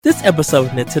This episode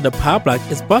of Nintendo Power Block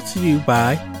is brought to you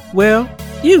by, well,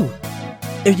 you.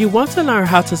 If you want to learn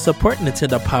how to support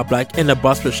Nintendo Power Block and the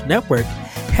Boss Rush Network,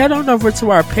 head on over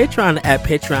to our Patreon at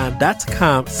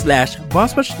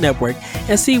patreon.com/Boss Rush Network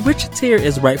and see which tier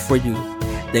is right for you.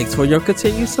 Thanks for your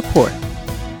continued support.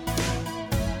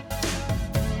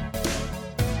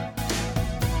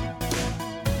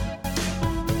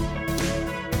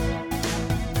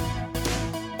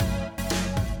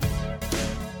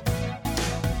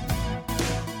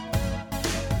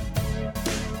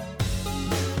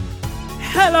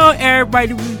 Hello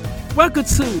everybody, welcome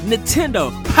to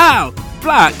Nintendo Power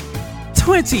Block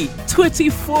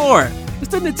 2024. It's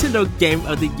the Nintendo Game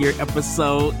of the Year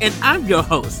episode, and I'm your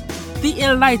host, the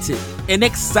enlightened and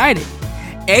excited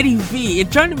Eddie V.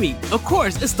 And joining me, of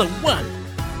course, it's the one,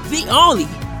 the only,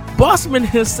 Bossman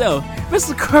himself,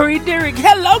 Mr. Corey Derrick.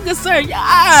 Hello, good sir,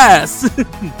 yes!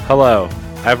 Hello,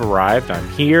 I've arrived, I'm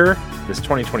here. This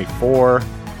 2024,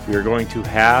 we are going to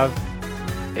have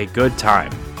a good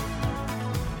time.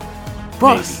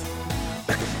 Boss,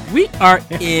 we are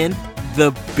in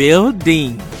the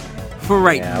building for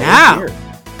right now.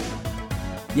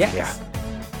 Yes. Yeah.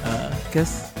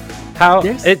 Because so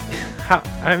this is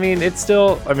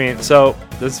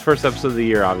the first episode of the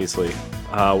year, obviously.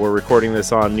 We're recording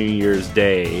this on New Year's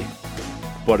Day,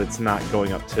 but it's not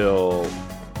going up till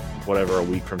whatever a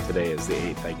week from today is, the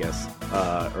 8th, I guess,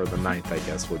 or the 9th, I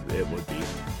guess would be.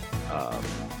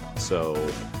 So,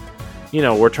 you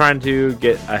know, we're trying to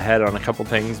get ahead on a couple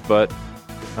things, but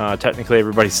technically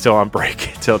everybody's still on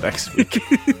break until next week.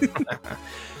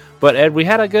 But Ed, we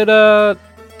had a good I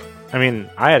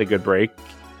had a good break.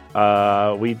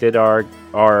 We did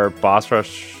our Boss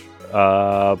Rush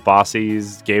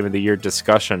Bossies Game of the Year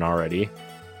discussion already.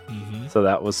 Mm-hmm. So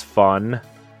that was fun.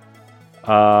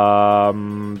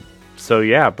 So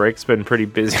yeah, break's been pretty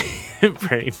busy.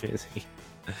 Pretty busy.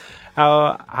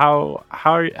 How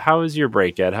was your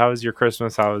break, Ed? How was your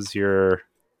Christmas? How was your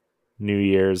New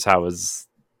Year's? How's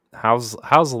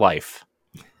life?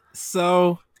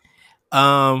 So,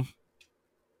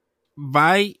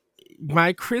 my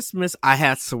Christmas, I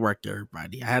had to work,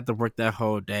 everybody. I had to work that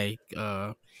whole day.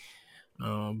 But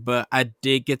I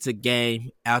did get to game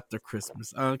after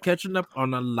Christmas. Catching up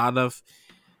on a lot of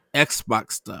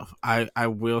Xbox stuff. I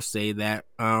will say that.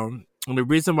 And the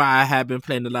reason why I have been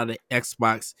playing a lot of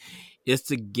Xbox is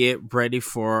to get ready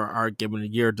for our Game of the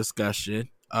Year discussion,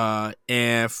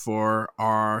 and for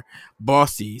our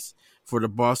bossies, for the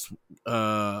Boss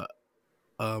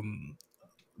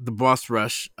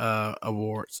Rush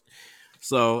awards.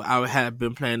 So I have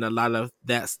been playing a lot of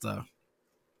that stuff,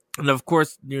 and of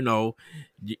course, you know,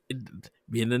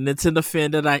 being a Nintendo fan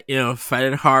that I am,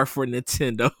 fighting hard for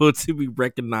Nintendo to be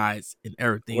recognized and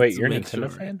everything. Wait, you're a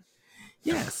Nintendo fan?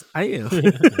 Yes, I am.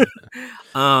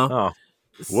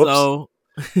 Whoops.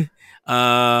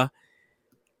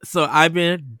 So I've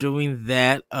been doing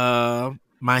that.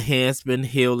 My hand's been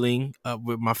healing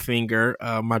with my finger.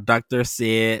 My doctor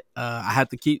said I have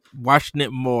to keep washing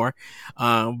it more.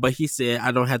 But he said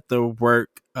I don't have to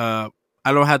work. I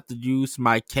don't have to use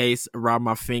my case around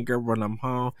my finger when I'm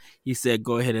home. He said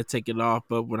go ahead and take it off,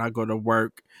 but when I go to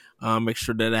work, make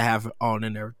sure that I have it on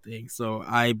and everything. So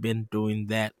I've been doing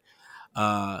that.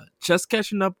 Just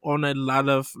catching up on a lot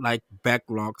of like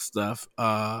backlog stuff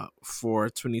for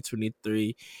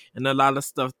 2023, and a lot of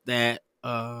stuff that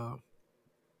I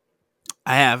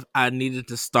needed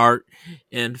to start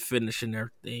and finish and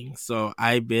everything. So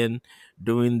I've been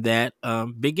doing that,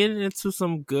 beginning into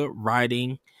some good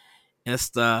writing and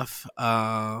stuff,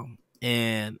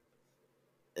 and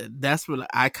that's what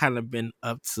I kind of been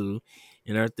up to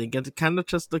and everything, and kind of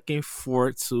just looking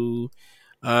forward to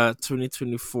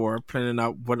 2024, planning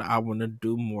out what I want to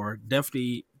do more.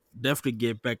 Definitely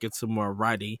get back into more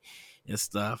writing and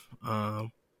stuff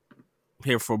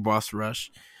here for Boss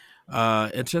Rush,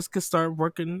 and just could start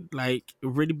working, like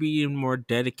really being more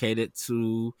dedicated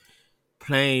to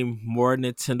playing more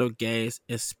Nintendo games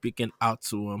and speaking out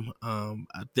to them.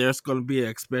 There's going to be an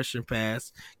expansion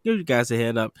pass, give you guys a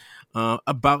head up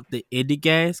about the indie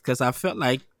games, because I felt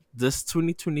like this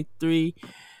 2023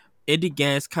 indie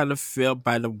games kind of fell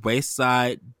by the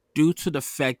wayside due to the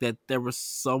fact that there was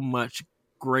so much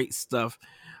great stuff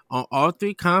on all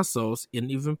three consoles and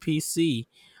even PC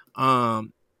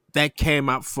that came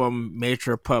out from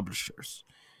major publishers,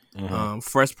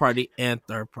 first party and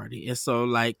third party. And so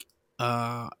like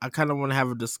I kind of want to have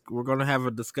we're going to have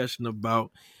a discussion about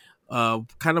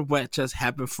kind of what just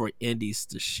happened for indies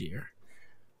this year,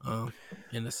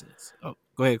 in a sense. Oh,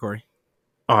 go ahead, Corey.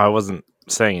 Oh, I wasn't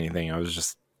saying anything. I was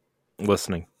just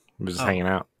listening. I was just hanging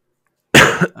out.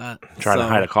 Trying to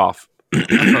hide a cough.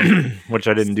 Oh, which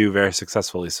I didn't do very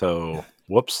successfully. So,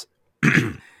 whoops.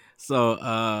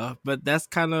 so but that's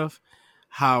kind of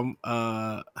how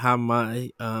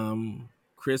my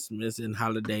Christmas and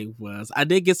holiday was. I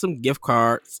did get some gift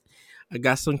cards. I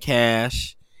got some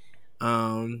cash.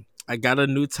 I got a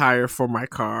new tire for my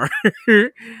car.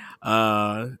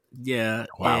 uh yeah,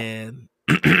 Wow. and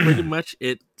pretty much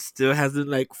it still hasn't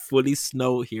like fully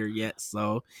snowed here yet,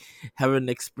 so haven't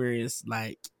experienced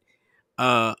like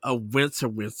a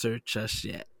winter just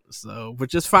yet. So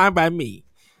which is fine by me.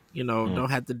 You know, Mm.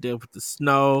 don't have to deal with the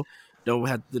snow, don't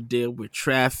have to deal with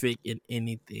traffic and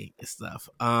anything and stuff.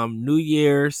 New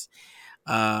Year's,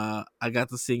 I got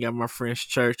to sing at my friend's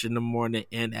church in the morning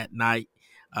and at night.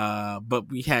 But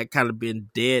we had kind of been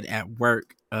dead at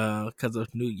work because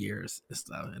of New Year's and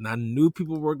stuff. And I knew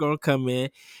people were gonna come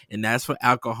in, and that's for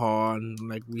alcohol, and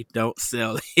like we don't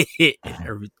sell it and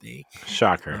everything.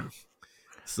 Shocker. Uh,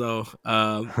 so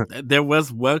there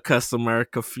was one customer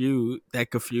confused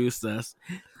us.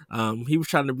 He was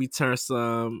trying to return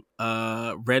some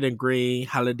red and green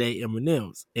holiday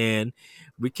M&Ms, and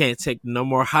we can't take no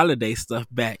more holiday stuff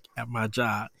back at my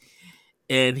job.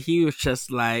 And he was just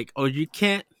like, "Oh, you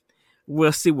can't.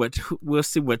 We'll see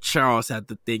what Charles had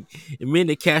to think." And me and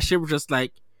the cashier were just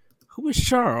like, "Who is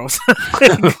Charles?"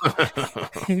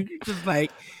 Just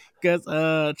like, because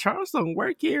Charles don't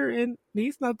work here and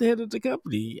he's not the head of the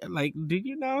company. Like, do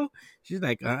you know? She's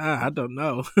like, I don't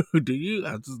know. Do you?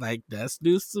 I was just like, that's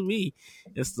news to me.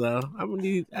 And so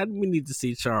we need to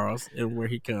see Charles and where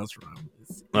he comes from.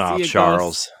 Is Oh, he a ghost?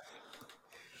 Charles.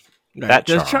 Right? That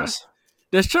Does Charles.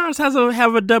 Charles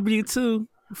have a W-2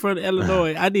 for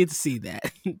Illinois? I need to see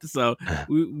that. So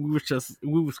we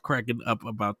was cracking up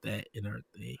about that and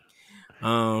everything.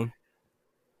 Um,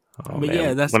 Oh but yeah,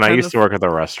 man, that's when I kind used of to work at the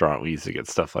restaurant, we used to get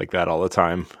stuff like that all the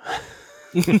time.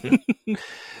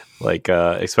 Like,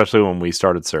 especially when we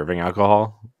started serving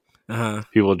alcohol, uh-huh.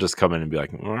 people would just come in and be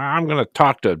like, "Well, I'm going to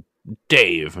talk to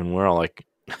Dave," and we're all like,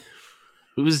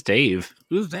 "Who's Dave?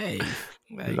 Who's Dave?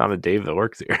 There's Like, not a Dave that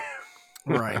works here."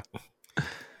 right.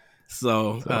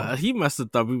 So So, he must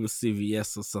have thought we was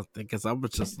CVS or something, because I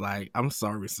was just like, "I'm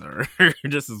sorry, sir.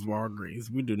 This is Walgreens.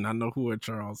 We do not know who a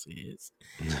Charles is."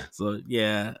 So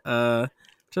yeah,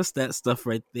 just that stuff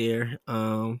right there.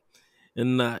 And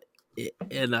and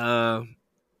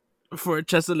for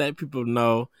just to let people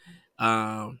know,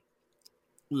 um,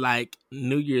 like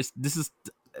New Year's, this is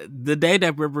the day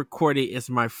that we're recording is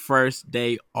my first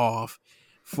day off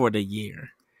for the year.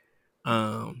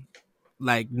 Um,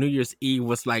 like New Year's Eve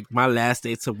was like my last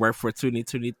day to work for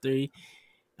 2023.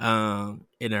 And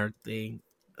everything.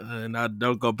 And I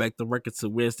don't go back to work until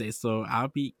Wednesday, so I'll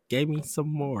be gaming some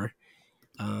more,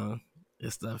 uh,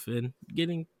 and stuff, and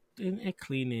getting and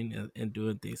cleaning and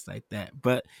doing things like that.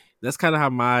 But that's kind of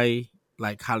how my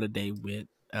like holiday went.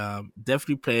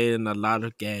 Definitely playing a lot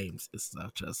of games and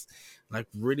stuff, just like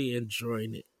really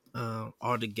enjoying it.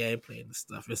 All the gameplay and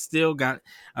stuff. I still got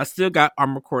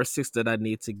Armor Core 6 that I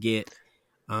need to get.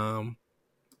 Um,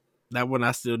 that one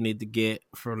I still need to get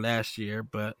from last year,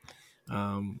 but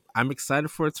I'm excited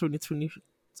for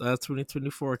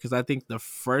 2024, because I think the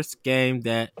first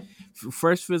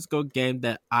physical game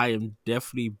that I am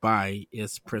definitely buying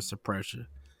is Prince of Persia.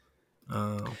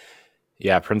 Um,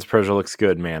 yeah, Prince of Persia looks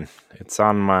good, man. It's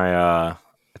on my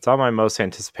most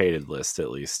anticipated list,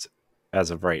 at least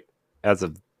as of right, as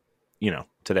of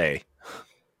today.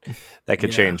 That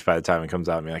could yeah, change by the time it comes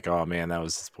out and be like, oh man, that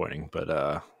was disappointing.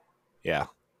 But yeah,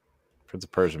 Prince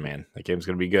of Persia, man, that game's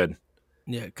gonna be good.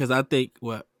 yeah, because I think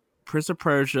what Prince of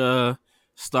Persia,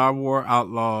 Star Wars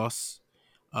Outlaws,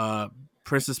 uh,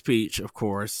 Princess Peach,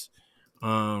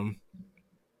 um,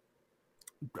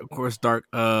 of course, Dark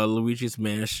Luigi's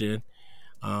Mansion.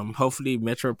 Hopefully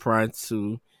Metro Prime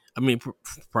 2. I mean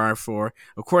Prime 4.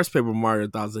 Of course, Paper Mario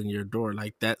Thousand Year Door.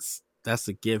 Like that's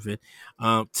a given.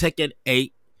 Tekken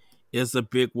 8 is a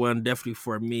big one, definitely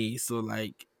for me. So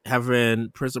like having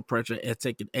Prince of Persia and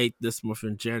Tekken 8 this month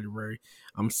in January,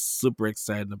 I'm super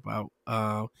excited about.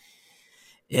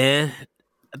 And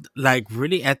like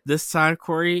really at this time,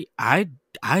 Corey, I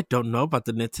don't know about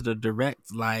the Nintendo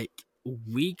Direct. Like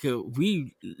we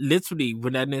literally,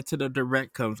 when that Nintendo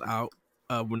Direct comes out,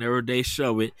 whenever they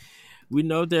show it, we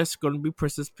know there's going to be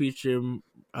Princess Peach and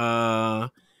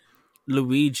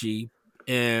Luigi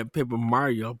and Paper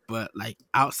Mario, but like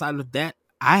outside of that,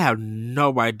 I have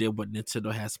no idea what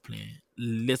Nintendo has planned.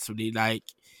 Literally, like,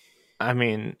 I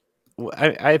mean,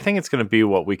 I think it's gonna be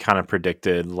what we kind of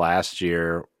predicted last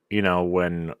year.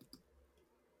 When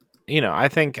I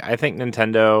think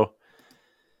Nintendo.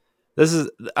 This is,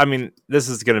 I mean, this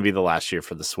is going to be the last year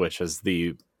for the Switch as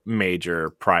the major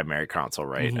primary console,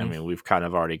 right? I Hmm. mean, we've kind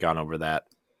of already gone over that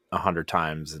 100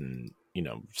 times and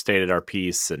stated our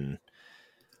piece and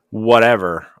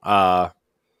whatever.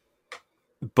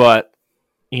 But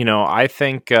I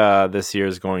think this year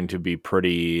is going to be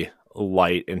pretty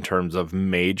light in terms of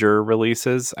major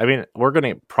releases. I mean, we're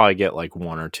going to probably get like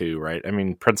one or two, right? I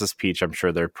mean, Princess Peach, I'm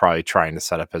sure they're probably trying to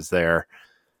set up as their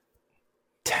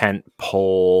tent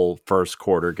pole first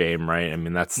quarter game, right? I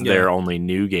mean, that's Yeah. their only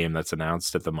new game that's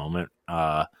announced at the moment.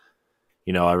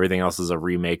 Everything else is a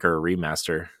remake or a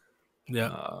remaster. Yeah.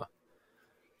 Uh,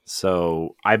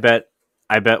 so I bet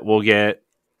we'll get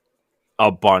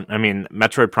a bunch. I mean,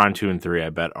 Metroid Prime 2 and 3, I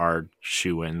bet are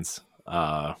shoe-ins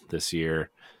this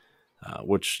year.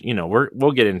 Which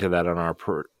we'll get into that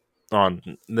on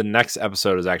the next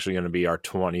episode is actually going to be our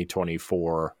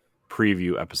 2024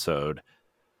 preview episode,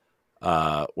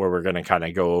 where we're going to kind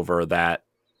of go over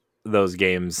those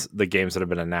games, the games that have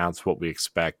been announced, what we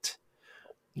expect,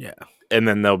 Yeah. and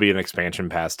then there'll be an expansion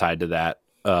pass tied to that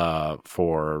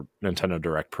for Nintendo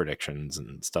Direct predictions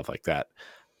and stuff like that.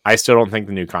 I still don't think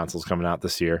the new console's coming out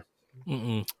this year.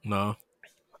 No.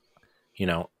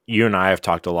 You and I have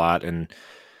talked a lot, and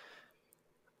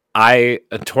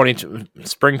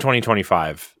spring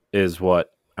 2025 is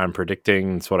what I'm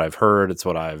predicting. It's what I've heard. It's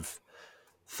what I've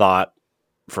thought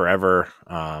forever.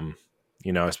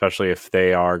 Especially if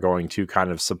they are going to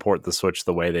kind of support the Switch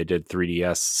the way they did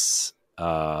 3DS.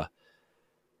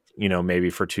 Maybe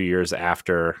for 2 years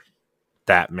after,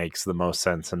 that makes the most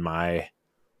sense in my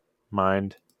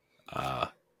mind.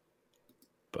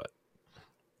 But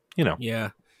Yeah.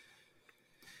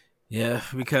 Yeah,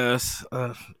 because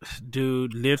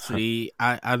dude, literally,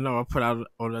 I know I put out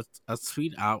on a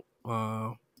tweet out,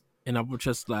 and I was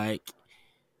just like,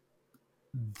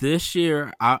 this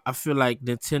year, I feel like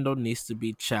Nintendo needs to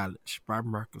be challenged by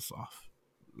Microsoft.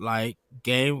 Like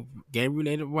game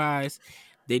related wise,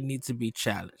 they need to be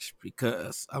challenged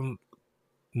because I'm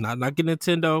not knocking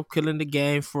Nintendo killing the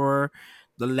game for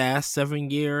the last 7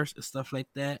 years and stuff like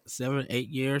that, 7 8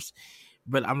 years.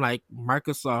 But I'm like,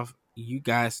 Microsoft, you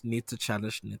guys need to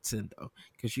challenge Nintendo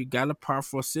because you got a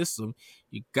powerful system.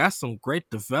 You got some great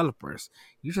developers.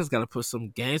 You just got to put some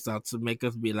games out to make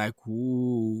us be like,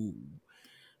 ooh,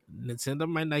 Nintendo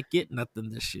might not get nothing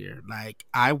this year. Like,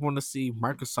 I want to see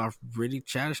Microsoft really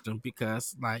challenge them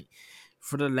because, like,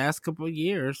 for the last couple of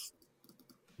years,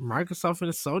 Microsoft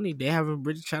and Sony, they haven't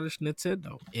really challenged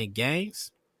Nintendo in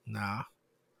games. Nah.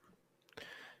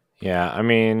 yeah, I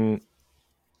mean,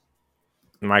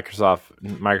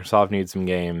 Microsoft needs some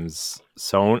games.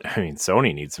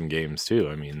 Sony needs some games too.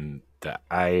 I mean,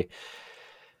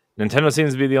 Nintendo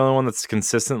seems to be the only one that's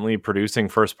consistently producing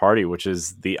first party, which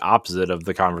is the opposite of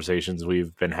the conversations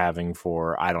we've been having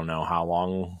for I don't know how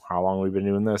long we've been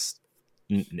doing this.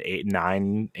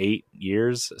 8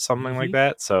 years, something like Mm-hmm.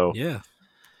 that. So, Yeah.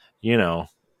 you know,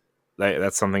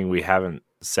 that's something we haven't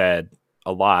said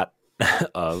a lot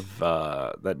of,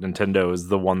 that Nintendo is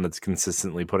the one that's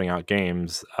consistently putting out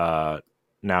games.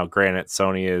 Now, granted,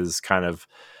 Sony is kind of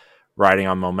riding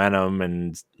on momentum,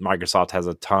 and Microsoft has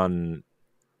a ton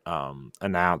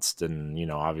announced,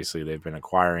 and obviously they've been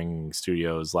acquiring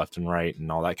studios left and right and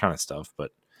all that kind of stuff.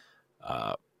 But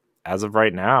uh, as of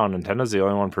right now, Nintendo's the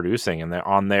only one producing, and they're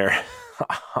on their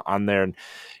on their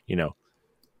you know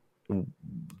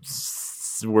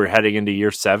we're heading into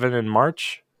year 7 in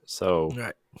March. So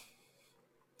Right.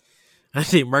 I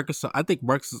think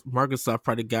Microsoft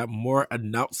probably got more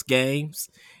announced games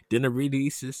than the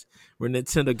releases, where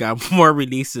Nintendo got more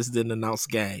releases than announced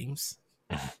games.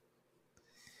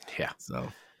 yeah, So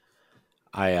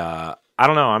I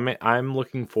don't know. I'm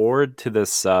looking forward to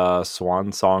this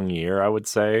swan song year, I would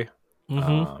say.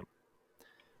 mm-hmm. Uh,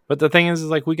 but the thing is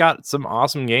like we got some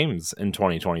awesome games in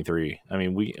 2023. I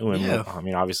mean, Yeah.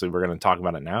 obviously we're going to talk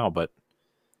about it now, but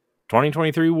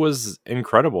 2023 was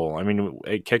incredible. I mean,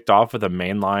 it kicked off with a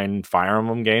mainline Fire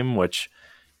Emblem game, which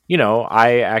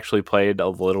I actually played a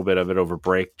little bit of it over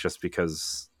break just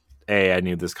because I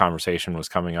knew this conversation was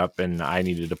coming up and I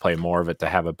needed to play more of it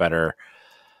to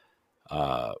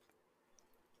uh,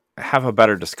 have a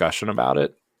better discussion about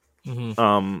it.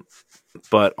 Mm-hmm.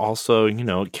 But also,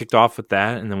 it kicked off with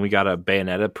that, and then we got a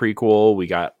Bayonetta prequel. We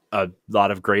got a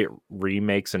lot of great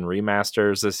remakes and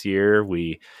remasters this year.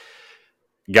 We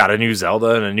got a new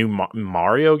Zelda and a new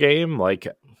Mario game. Like,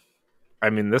 I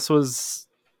mean,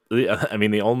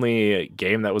 the only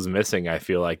game that was missing, I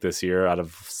feel like, this year out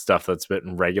of stuff that's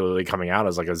been regularly coming out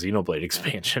is like a Xenoblade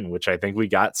expansion, which I think we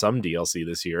got some DLC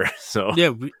this year. So,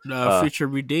 Yeah, uh, Future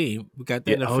Redeem. We got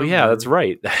that yeah, in oh yeah, that's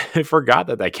February. right. I forgot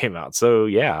that came out. So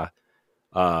yeah,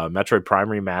 Metroid Prime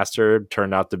Remastered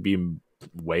turned out to be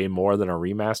way more than a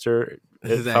remaster. It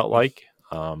felt Exactly. like.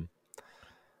 Um,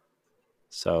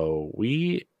 so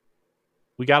we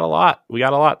got a lot. We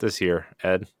got a lot this year,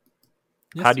 Ed.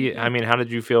 How Yes, do we you? I did. mean, how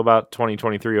did you feel about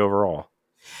 2023 overall?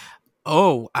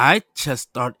 Oh, I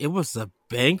just thought it was a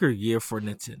banger year for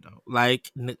Nintendo.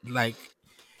 Like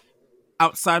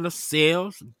outside of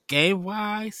sales, game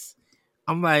wise,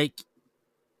 I'm like,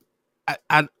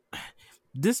 I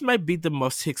this might be the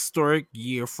most historic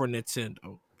year for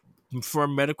Nintendo. For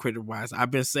Metacritic wise,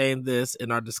 I've been saying this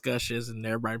in our discussions, and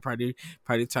everybody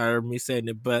probably tired of me saying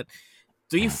it. But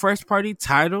three first party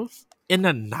titles in the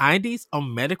 '90s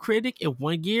on Metacritic in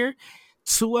one year,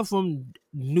 two of them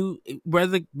new,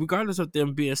 whether regardless of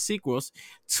them being sequels,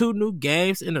 two new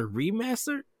games and a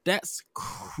remaster. That's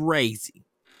crazy,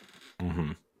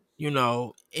 Mm-hmm.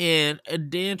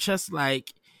 and then just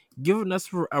like giving us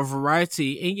a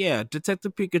variety. And yeah,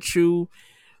 Detective Pikachu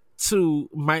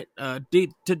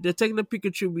Detective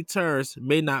Pikachu Returns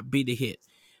may not be the hit.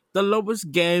 The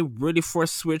lowest game really for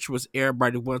Switch was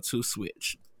Everybody Want to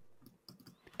Switch,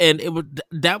 and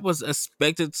that was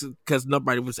expected because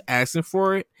nobody was asking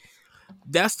for it.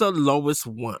 That's the lowest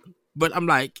one, but I'm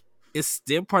like, it's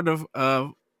still part of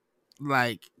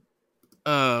like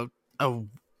uh a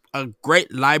a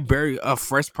great library of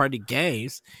first party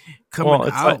games coming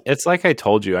Well, out. it's like I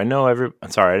told you. I know every.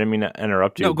 Sorry, I didn't mean to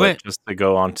interrupt No, you, go but ahead. just to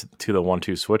go on to the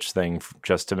 1-2 switch thing,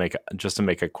 just to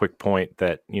make a quick point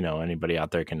that anybody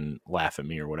out there can laugh at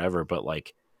me or whatever. But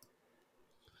like,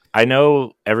 I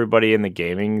know everybody in the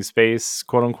gaming space,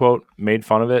 quote unquote, made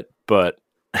fun of it, but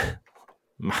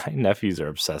my nephews are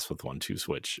obsessed with 1-2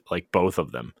 switch, like both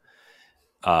of them,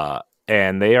 uh,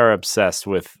 and they are obsessed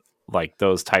with like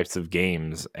those types of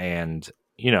games. And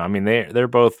I mean, they're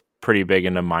both pretty big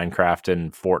into Minecraft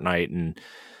and Fortnite and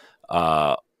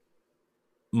uh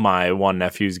my one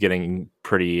nephew's getting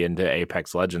pretty into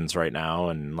Apex Legends right now,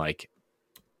 and like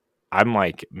I'm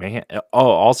like, man. Oh,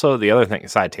 also the other thing,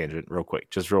 side tangent, real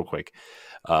quick.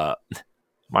 Uh,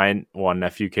 my one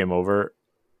nephew came over,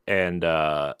 and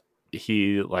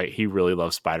he really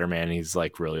loves Spider Man. He's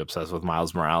like really obsessed with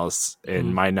Miles Morales,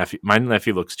 and Mm, my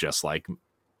nephew looks just like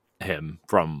him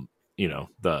from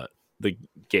the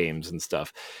games and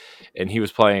stuff. And he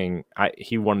was playing.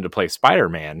 He wanted to play Spider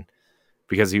Man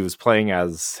because he was playing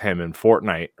as him in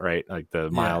Fortnite, right? Like the yeah,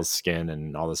 Miles skin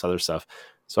and all this other stuff.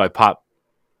 So I popped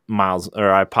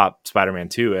Spider-Man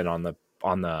 2 in on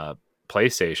the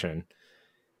PlayStation. And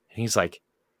he's like,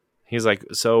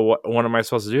 so what am I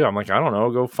supposed to do? I'm like, I don't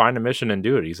know, go find a mission and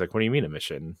do it. He's like, what do you mean a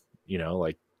mission?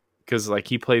 Like, because like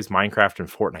he plays Minecraft and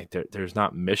Fortnite. There's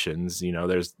not missions,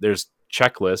 there's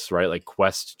checklists, right? Like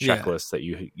quest yeah. checklists that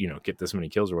you get this many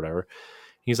kills or whatever.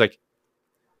 He's like,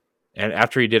 and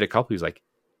after he did a couple, he's like,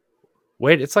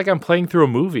 wait, it's like I'm playing through a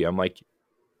movie. I'm like,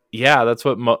 yeah, that's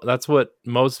what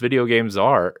most video games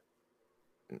are.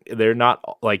 They're not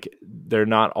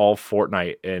all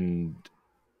Fortnite and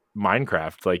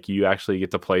Minecraft. Like you actually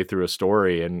get to play through a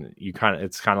story, and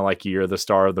it's kind of like you're the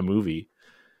star of the movie.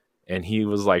 And he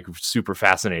was like super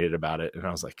fascinated about it, and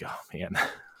I was like, oh man,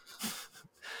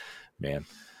 man,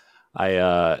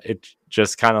 it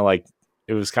just kind of like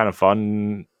it was kind of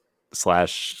fun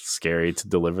slash scary to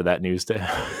deliver that news to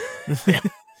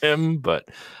him,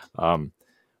 um,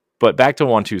 but back to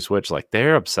 1-2 switch, like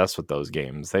they're obsessed with those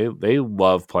games. They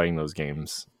love playing those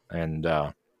games, and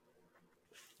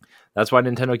that's why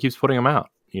Nintendo keeps putting them out,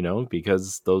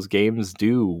 because those games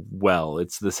do well.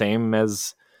 It's the same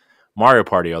as Mario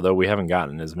Party, although we haven't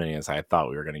gotten as many as I thought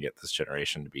we were going to get this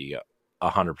generation, to be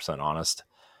 100% honest.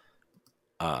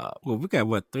 Well, we got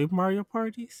what, three Mario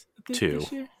parties? I think Two.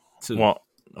 this year. Two. Well,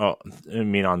 oh, I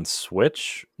mean, on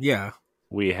Switch, Yeah.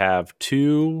 we have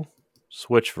two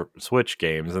Switch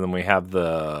games, and then we have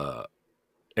the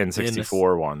In this.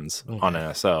 N64 ones on Okay.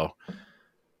 NSO.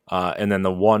 And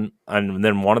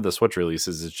then one of the Switch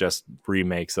releases is just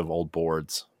remakes of old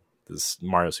boards. This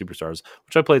Mario Superstars,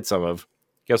 which I played some of.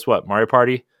 Guess what? Mario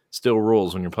Party still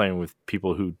rules when you're playing with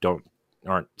people who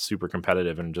aren't super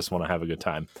competitive and just want to have a good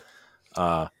time.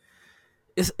 Uh,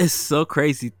 It's so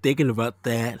crazy thinking about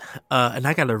that. And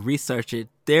I gotta research it.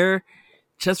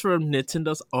 Just from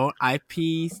Nintendo's own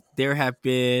IPs, there have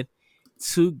been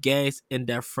two games in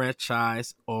that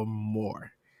franchise or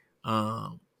more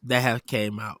that have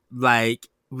came out. Like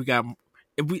we got,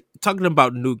 if we talking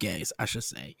about new games, I should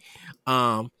say.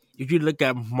 If you look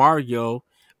at Mario,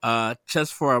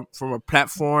 just from a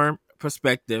platform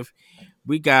perspective,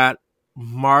 we got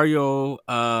Mario.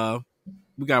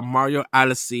 We got Mario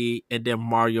Odyssey and then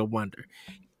Mario Wonder.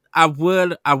 I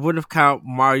would have count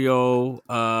Mario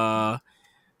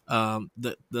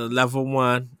the level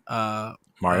one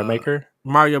Mario uh Maker.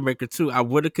 Mario Maker 2. I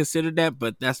would have considered that,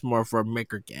 but that's more for a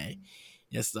maker game.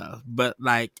 and stuff. But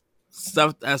like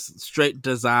stuff that's straight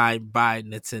designed by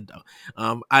Nintendo.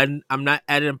 I'm not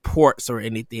adding ports or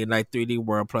anything like 3D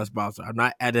World plus Bowser. I'm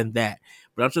not adding that,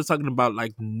 but I'm just talking about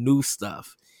like new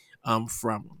stuff.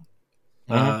 From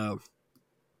Mm-hmm. uh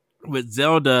with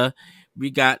Zelda,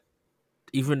 we got,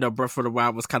 even though Breath of the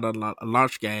Wild was kind of a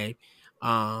launch game,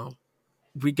 um,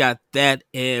 we got that,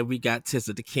 and we got Tears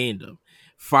of the Kingdom.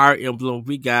 Fire Emblem,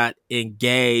 we got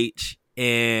Engage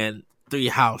and Three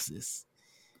Houses.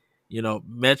 You know,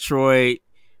 Metroid,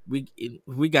 we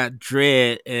we got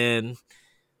Dread and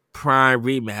Prime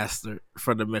Remastered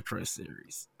for the Metroid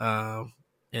series.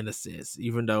 In a sense,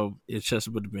 even though it just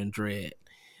would have been Dread,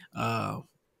 uh,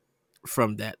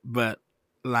 from that, but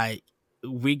like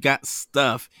we got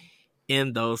stuff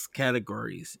in those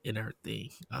categories and everything.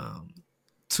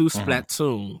 Two Mm-hmm.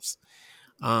 Splatoons,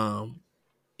 um,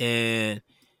 and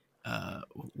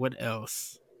what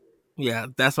else? Yeah,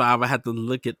 that's why I would have to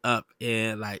look it up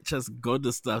and like just go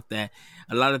to stuff that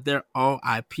a lot of their own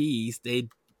IPs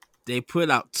they put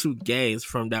out two games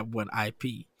from that one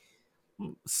IP.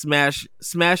 Smash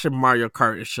and Mario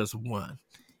Kart is just one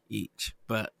each,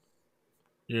 but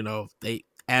you know they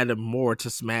added more to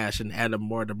Smash and added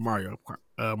more to Mario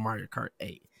Kart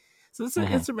 8. So it's an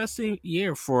Mm-hmm. interesting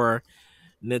year for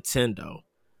Nintendo.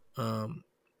 Um,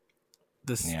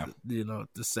 this Yeah. you know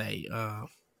to say.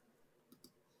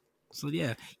 So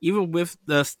yeah, even with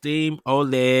the Steam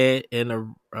OLED and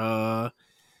a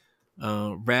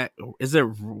rat, is it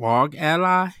ROG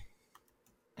Ally?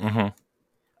 Mm-hmm.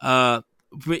 Uh,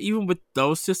 but even with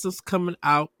those systems coming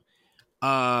out,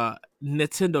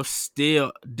 Nintendo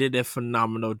still did a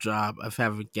phenomenal job of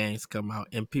having games come out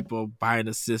and people buying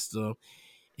the system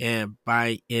and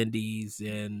buying indies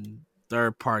and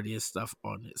third party and stuff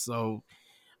on it. So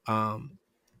um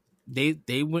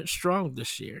they went strong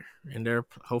this year and they're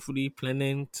hopefully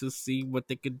planning to see what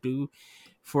they could do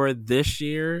for this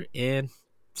year and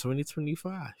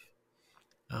 2025.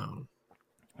 Um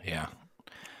Yeah.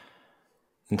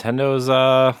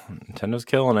 Nintendo's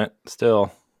killing it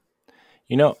still.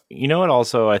 You know what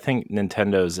also I think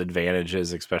Nintendo's advantage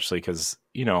is, especially because,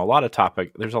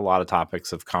 there's a lot of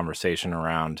topics of conversation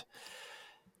around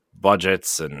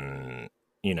budgets and,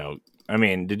 you know, I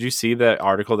mean, did you see that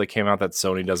article that came out that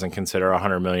Sony doesn't consider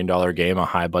 $100 million game a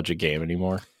high budget game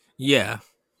anymore? yeah.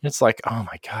 It's like, oh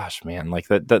my gosh, man, like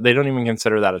that they don't even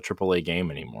consider that a AAA game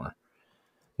anymore.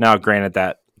 Now, granted,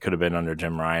 that could have been under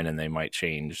Jim Ryan, and they might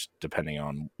change depending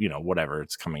on whatever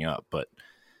it's coming up, but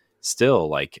still,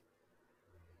 like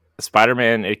Spider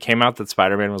Man, it came out that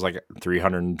Spider Man was like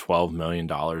 $312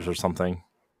 million or something.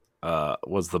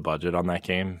 Was the budget on that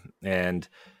game, and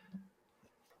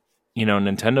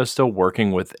Nintendo's still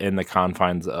working within the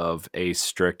confines of a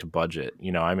strict budget.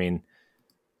 I mean,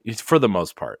 it's for the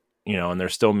most part, and they're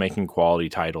still making quality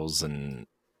titles. And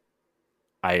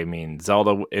I mean,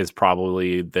 Zelda is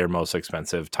probably their most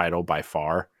expensive title by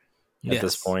far at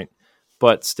this Yes. point.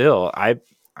 But still,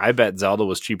 I bet Zelda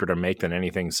was cheaper to make than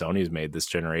anything Sony's made this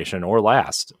generation or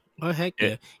last. Oh heck It,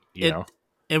 yeah. you It know,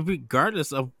 and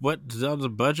regardless of what Zelda's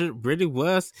budget really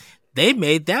was, they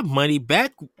made that money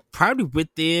back probably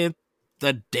within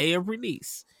the day of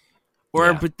release. Or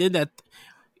yeah, within that,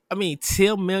 I mean,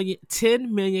 10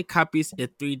 million copies in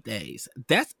 3 days.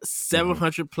 That's hmm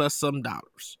 700 plus some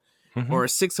dollars, hmm or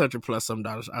 600 plus some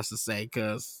dollars, I should say,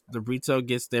 because the retail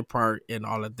gets their part and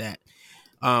all of that.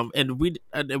 And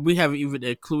we haven't even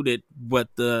included what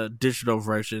the digital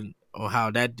version or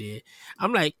how that did.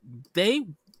 I'm like, they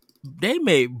they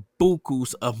made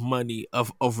bukus of money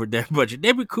of over their budget.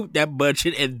 They recouped that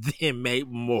budget and then made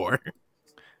more.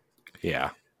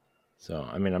 yeah. So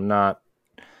I mean, I'm not.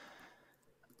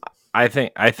 I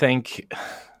think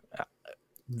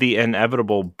the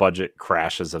inevitable budget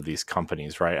crashes of these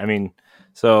companies, right? I mean,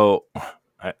 so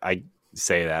I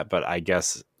say that, but I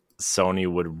guess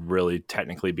Sony would really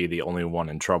technically be the only one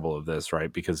in trouble of this,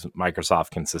 right? Because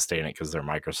Microsoft can sustain it because they're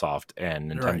Microsoft,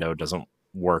 and Right. Nintendo doesn't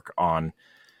work on,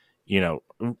 you know,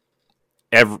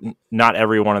 not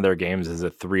every one of their games is a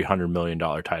 $300 million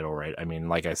title, right? I mean,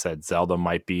 like I said, Zelda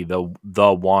might be the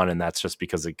one, and that's just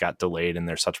because it got delayed, and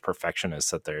they're such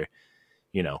perfectionists that they're,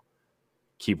 you know,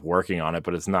 keep working on it.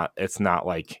 But it's not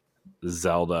like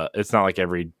Zelda. It's not like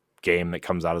every game that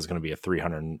comes out is going to be a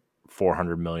 300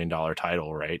 400 million dollar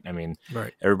title, right? I mean,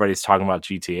 Right. everybody's talking about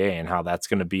GTA and how that's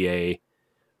going to be a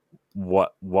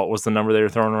what was the number they were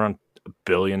throwing around, $1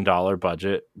 billion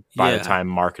budget by the Yeah. time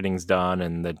marketing's done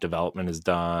and the development is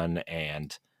done.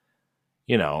 And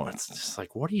it's just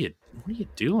like, what are you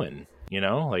doing?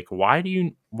 Like, why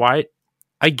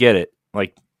I get it.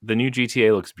 Like, the new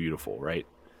GTA looks beautiful, right?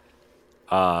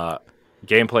 uh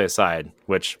Gameplay aside,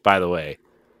 which, by the way,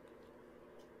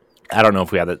 I don't know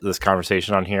if we had this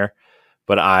conversation on here,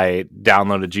 but I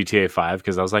downloaded GTA 5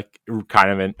 because I was like,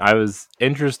 I was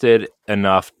interested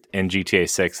enough in GTA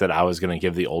 6 that I was going to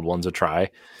give the old ones a try.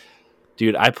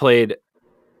 Dude, I played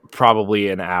probably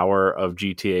an hour of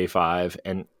GTA 5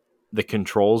 and the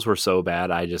controls were so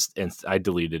bad. I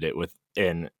deleted it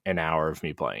within an hour of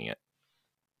me playing it.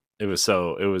 It was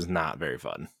not very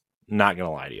fun. Not going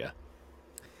to lie to you.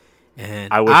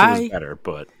 And I wish it was better,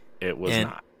 but it was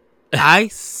not. I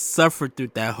suffered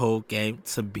through that whole game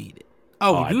to beat it.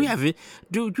 Oh, you haven't,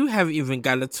 dude. You haven't even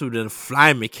gotten to the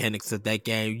flying mechanics of that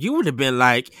game. You would have been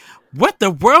like, "What the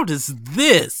world is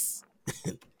this?"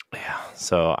 Yeah.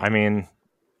 So I mean,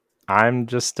 I'm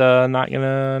just not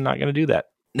gonna do that.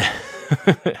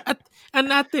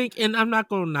 And I'm not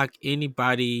gonna knock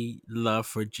anybody love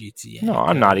for GTA. No,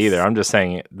 I'm not either. I'm just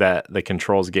saying that the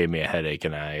controls gave me a headache,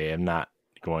 and I am not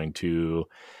going to.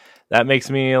 That makes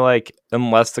me like,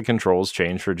 unless the controls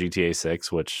change for GTA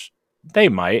 6, which they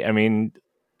might. I mean,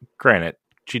 granted,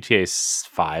 GTA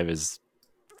 5 is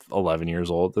 11 years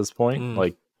old at this point.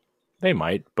 Like, they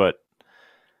might, but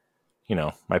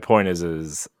my point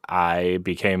is I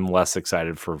became less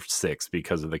excited for 6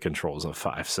 because of the controls of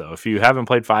 5. So if you haven't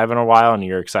played 5 in a while and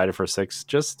you're excited for 6,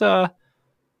 just don't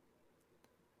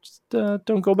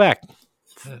go back.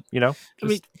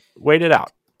 Wait it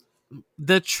out.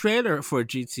 The trailer for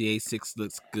GTA 6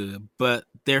 looks good, but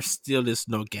there still is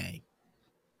no game.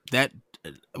 That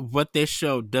what they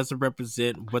show doesn't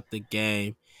represent what the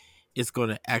game is going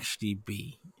to actually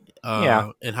be.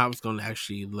 And how it's going to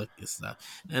actually look and stuff.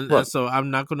 And so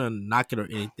I'm not going to knock it or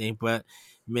anything, but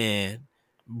man,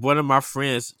 one of my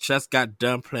friends just got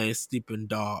done playing Sleeping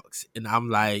Dogs, and I'm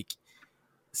like,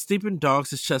 Sleeping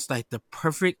Dogs is just like the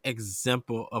perfect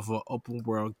example of an open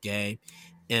world game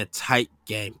and tight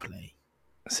gameplay.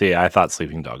 See, I thought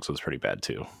Sleeping Dogs was pretty bad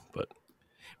too, but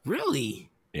really,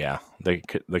 yeah, the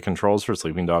controls for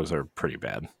Sleeping Dogs are pretty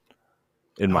bad,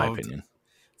 in my opinion.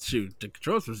 Shoot, the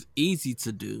controls was easy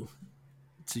to do,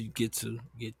 to get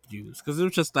used, because it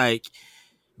was just like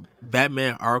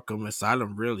Batman Arkham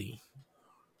Asylum, really,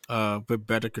 with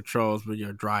better controls when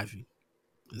you're driving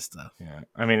and stuff. Yeah,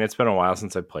 I mean, it's been a while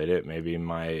since I played it. Maybe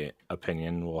my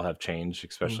opinion will have changed,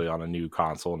 especially on a new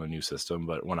console and a new system.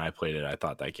 But when I played it, I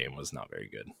thought that game was not very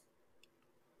good.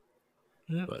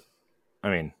 Yeah. But I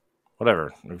mean,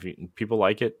 whatever. If people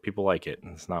like it, people like it.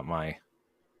 It's not my,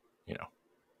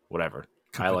 whatever.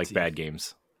 I like bad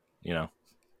games,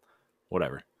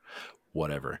 whatever.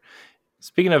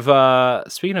 Speaking of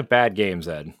bad games,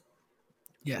 Ed.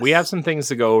 Yes. We have some things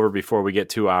to go over before we get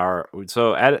to we're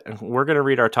going to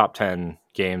read our top 10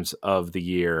 games of the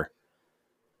year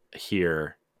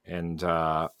here. And,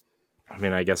 I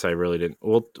mean, I guess I really didn't,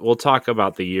 we'll talk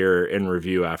about the year in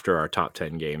review after our top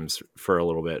 10 games for a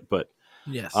little bit, but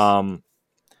yes.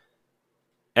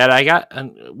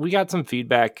 And we got some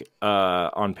feedback,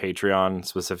 on Patreon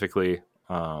specifically,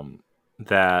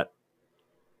 that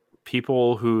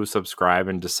people who subscribe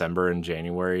in December and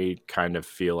January kind of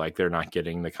feel like they're not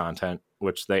getting the content,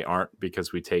 which they aren't,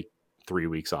 because we take 3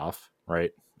 weeks off,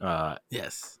 right?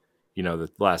 Yes. The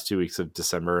last 2 weeks of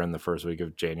December and the first week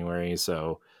of January.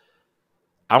 So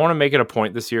I want to make it a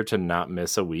point this year to not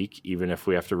miss a week, even if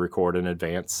we have to record in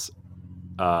advance,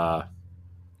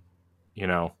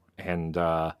 and,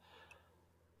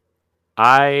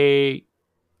 I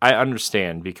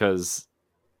understand, because,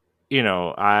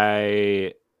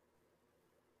 I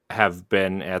have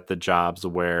been at the jobs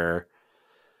where,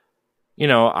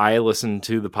 I listen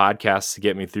to the podcasts to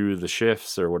get me through the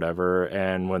shifts or whatever.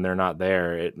 And when they're not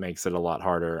there, it makes it a lot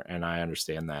harder. And I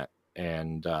understand that.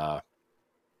 And,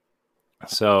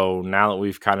 so now that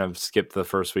we've kind of skipped the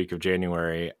first week of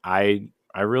January, I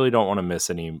really don't want to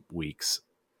miss any weeks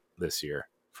this year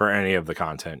for any of the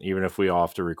content, even if we all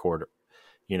have to record,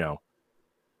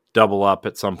 double up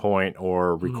at some point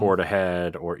or record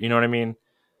ahead, or, you know what I mean?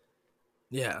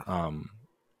 Yeah.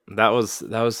 That was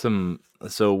some.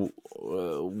 So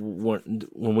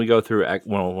when we go through,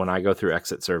 when I go through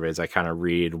exit surveys, I kind of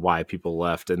read why people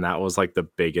left, and that was like the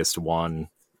biggest one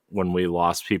when we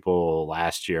lost people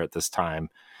last year at this time.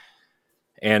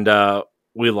 And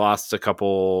we lost a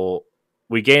couple.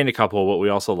 We gained a couple, but we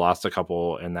also lost a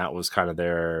couple, and that was kind of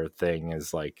their thing.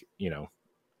 Is like,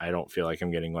 I don't feel like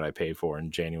I'm getting what I paid for in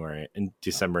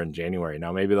December and January.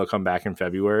 Now, maybe they'll come back in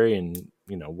February and,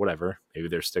 whatever. Maybe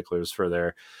they're sticklers for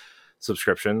their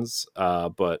subscriptions.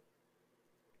 But,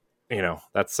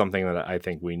 that's something that I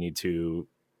think we need to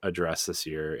address this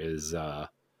year is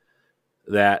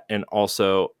that. And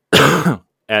also,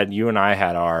 Ed, you and I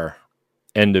had our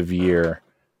end of year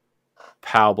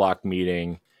PAL block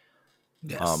meeting.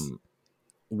 Yes.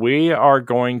 we are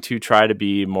going to try to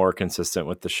be more consistent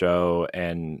with the show,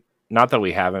 and not that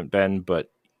we haven't been, but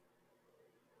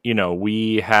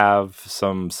we have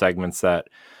some segments that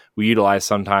we utilize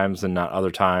sometimes and not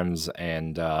other times,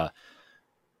 and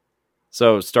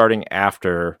so starting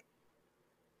after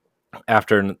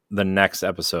the next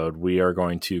episode, we are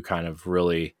going to kind of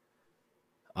really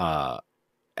uh,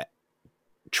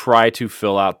 try to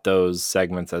fill out those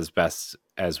segments as best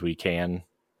as we can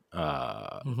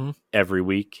Mm-hmm. every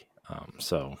week.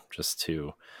 So just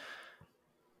to,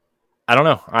 I don't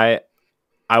know,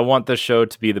 I want the show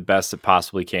to be the best it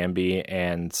possibly can be,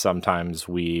 and sometimes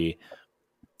we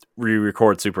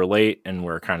record super late and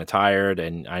we're kind of tired,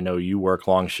 and I know you work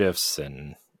long shifts,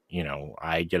 and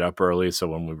I get up early, so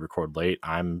when we record late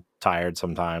I'm tired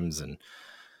sometimes, and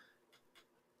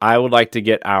I would like to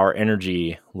get our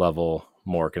energy level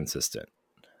more consistent.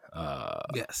 uh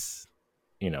Yes.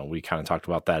 we kind of talked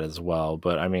about that as well,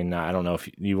 but I mean, I don't know if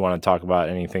you want to talk about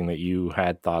anything that you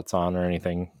had thoughts on or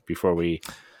anything before we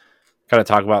kind of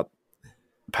talk about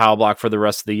Power Block for the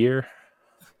rest of the year.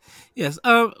 Yes.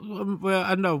 Well,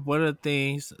 I know one of the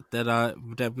things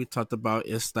that we talked about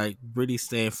is like really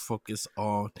staying focused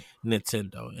on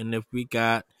Nintendo, and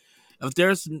if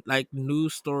there's like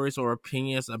news stories or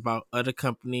opinions about other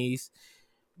companies,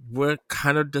 we're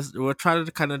trying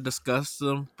to kind of discuss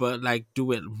them, but like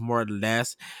do it more or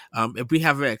less. If we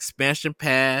have an expansion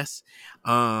pass,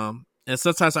 and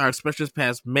sometimes our expansion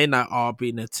pass may not all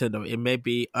be Nintendo. It may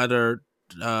be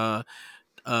uh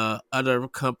other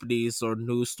companies or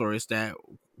news stories that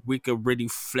we could really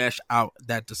flesh out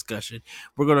that discussion.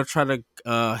 We're gonna try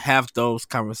to have those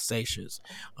conversations,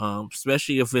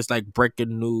 especially if it's like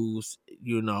breaking news,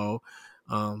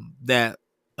 that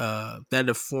that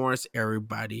informs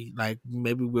everybody. Like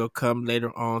maybe we'll come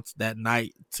later on that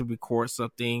night to record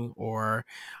something, or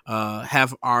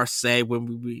have our say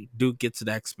when we do get to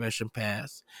that expansion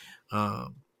pass.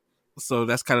 Um, so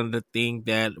that's kind of the thing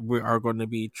that we are going to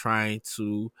be trying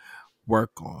to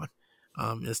work on,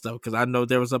 and stuff, because I know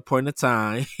there was a point in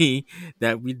time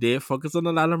that we did focus on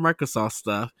a lot of Microsoft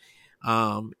stuff,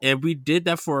 and we did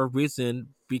that for a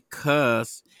reason,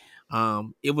 because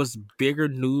it was bigger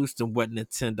news than what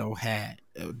Nintendo had,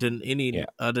 than any Yeah.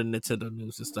 other Nintendo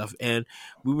news and stuff, and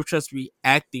we were just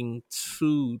reacting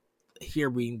to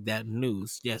hearing that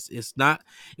news. Yes, it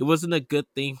wasn't a good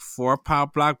thing for Power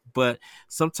Block, but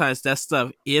sometimes that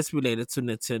stuff is related to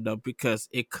Nintendo because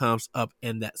it comes up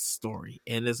in that story,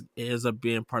 and it is a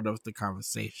being part of the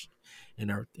conversation and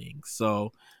everything.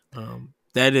 So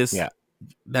that is Yeah.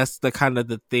 that's the kind of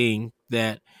the thing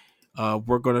that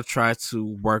we're gonna try to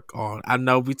work on. I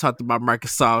know we talked about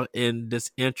Microsoft in this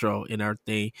intro and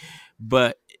everything,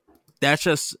 but that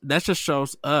just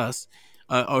shows us,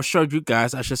 or showed you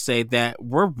guys, I should say, that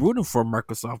we're rooting for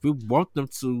Microsoft. We want them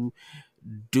to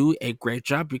do a great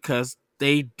job because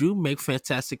they do make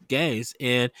fantastic games,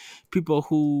 and people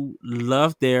who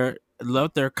love their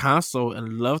console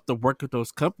and love the work of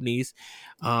those companies,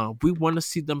 we want to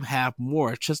see them have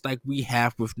more, just like we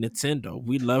have with Nintendo.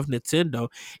 We love Nintendo,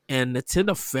 and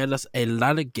Nintendo fed us a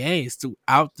lot of games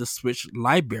throughout the Switch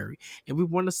library, and we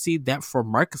want to see that for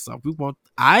Microsoft.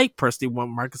 I personally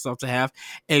want Microsoft to have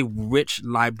a rich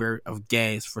library of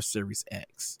games for Series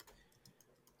X.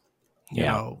 you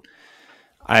Yeah. know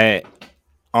I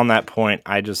On that point,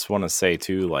 I just want to say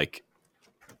too, like,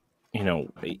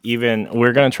 even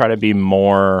we're going to try to be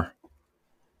more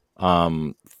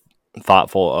um,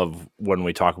 thoughtful of when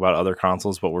we talk about other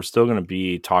consoles, but we're still going to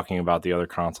be talking about the other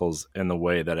consoles in the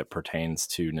way that it pertains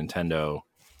to Nintendo,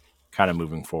 kind of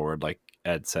moving forward. Like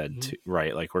Ed said, Mhm.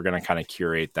 right? Like we're going to kind of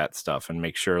curate that stuff and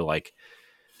make sure, like,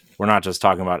 we're not just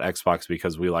talking about Xbox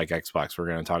because we like Xbox. We're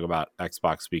going to talk about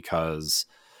Xbox because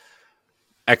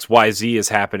XYZ is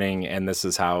happening and this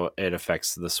is how it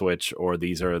affects the Switch, or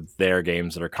these are their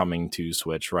games that are coming to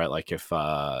Switch, right? Like if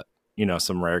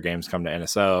some rare games come to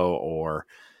NSO, or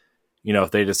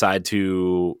if they decide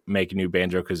to make a new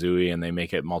Banjo Kazooie and they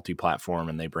make it multi-platform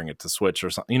and they bring it to Switch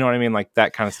or something, you know what I mean? Like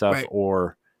that kind of stuff, Right.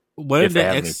 or One if of they the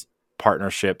have any ex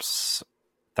partnerships,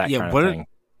 that yeah, kind of thing.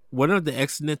 one of the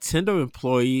ex Nintendo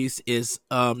employees is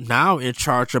now in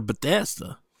charge of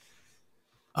Bethesda.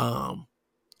 Um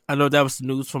I know that was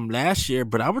news from last year,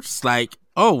 but I was just like,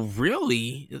 "Oh,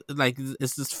 really?" Like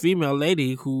it's this female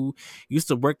lady who used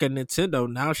to work at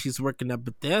Nintendo. Now she's working at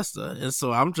Bethesda, and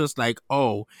so I'm just like,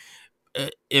 "Oh,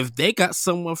 if they got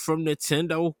someone from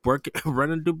Nintendo working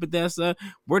running through Bethesda,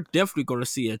 we're definitely going to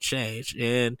see a change,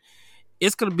 and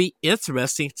it's going to be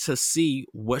interesting to see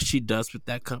what she does with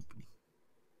that company."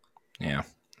 Yeah.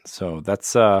 So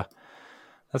that's kind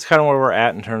of where we're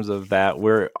at in terms of that.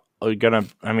 gonna.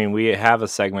 I mean, we have a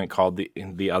segment called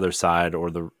the other side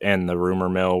or the rumor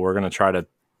mill. We're gonna try to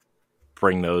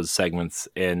bring those segments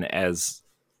in as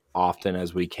often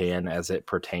as we can as it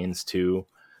pertains to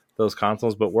those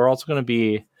consoles. But we're also gonna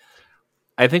be.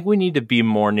 I think we need to be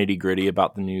more nitty gritty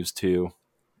about the news too.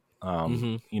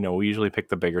 Mm-hmm. We usually pick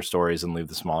the bigger stories and leave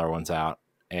the smaller ones out.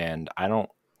 And I don't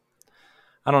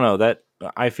know that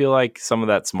I feel like some of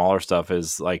that smaller stuff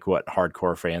is like what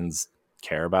hardcore fans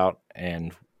care about.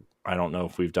 And I don't know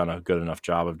if we've done a good enough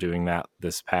job of doing that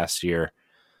this past year.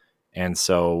 And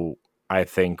so I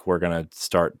think we're going to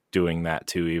start doing that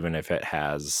too, even if it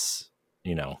has,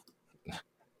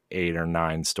 8 or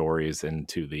 9 stories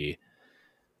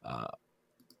uh,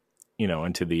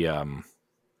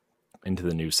 into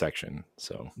the news section.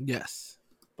 So, Yes.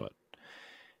 but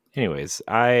anyways,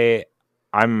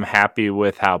 I'm happy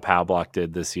with how Palblock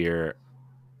did this year.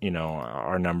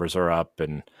 Our numbers are up,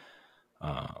 and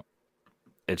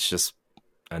it's just,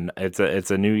 and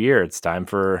it's a new year. It's time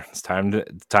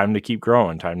to keep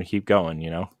growing, time to keep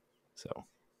going. So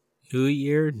New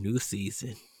year, new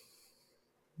season.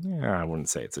 yeah, I wouldn't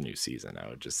say it's a new season. I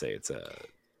would just say it's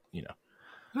you know.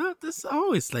 Well, there's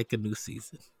always like a new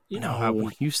season. You know how No,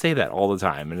 we, you say that all the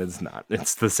time, and it's not.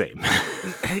 It's the same.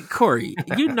 hey, Corey.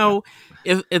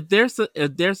 If there's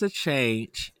a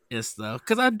change and stuff,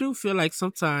 because I do feel like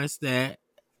sometimes that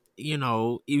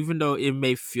even though it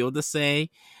may feel the same,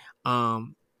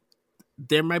 um,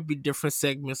 there might be different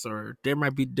segments or there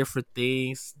might be different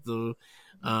things.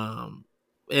 Um,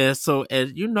 and so,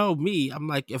 and me, I'm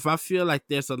like, if I feel like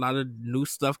there's a lot of new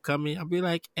stuff coming, I'll be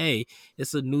like, hey,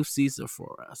 it's a new season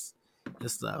for us and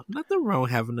stuff. Nothing wrong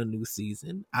with having a new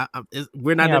season.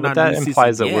 We're not Yeah, in but our new that season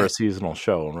implies that we're a yet. seasonal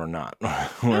show, and we're not. I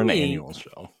We're an mean, annual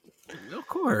show. of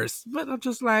course, but I'm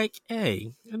just like,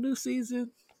 hey, a new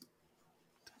season.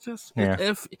 Just Yeah.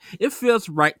 if it feels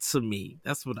right to me,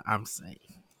 that's what I'm saying.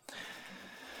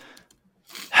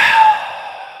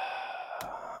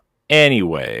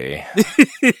 Anyway,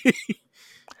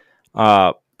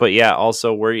 but yeah,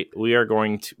 also we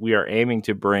are aiming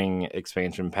to bring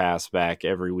expansion pass back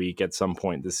every week at some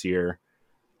point this year.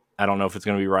 I don't know if it's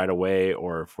going to be right away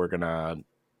or if we're going to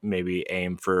maybe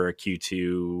aim for a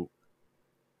Q2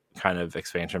 kind of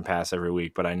expansion pass every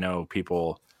week, but I know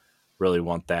people really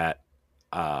want that.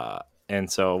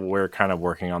 And so we're kind of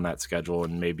working on that schedule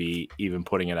and maybe even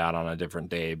putting it out on a different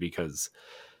day because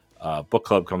book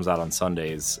club comes out on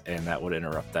Sundays, and that would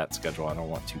interrupt that schedule. I don't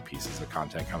want 2 pieces of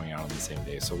content coming out on the same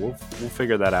day, so we'll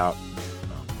figure that out.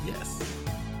 Yes.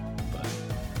 But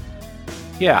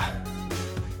yeah.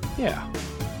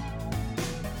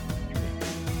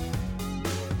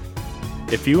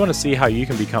 If you want to see how you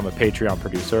can become a Patreon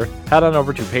producer, head on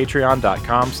over to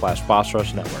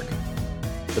patreon.com/BossRushNetwork.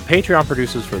 The Patreon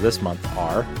producers for this month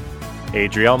are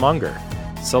Adriel Munger,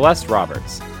 Celeste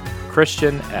Roberts,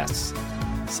 Christian S.,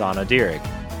 Sana Dierig,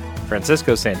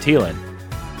 Francisco Santillan,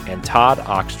 and Todd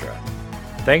Oxtra.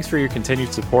 Thanks for your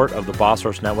continued support of the Boss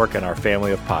Rush Network and our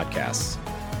family of podcasts.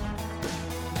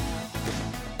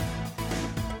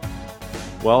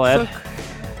 Well, Ed,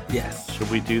 Yes. should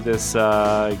we do this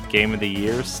Game of the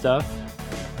Year stuff?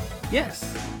 Yes.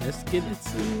 Let's get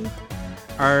into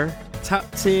our top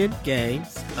 10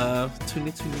 games of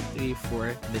 2023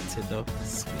 for Nintendo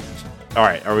Switch. All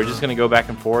right, are we just going to go back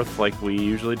and forth like we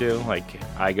usually do? Like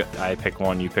I pick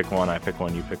one, you pick one, I pick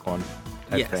one, you pick one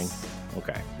type Yes. thing?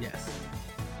 Okay. Yes.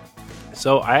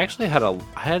 So I actually had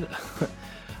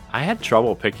I had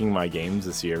trouble picking my games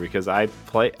this year because I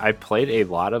played a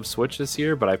lot of Switch this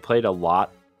year, but I played a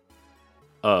lot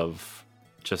of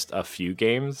just a few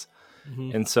games.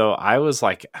 Mm-hmm. And so I was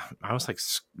like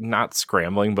not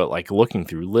scrambling, but like looking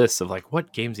through lists of like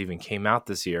what games even came out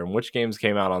this year and which games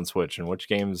came out on Switch and which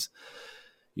games,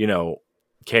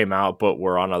 came out but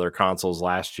were on other consoles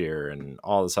last year and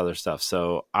all this other stuff.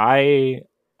 So I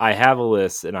have a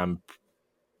list, and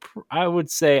I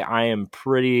would say I'm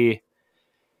pretty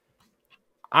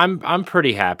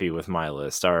happy with my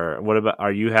list.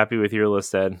 Are you happy with your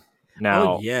list, Ed?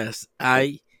 Now, Oh yes,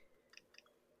 I'm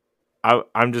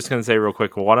just gonna say real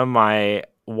quick. One of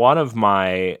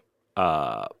my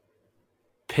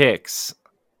picks,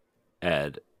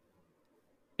 Ed,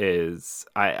 is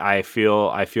I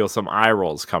feel some eye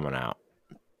rolls coming out,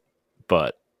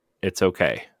 but it's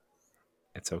okay.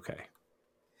 It's okay.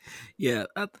 yeah.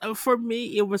 For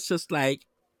me, it was just like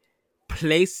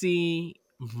placing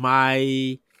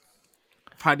my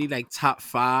probably like top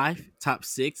 5, top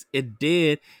 6, and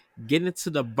then getting to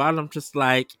the bottom, just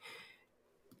like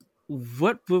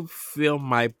what would fill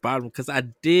my bottom, because I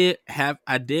did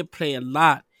play a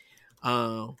lot,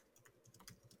 um,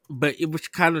 but it was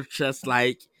kind of just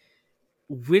like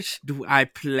which do I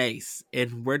place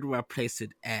and where do I place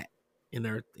it at and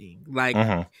everything. Like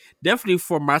Hmm. definitely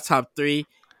for my top three,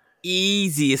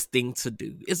 easiest thing to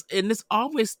do. It's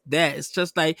always that. It's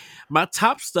just like my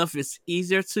top stuff is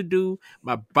easier to do.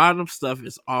 My bottom stuff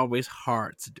is always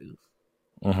hard to do.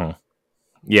 Hmm.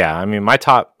 Yeah, I mean,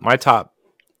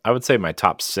 I would say my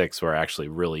top six were actually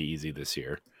really easy this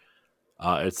year.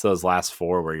 It's those last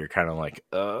four where you're kind of like,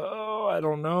 oh, I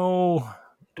don't know.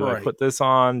 Do I Right. put this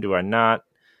on? Do I not?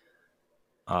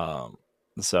 Um,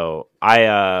 so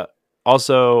I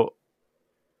also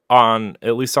on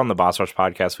at least on the Boss Rush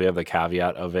podcast, we have the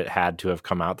caveat of it had to have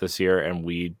come out this year, and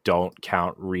we don't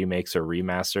count remakes or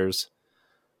remasters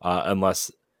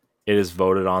unless it is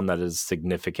voted on that is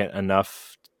significant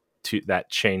enough to that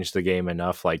changed the game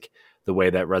enough, like the way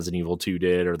that Resident Evil 2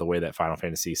 did, or the way that Final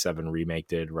Fantasy 7 remake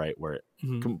did, right? Where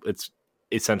Mhm. it's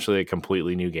essentially a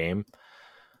completely new game.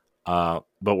 But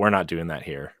we're not doing that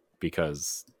here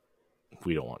because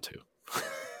we don't want to,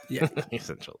 Yeah.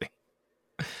 essentially.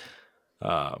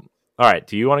 All right.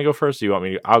 Do you want to go first? Do you want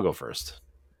me to? I'll go first.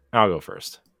 I'll go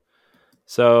first.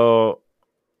 So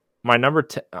my number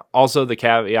 10, also the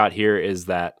caveat here is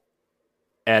that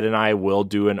Ed and I will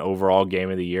do an overall game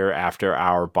of the year after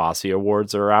our Bossy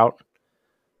Awards are out.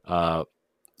 Uh,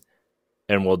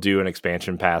 and we'll do an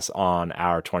expansion pass on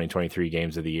our 2023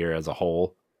 games of the year as a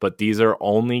whole. But these are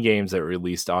only games that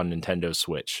released on Nintendo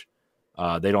Switch.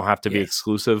 They don't have to be Yes.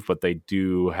 exclusive, but they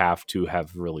do have to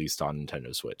have released on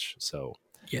Nintendo Switch. So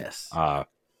Yes. uh,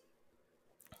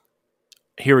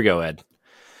 here we go, Ed.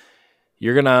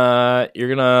 You're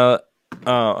gonna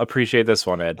appreciate this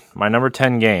one, Ed. My number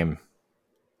 10 game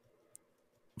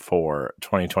for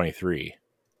 2023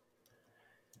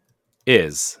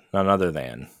 is none other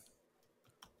than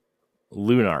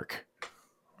Lunark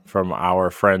from our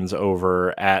friends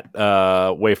over at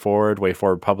WayForward.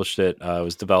 WayForward published it. It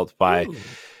was developed by Ooh.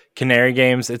 Canary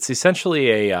Games. It's essentially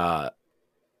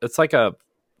it's like a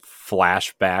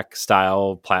flashback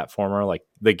style platformer, like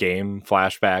the game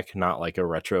Flashback, not like a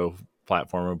retro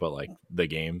platformer, but like the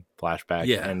game Flashback.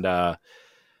 Yeah. And I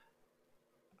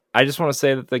just want to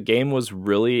say that the game was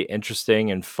really interesting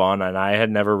and fun, and I had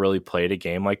never really played a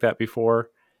game like that before,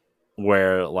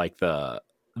 where like the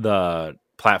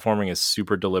platforming is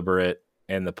super deliberate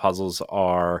and the puzzles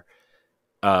are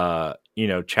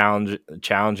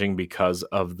challenging because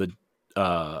of the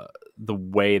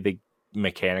way the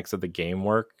mechanics of the game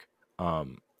work.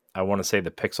 I want to say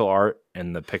the pixel art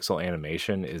and the pixel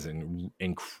animation is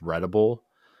incredible.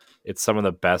 It's some of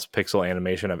the best pixel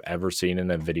animation I've ever seen in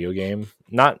a video game.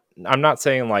 I'm not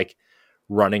saying like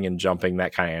running and jumping,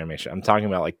 that kind of animation. I'm talking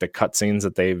about like the cutscenes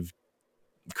that they've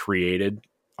created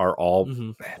are all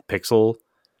Hmm. pixel.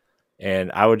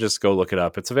 And I would just go look it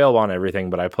up. It's available on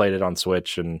everything, but I played it on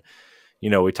Switch, and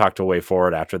we talked to Way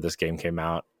Forward after this game came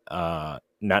out.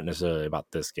 Not necessarily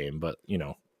about this game, but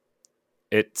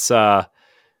it's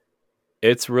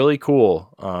it's really cool.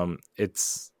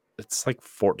 It's like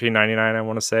 $14.99, I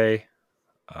want to say.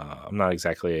 I'm not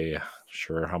exactly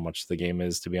sure how much the game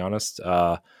is, to be honest.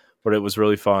 But it was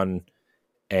really fun,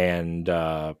 and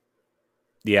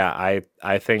yeah,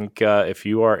 I think if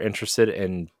you are interested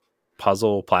in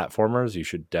puzzle platformers, you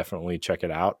should definitely check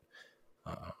it out.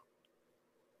 Uh,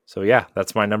 so yeah,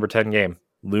 that's my number 10 game,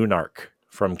 Lunark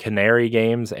from Canary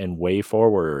Games and Way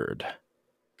Forward.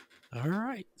 All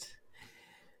right.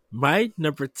 My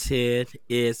number 10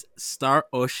 is Star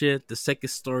Ocean, the second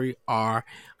story R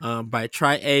by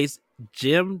Tri-Ace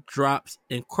Gem Drops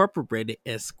Incorporated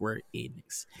at Square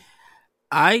Enix.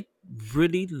 I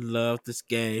really love this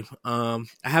game. I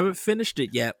haven't finished it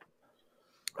yet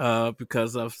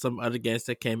because of some other games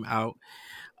that came out.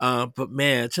 But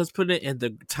man, just put it in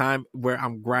the time where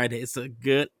I'm grinding. It's a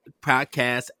good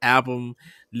podcast, album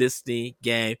listening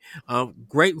game.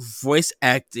 Great voice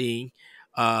acting.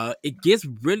 It gets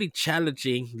really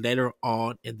challenging later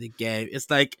on in the game. It's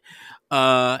like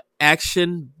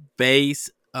action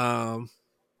based uh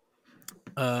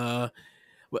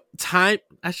time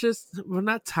I just well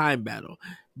not time battle,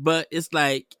 but it's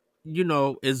like it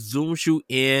zooms you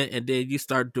in and then you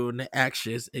start doing the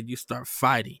actions and you start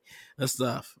fighting and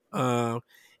stuff. And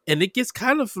it gets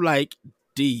kind of like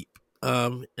deep a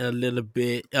little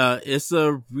bit. It's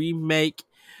a remake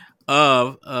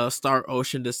of Star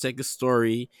Ocean, the second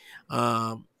story.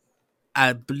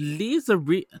 I believe it's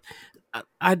a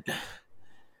I,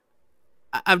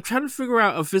 I I'm trying to figure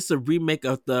out if it's a remake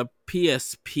of the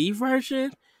PSP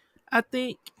version. I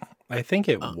think. I think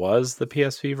it Uh, was the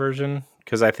PSP version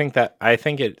because I think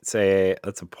it's a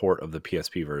port of the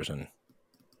PSP version.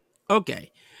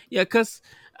 okay, yeah, because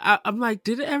I'm like,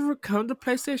 did it ever come to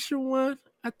PlayStation One?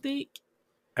 I think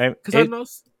I because I it know.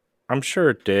 I'm sure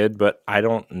it did, but I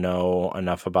don't know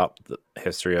enough about the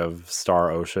history of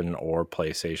Star Ocean or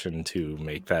PlayStation to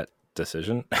make that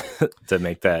decision, to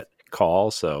make that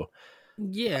call. So,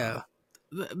 Yeah,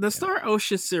 uh, the yeah. Star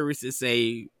Ocean series is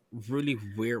a really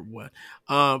weird one.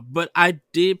 But I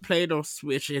did play it on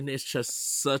Switch, and it's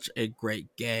just such a great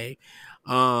game.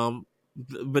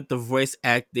 With the voice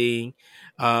acting,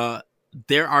 uh,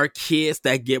 there are kids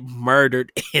that get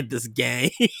murdered in this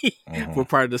game for Mhm.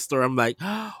 part of the story. I'm like,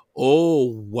 oh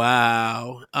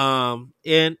wow.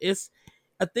 And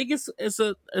I think it's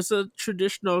a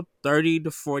traditional 30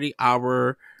 to 40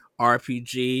 hour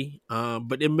RPG.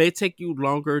 But it may take you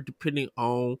longer depending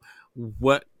on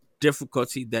what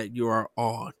difficulty that you are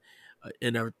on,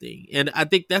 and everything. And I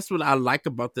think that's what I like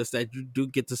about this, that you do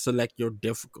get to select your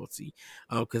difficulty.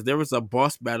 Because there was a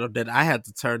boss battle that I had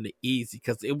to turn to easy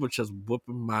because it was just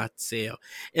whooping my tail.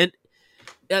 And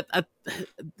I,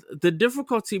 the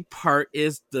difficulty part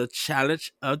is the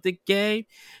challenge of the game,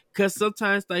 because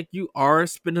sometimes like you are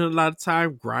spending a lot of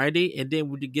time grinding, and then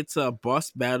when you get to a boss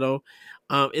battle,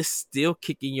 it's still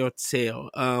kicking your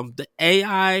tail. The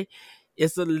AI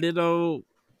is a little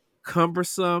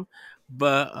cumbersome,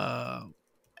 but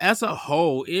as a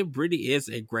whole, it really is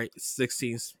a great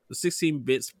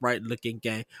 16-bit sprite looking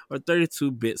game, or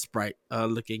 32-bit sprite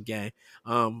looking game.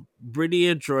 Really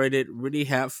enjoyed it, really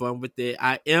had fun with it.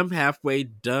 I am halfway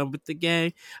done with the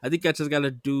game. I think I just gotta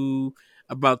do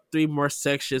about 3 more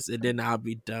sections, and then I'll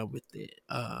be done with it.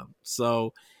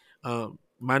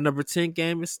 My number 10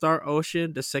 game is Star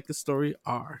Ocean, the second story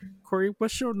R. Corey,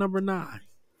 what's your number 9?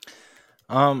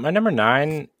 My number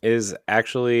 9 is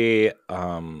actually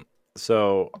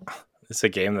so it's a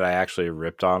game that I actually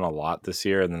ripped on a lot this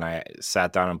year, and then I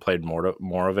sat down and played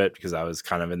more of it because I was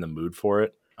kind of in the mood for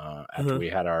it after Uh-huh. we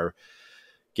had our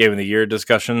game of the year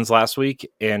discussions last week.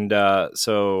 And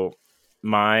so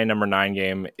my number 9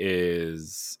 game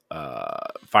is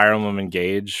Fire Emblem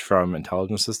Engage from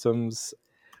Intelligent Systems.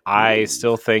 I Ooh.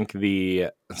 still think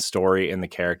the story and the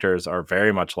characters are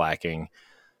very much lacking,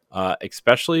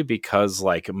 especially because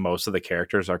like most of the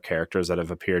characters are characters that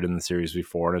have appeared in the series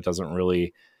before, and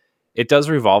it does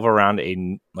revolve around a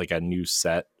new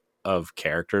set of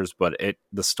characters, but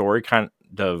the story kind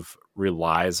of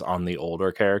relies on the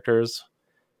older characters,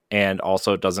 and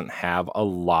also doesn't have a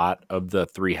lot of the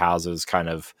three houses kind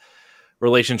of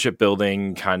relationship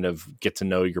building, kind of get to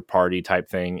know your party type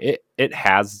thing. It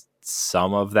has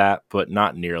some of that, but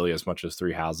not nearly as much as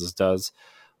Three Houses does.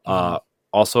 Mhm. Uh,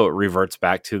 Also, it reverts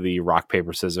back to the rock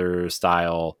paper scissors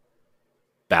style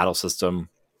battle system.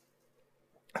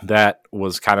 That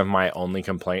was kind of my only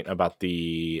complaint about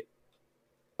the,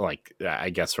 like,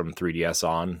 I guess from 3DS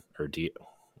on, or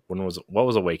what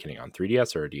was Awakening on,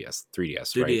 3DS or DS?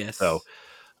 3DS, right? So 3DS.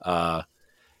 uh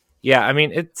yeah, I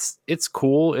mean, it's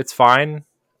cool, it's fine.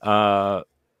 uh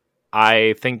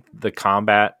I think the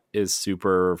combat is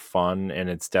super fun, and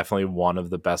it's definitely one of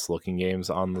the best looking games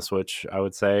on the Switch, I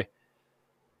would say.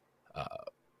 uh,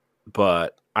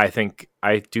 but I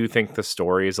do think the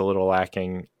story is a little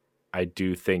lacking. I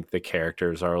do think the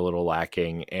characters are a little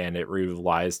lacking, and it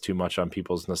relies too much on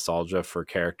people's nostalgia for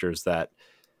characters that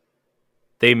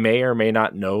they may or may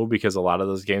not know, because a lot of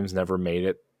those games never made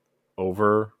it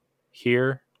over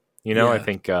here. I Yeah.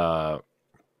 think the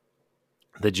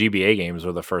GBA games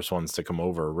were the first ones to come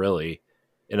over, really,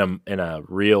 in a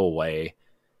real way.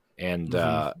 And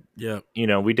Mhm.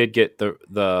 Yep. we did get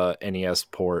the NES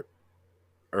port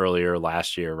earlier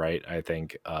last year, right? I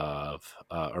think of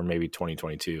or maybe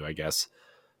 2022, I guess.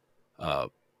 Uh,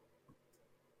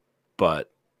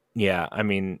 but yeah, I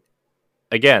mean,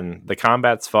 again, the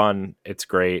combat's fun. It's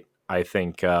great. I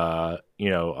think a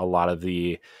lot of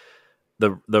the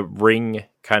ring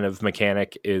kind of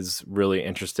mechanic is really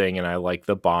interesting, and I like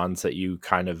the bonds that you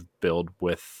kind of build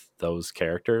with those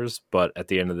characters. But at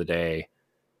the end of the day,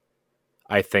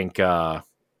 I think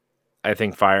I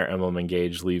think Fire Emblem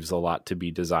Engage leaves a lot to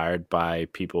be desired by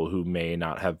people who may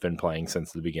not have been playing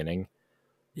since the beginning.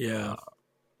 Yeah. Uh,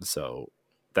 so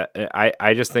that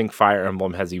I just think Fire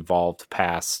Emblem has evolved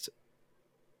past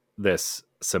this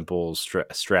simple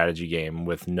strategy game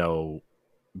with no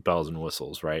bells and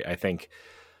whistles, right? I think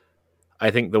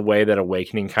the way that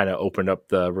Awakening kind of opened up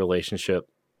the relationship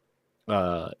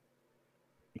uh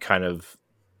kind of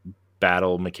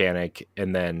battle mechanic,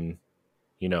 and then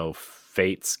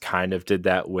Fates kind of did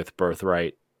that with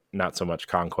Birthright, not so much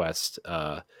Conquest.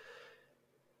 And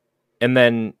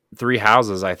then Three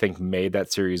Houses, I think, made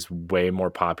that series way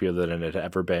more popular than it had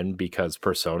ever been, because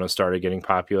Persona started getting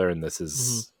popular, and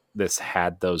Mhm. this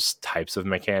had those types of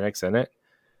mechanics in it.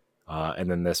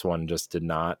 And then this one just did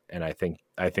not. And I think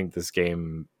this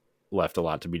game left a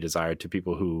lot to be desired to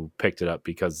people who picked it up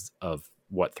because of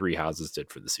what Three Houses did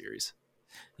for the series.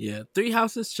 Yeah, Three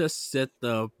Houses just set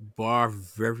the bar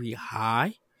very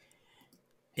high,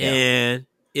 Yeah. and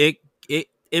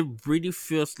it really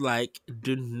feels like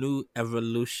the new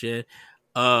evolution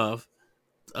of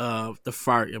the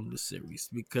Fire Emblem series,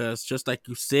 because just like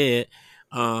you said,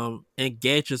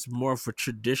 Engage is more of a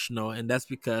traditional, and that's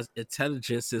because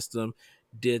Intelligent System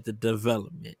did the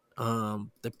development.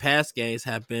 The past games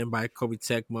have been by Koei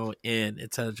Tecmo and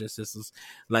Intelligent Systems,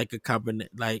 like a combination,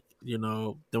 like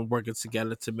them working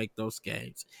together to make those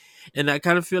games. And I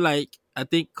kind of feel like I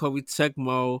think Koei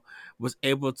Tecmo was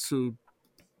able to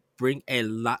bring a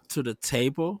lot to the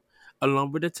table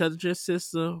along with Intelligent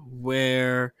System,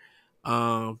 where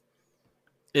um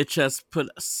it just put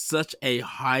such a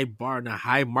high bar and a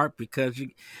high mark, because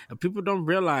people don't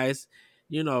realize,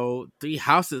 Three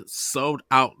Houses sold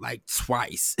out like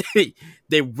twice.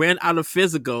 They ran out of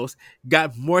physicals,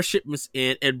 got more shipments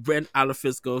in, and ran out of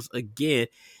physicals again.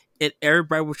 And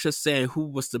everybody was just saying who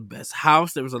was the best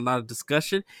house. There was a lot of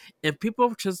discussion, and people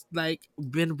have just like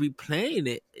been replaying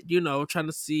it, trying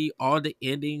to see all the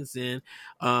endings and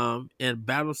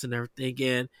battles and everything.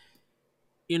 And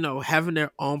having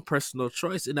their own personal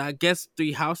choice. And I guess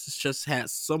Three Houses just had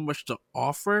so much to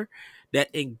offer that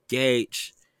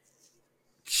Engage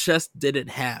just didn't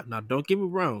have. Now, don't get me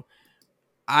wrong.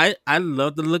 I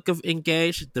love the look of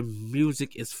Engage. The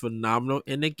music is phenomenal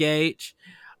in Engage.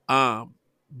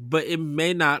 But it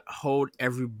may not hold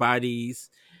everybody's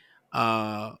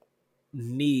uh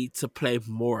need to play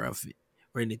more of it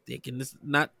or anything. And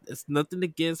it's nothing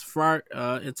against Far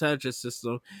Intelligence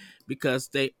System, because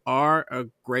they are a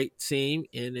great team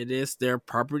and it is their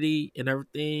property and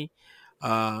everything.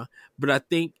 But I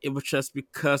think it was just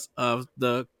because of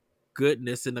the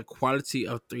goodness and the quality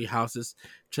of Three Houses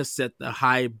just set the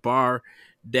high bar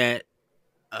that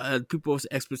people's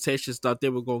expectations thought they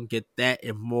were going to get that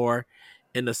and more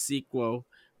in the sequel,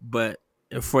 but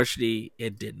unfortunately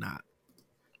it did not.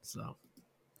 So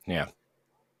Yeah.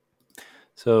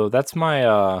 So that's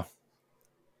my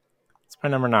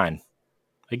number 9.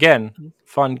 Again,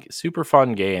 fun, super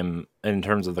fun game in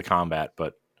terms of the combat,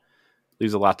 but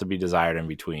leaves a lot to be desired in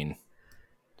between.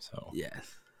 So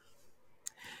yes.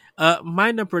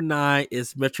 My number 9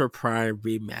 is Metro Prime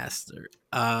Remastered.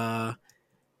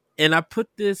 And I put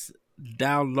this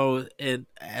down low and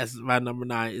as my number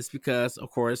 9 is because, of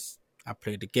course, I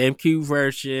played the GameCube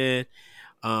version.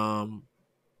 Um,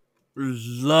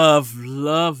 love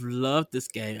this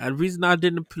game. And the reason I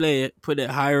didn't play it, put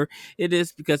it higher, it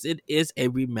is because it is a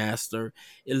remaster.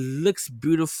 It looks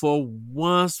beautiful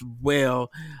once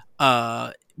well,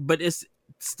 but it's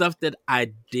stuff that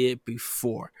I did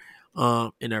before,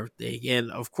 and everything.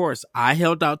 And of course, I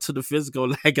held out to the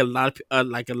physical like a lot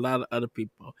of other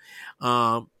people.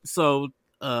 So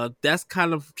that's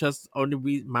kind of just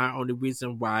my only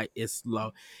reason why it's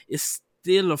low. It's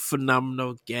still a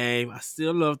phenomenal game. I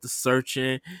still love the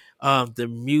searching, the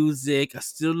music. I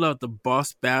still love the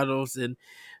boss battles and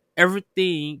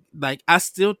everything. Like, I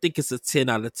still think it's a 10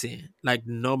 out of 10. Like,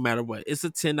 no matter what, it's a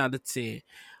 10 out of 10.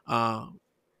 Um,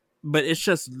 but it's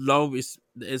just low.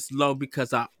 It's low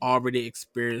because I already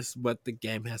experienced what the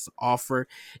game has to offer.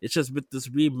 It's just with this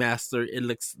remaster, it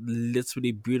looks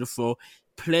literally beautiful.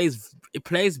 It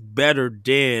plays better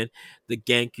than the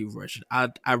GameCube version. I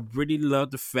really love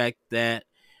the fact that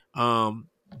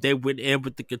they went in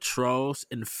with the controls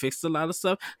and fixed a lot of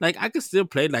stuff. Like, I can still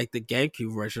play like the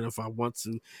GameCube version if I want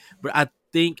to, but I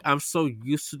think I'm so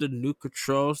used to the new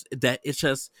controls that it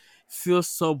just feels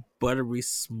so buttery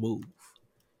smooth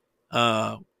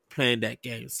uh playing that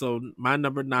game. So my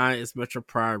number 9 is Metro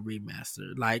Prime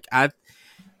Remastered. Like,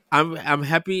 I'm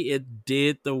happy it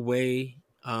did the way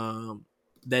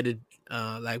that it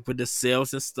like with the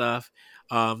sales and stuff,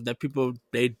 that people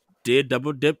they did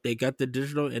double dip. They got the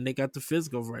digital and they got the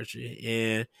physical version.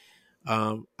 And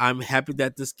I'm happy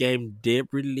that this game did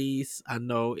release. I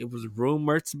know it was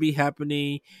rumored to be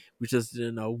happening. We just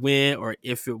didn't know when or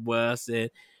if it was. And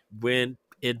when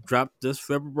it dropped this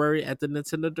February at the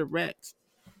Nintendo Direct,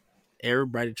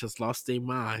 everybody just lost their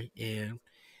mind, and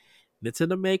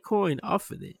Nintendo made coin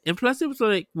off of it. And plus, it was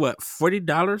like what, $40,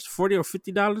 $40 or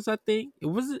 $50. I think it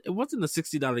wasn't a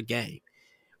 $60 game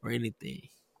or anything.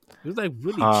 It was like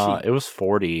really cheap. it was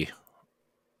 40.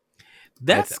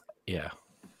 That's Yeah, it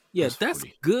yeah, was that's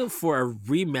 40. good for a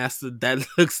remaster that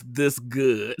looks this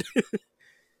good.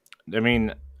 I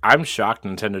mean, I'm shocked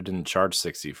Nintendo didn't charge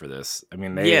 60 for this.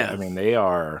 Yeah, They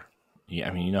are. Yeah,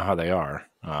 I mean, you know how they are.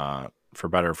 For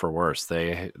better or for worse,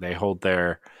 they hold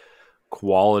their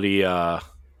quality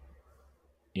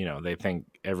they think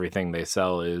everything they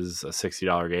sell is a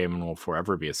 $60 game and will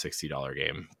forever be a $60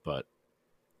 game. But,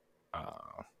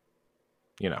 uh,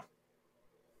 you know,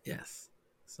 Yes.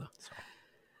 So so.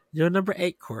 you're number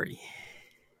 8, Corey.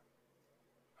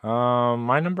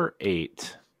 My number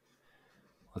 8.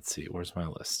 Let's see. Where's my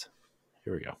list?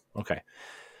 Here we go. Okay.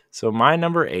 So my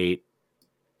number 8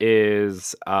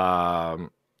 is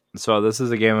so this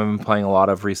is a game I've been playing a lot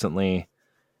of recently,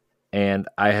 and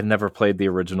I had never played the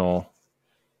original.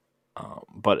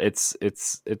 But it's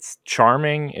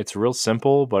charming. It's real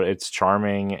simple, but it's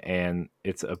charming, and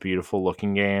it's a beautiful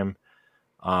looking game.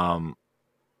 Um,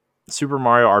 Super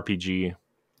Mario RPG,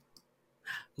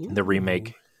 the Ooh.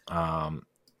 remake.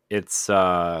 It's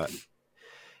I'm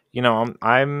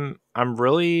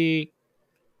really,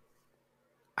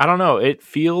 I don't know. It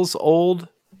feels old,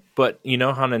 but you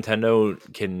know how Nintendo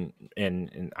can,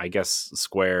 and I guess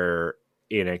Square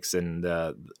Enix and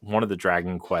one of the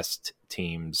Dragon Quest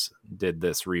teams did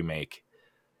this remake.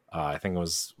 I think it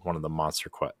was one of the Monster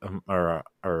Quest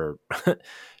or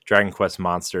Dragon Quest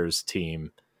Monsters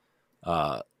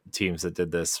uh, teams that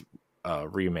did this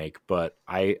remake. But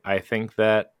I think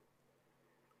that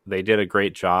they did a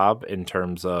great job in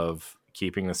terms of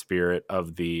keeping the spirit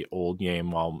of the old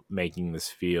game while making this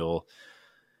feel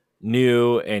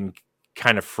new and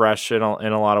kind of fresh in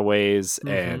a lot of ways, Mm-hmm.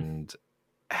 and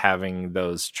having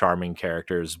those charming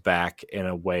characters back in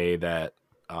a way that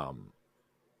um,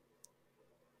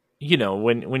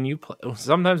 when you play,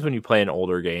 sometimes when you play an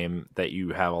older game that you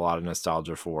have a lot of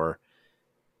nostalgia for,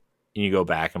 and you go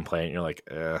back and play it and you're like,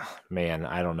 man,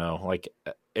 I don't know, like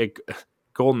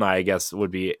Goldeneye, I guess,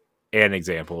 would be an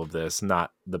example of this.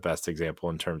 Not the best example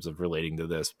in terms of relating to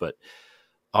this, but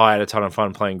I had a ton of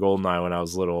fun playing Goldeneye when I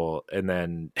was little, and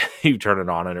then you turn it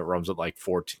on and it runs at like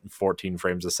 14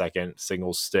 frames a second,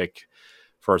 single stick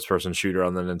first person shooter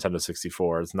on the Nintendo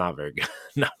 64. It's not very good.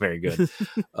 Not very good.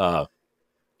 Uh,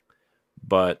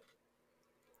 but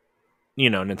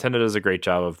Nintendo does a great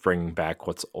job of bringing back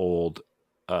what's old,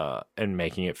 and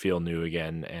making it feel new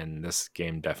again. And this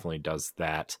game definitely does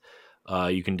that.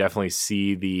 You can definitely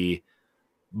see the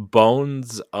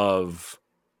bones of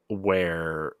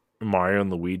where the Mario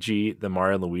and Luigi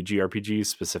RPG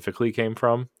specifically came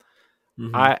from.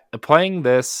 Mm-hmm. I playing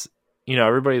this,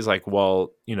 everybody's like,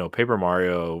 well, Paper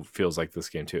Mario feels like this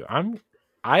game too.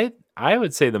 I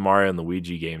would say the Mario and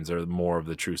Luigi games are more of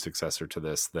the true successor to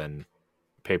this than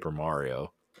Paper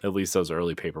Mario. At least those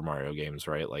early Paper Mario games,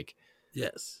 right? Like,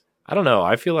 Yes. I don't know.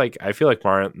 I feel like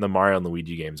the Mario and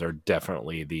Luigi games are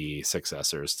definitely the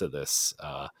successors to this.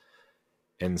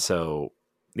 And so,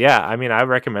 yeah, I mean, I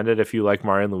recommend it if you like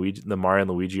the Mario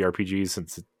and Luigi RPGs,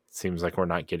 since it seems like we're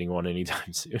not getting one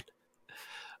anytime soon.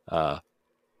 Uh,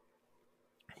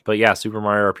 but yeah, Super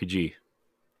Mario RPG,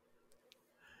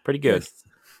 pretty good. Yes.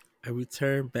 I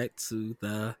return back to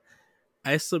the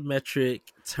isometric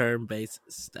turn-based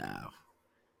style.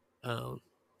 Um,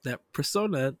 that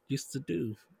Persona used to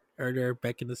do earlier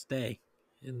back in this day,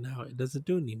 and now it doesn't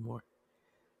do anymore.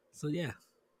 So yeah.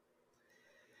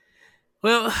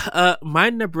 Well, my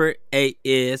number 8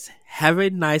 is Have a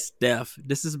Nice Death.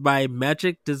 This is by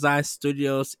Magic Design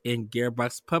Studios and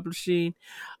Gearbox Publishing.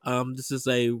 This is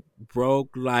a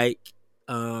roguelike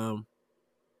um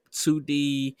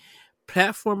 2D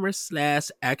platformer slash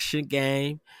action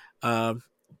game. Um,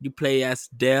 you play as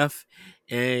Death,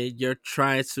 and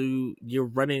you're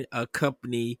running a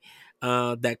company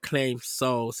that claims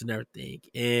souls and everything,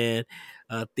 and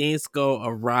things go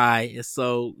awry, and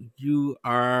so you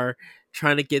are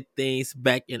trying to get things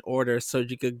back in order so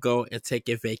you could go and take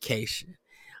a vacation.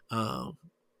 Um,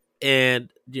 and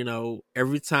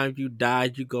every time you die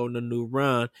you go on a new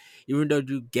run, even though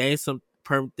you gain some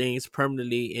things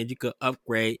permanently and you could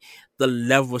upgrade, the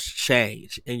levels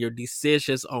change and your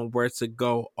decisions on where to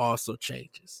go also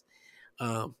changes,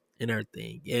 and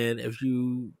everything. And if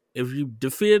you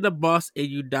defeated a boss and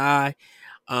you die,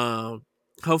 um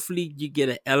hopefully you get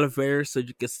an elevator so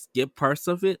you can skip parts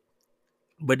of it,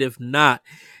 but if not,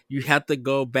 you have to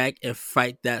go back and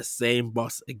fight that same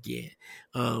boss again.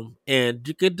 And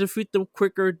you can defeat them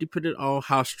quicker depending on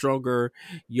how stronger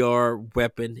your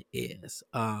weapon is.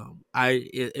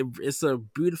 It's a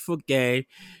beautiful game,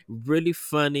 really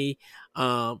funny.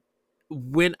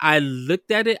 When I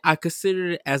looked at it, I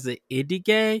considered it as an indie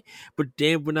game, but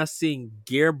then when I seen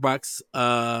Gearbox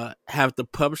have the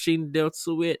publishing deal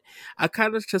to it, I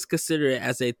kind of just consider it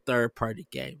as a third party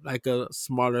game, like a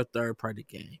smaller third party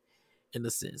game. in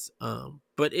a sense.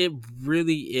 But it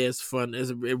really is fun.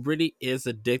 It really is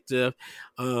addictive.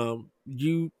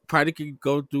 You probably could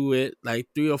go through it like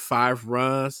 3 or 5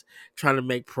 runs trying to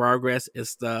make progress and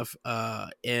stuff.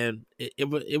 And it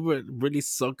would really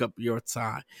soak up your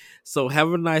time. So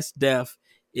Have a Nice Death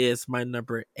is my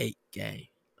number 8 game.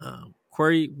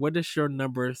 Corey, what is your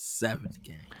number 7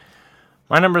 game?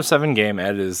 My number 7 game,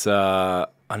 Ed, is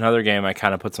another game I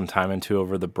kind of put some time into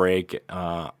over the break.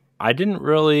 I didn't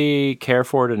really care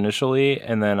for it initially,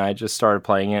 and then I just started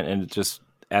playing it, and it just,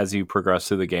 as you progress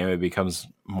through the game, it becomes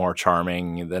more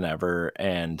charming than ever.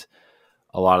 And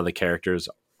a lot of the characters,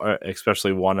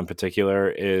 especially one in particular,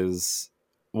 is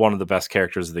one of the best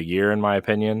characters of the year, in my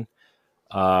opinion.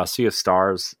 Sea of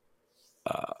Stars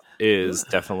is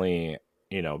definitely,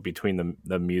 between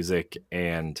the music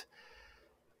and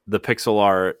the pixel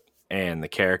art and the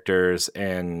characters,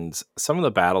 and some of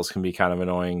the battles can be kind of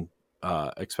annoying.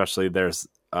 Especially there's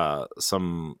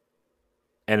some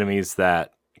enemies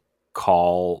that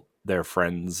call their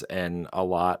friends and a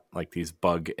lot, like these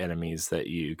bug enemies that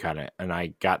you kind of, and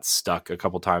I got stuck a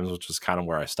couple times, which was kind of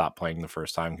where I stopped playing the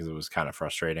first time because it was kind of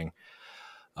frustrating.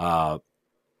 Uh,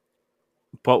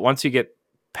 but once you get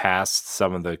past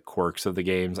some of the quirks of the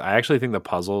games, I actually think the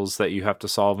puzzles that you have to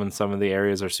solve in some of the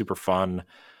areas are super fun.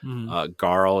 Mhm.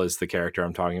 Garl is the character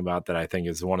I'm talking about that I think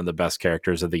is one of the best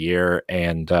characters of the year.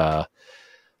 And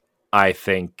I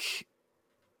think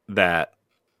that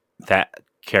that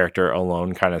character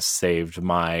alone kind of saved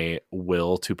my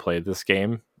will to play this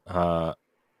game. And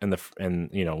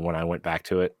when I went back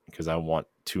to it, because I want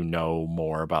to know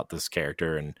more about this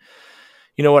character and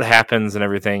what happens and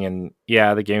everything. And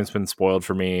yeah, the game's been spoiled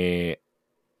for me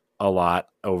a lot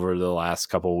over the last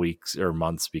couple weeks or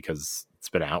months because it's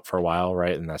been out for a while,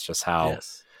 right? And that's just how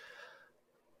Yes.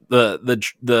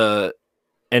 the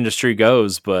industry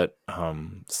goes. But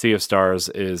Sea of Stars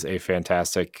is a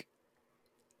fantastic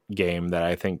game that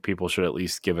I think people should at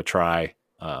least give a try.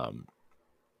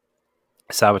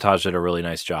 Sabotage did a really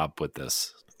nice job with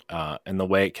this, and the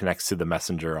way it connects to the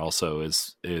messenger also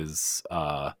is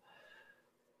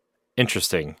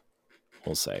interesting.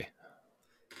 We'll say.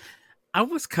 I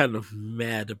was kind of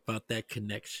mad about that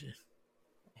connection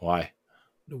Why?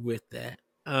 with that.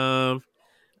 Um,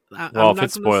 Well, I'm if not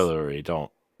it's gonna. spoilery,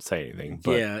 don't say anything.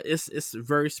 But Yeah, it's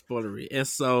very spoilery, and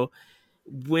so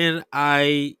when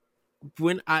I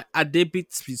did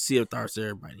beat Sea of Stars,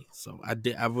 everybody. So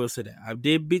I will say that I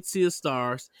did beat Sea of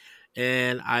Stars,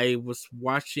 and I was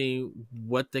watching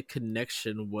what the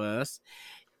connection was,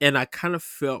 and I kind of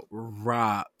felt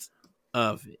robbed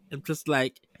of it. I'm just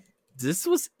like, this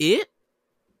was it.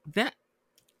 That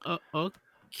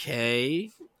okay.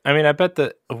 I mean, I bet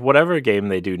that whatever game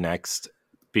they do next,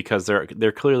 because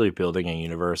they're clearly building a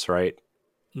universe, right?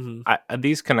 Mm-hmm.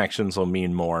 These connections will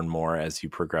mean more and more as you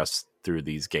progress through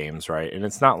these games, right? And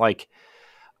it's not like,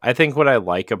 I think what I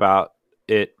like about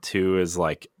it too is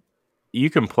like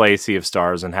you can play Sea of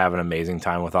Stars and have an amazing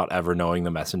time without ever knowing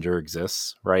the messenger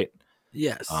exists, right?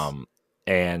 Yes. Um,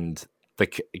 and the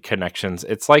connections,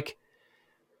 it's like,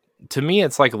 to me,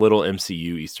 it's like little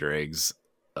MCU Easter eggs.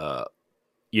 Uh,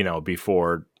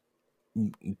 before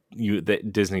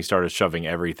that Disney started shoving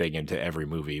everything into every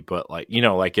movie, but like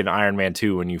in Iron Man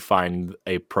 2 when you find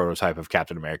a prototype of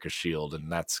Captain America's shield,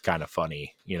 and that's kind of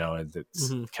funny, and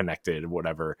it's Mm-hmm. connected,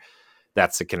 whatever,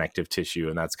 that's the connective tissue,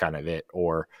 and that's kind of it.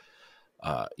 Or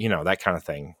that kind of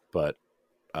thing. But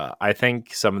I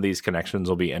think some of these connections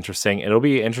will be interesting. It'll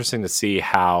be interesting to see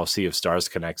how Sea of Stars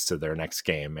connects to their next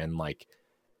game, and like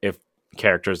if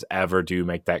characters ever do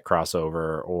make that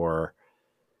crossover, or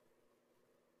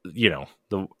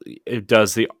the it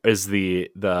does the is the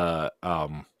I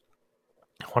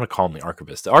want to call him the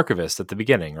archivist at the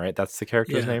beginning, right? That's the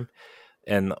character's Yeah. name.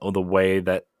 And the way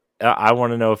that I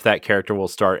want to know if that character will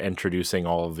start introducing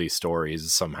all of these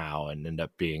stories somehow and end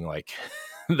up being like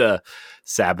the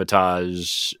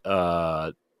Sabotage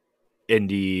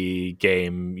indie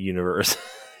game universe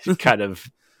kind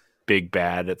of big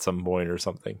bad at some point or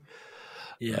something.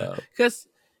 Yeah. Because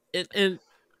in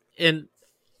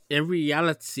in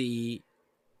reality,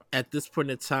 at this point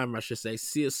in time, I should say,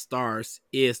 Sea of Stars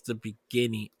is the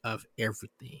beginning of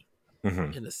everything,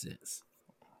 Mhm. in a sense.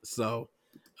 So,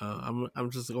 I'm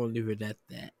just gonna leave it at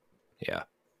that. Yeah.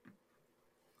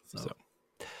 So, So,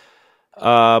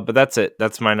 but that's it.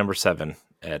 That's my number 7,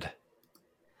 Ed.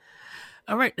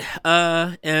 all right.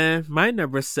 And my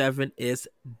number 7 is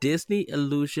Disney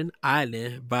Illusion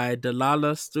Island by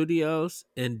Delala Studios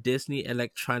and Disney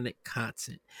Electronic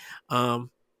Content.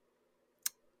 Um,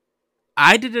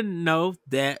 I didn't know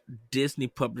that Disney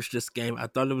published this game. I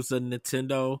thought it was a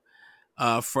Nintendo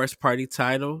first party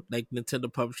title, like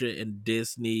Nintendo published it and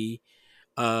Disney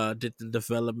did the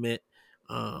development.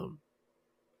 Um,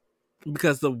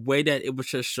 because the way that it was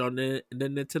just shown in the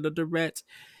Nintendo Direct,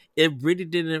 it really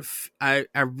didn't. I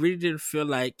really didn't feel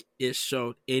like it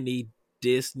showed any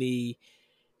Disney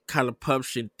kind of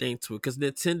publishing thing to it, because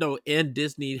Nintendo and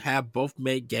Disney have both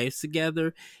made games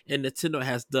together, and Nintendo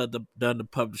has done the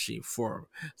publishing for 'em.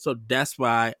 So that's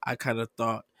why I kind of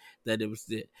thought that it was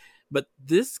it. But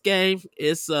this game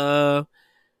is a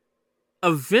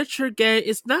venture game.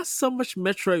 It's not so much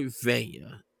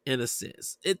Metroidvania in a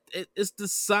sense. It's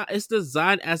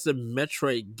designed as a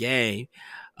Metroid game.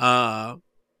 Uh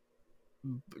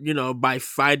by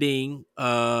fighting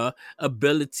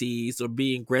abilities or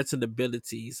being granted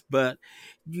abilities, but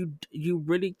you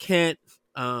really can't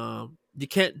you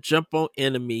can't jump on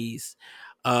enemies.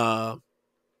 uh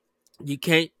you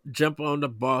can't jump on the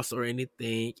boss or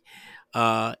anything,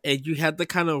 and you have to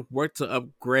kind of work to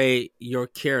upgrade your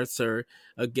character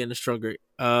again stronger,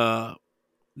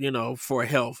 for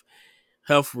health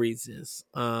reasons.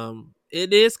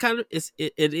 It is kind of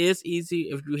it is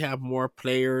easy if you have more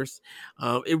players.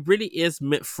 It really is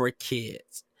meant for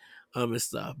kids, and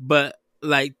stuff. But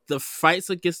like the fights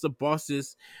against the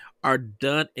bosses are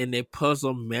done in a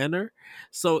puzzle manner.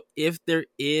 So if there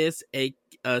is a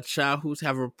child who's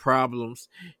having problems,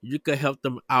 you could help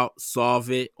them out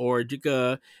solve it, or you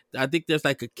could. I think there's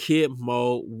like a kid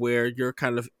mode where you're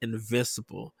kind of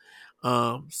invincible,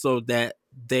 so that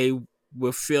they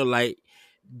will feel like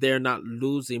they're not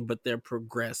losing but they're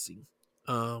progressing,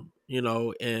 and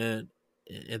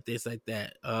things like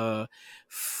that.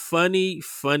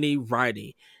 Funny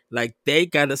writing. Like they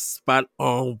got a spot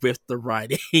on with the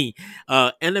writing.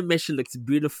 Animation looks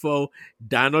beautiful.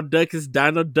 Donald Duck is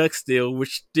Donald Duck still,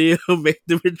 which makes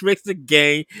the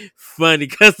game funny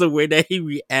because the way that he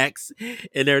reacts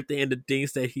and everything and the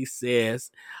things that he says,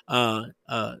 and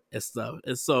stuff.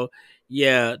 And so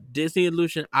yeah, Disney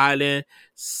Illusion Island,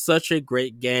 such a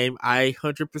great game. I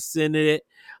 100%ed it.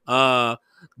 The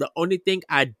only thing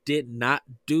I did not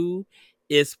do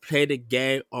is play the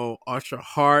game on ultra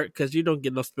hard, because you don't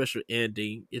get no special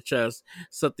ending. It's just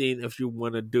something if you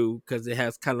want to do, because it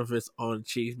has kind of its own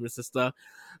achievements and stuff.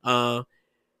 Uh,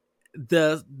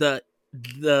 the the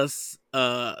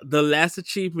the last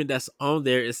achievement that's on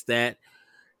there is that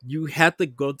you have to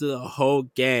go through the whole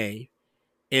game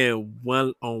in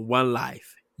one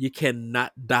life. You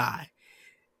cannot die.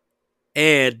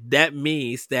 And that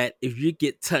means that if you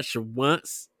get touched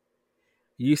once,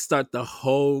 you start the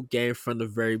whole game from the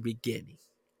very beginning.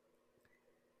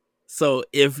 So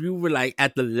if you were like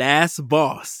at the last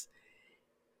boss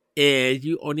and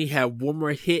you only have one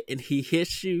more hit and he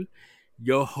hits you,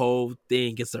 your whole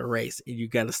thing is erased and you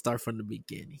got to start from the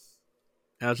beginning.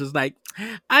 I was just like,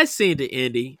 I seen the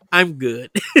ending. I'm good.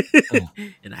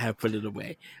 And I have put it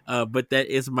away. But that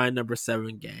is my number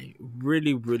 7 game.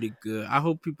 Really, really good. I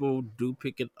hope people do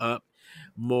pick it up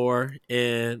more.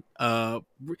 And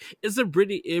it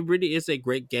really is a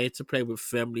great game to play with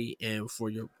family and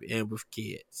with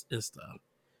kids and stuff.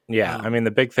 Yeah, I mean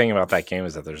the big thing about that game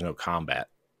is that there's no combat.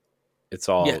 It's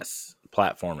all Yes.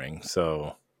 platforming.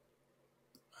 So,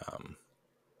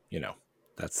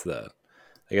 that's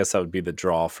I guess that would be the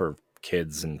draw for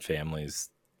kids and families,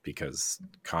 because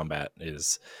combat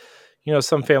is,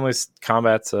 some families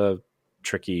combat's a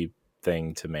tricky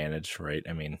thing to manage, right?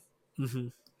 I mean, Mm-hmm.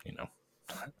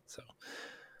 So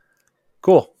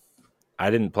cool. I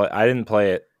didn't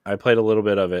play it. I played a little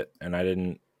bit of it and I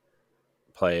didn't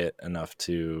play it enough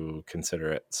to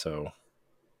consider it. So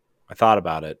I thought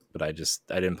about it, but I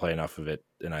didn't play enough of it,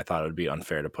 and I thought it would be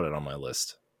unfair to put it on my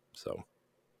list. So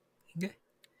Okay.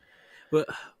 Well,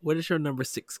 what is your number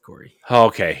 6, Corey?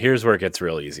 okay, here's where it gets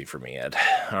real easy for me, Ed.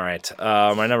 All right,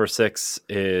 my number 6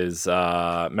 is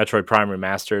Metroid Prime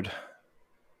Remastered.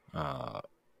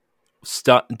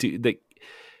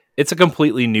 It's a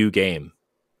completely new game,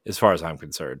 as far as I'm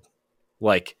concerned.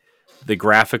 Like the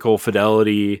graphical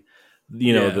fidelity,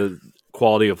 the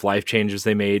quality of life changes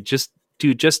they made. Just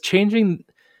changing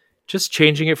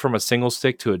it from a single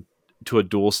stick to a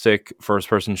dual stick first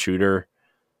person shooter,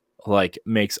 like,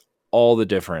 makes all the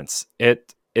difference.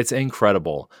 It's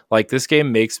incredible. Like, this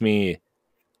game makes me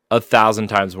 1,000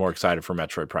 times more excited for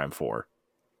Metroid Prime 4.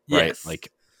 Right? Yes.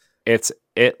 Like, it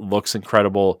looks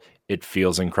incredible. It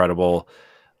feels incredible.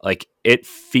 Like, it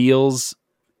feels,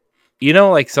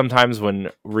 like sometimes when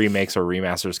remakes or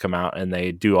remasters come out and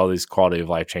they do all these quality of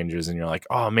life changes and you're like,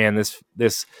 oh man, this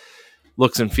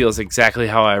looks and feels exactly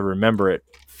how I remember it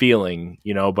feeling,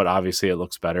 but obviously it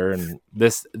looks better. And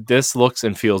this looks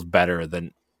and feels better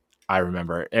than I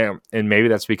remember. And maybe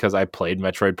that's because I played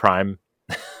Metroid Prime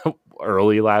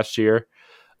early last year.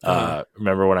 Uh,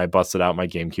 Remember when I busted out my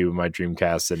GameCube and my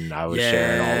Dreamcast, and I was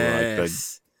sharing all the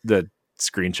yes. the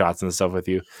screenshots and stuff with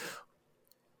you,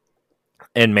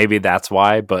 and maybe that's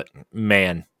why. But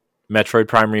man, Metroid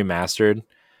Prime Remastered,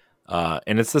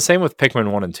 and it's the same with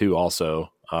Pikmin 1 and 2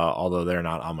 also. Although they're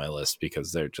not on my list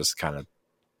because they're just kind of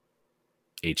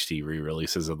HD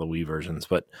re-releases of the Wii versions,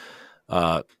 but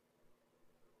uh,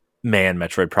 man,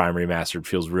 Metroid Prime Remastered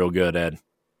feels real good, Ed.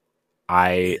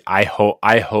 I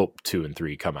hope 2 and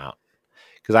 3 come out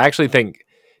because I actually think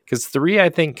because 3 I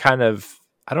think kind of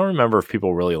I don't remember if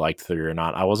people really liked 3 or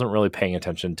not. I wasn't really paying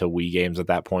attention to Wii games at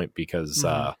that point because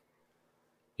Mhm.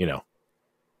 you know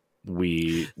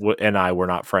and I were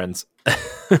not friends.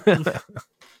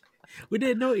 We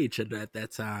didn't know each other at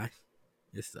that time.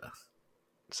 And stuff.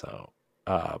 So,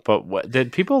 but what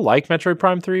did people like Metroid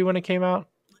Prime 3 when it came out?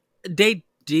 They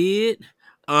did.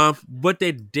 What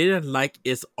they didn't like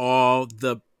is all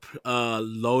the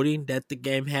loading that the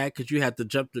game had because you had to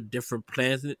jump to different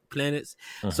planets,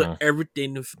 so Mm-hmm.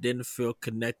 everything didn't feel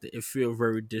connected. It feel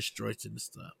very disjointed and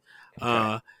stuff. Okay.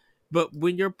 Uh, but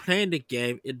when you're playing the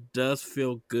game, it does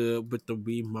feel good with the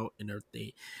remote and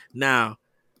everything. Now,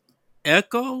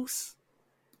 Echoes,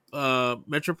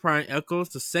 Metro Prime Echoes,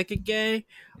 the second game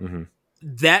Mm-hmm.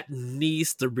 that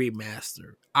needs the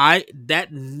remaster. I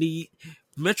that need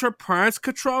Metro Prime's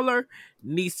controller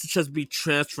needs to just be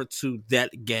transferred to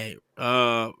that game.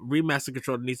 Remaster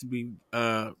controller needs to be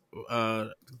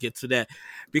get to that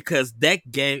because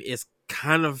that game is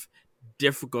kind of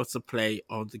difficult to play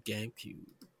on the GameCube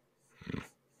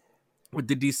with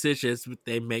the decisions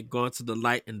they make going to the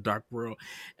light and dark world.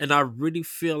 And I really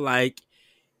feel like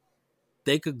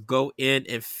they could go in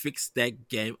and fix that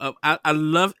game up. I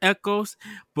love Echoes,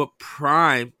 but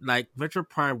Prime, like Metro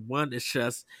Prime 1 is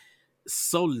just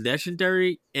so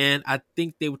legendary, and I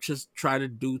think they would just try to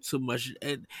do too much.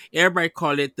 And everybody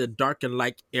call it the dark and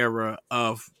light era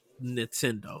of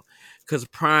Nintendo.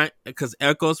 Because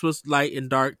Echoes was light and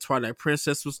dark, Twilight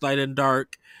Princess was light and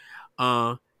dark.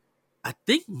 Uh I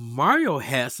think Mario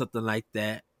had something like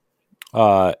that.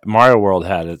 Mario World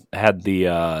had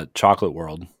the chocolate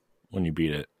world when you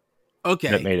beat it. That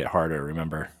Okay. made it harder.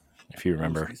 Remember, if you Ooh,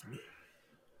 remember. excuse me.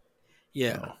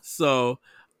 Yeah. So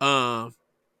So um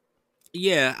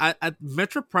yeah, I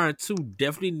Metro Prime 2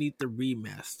 definitely need the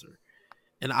remaster.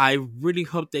 And I really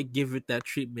hope they give it that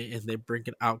treatment and they bring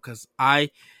it out because I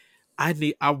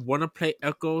want to play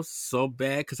Echoes so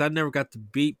bad because I never got to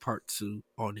beat part 2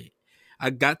 on it. I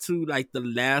got to like the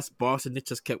last boss and it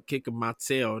just kept kicking my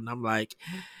tail and I'm like,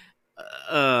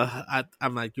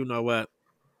 I'm like, you know what?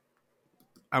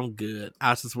 I'm good.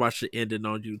 I'll just watch the ending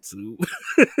on YouTube.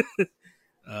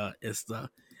 And stuff.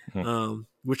 hmm,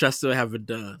 Which I still haven't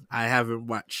done. I haven't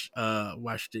watched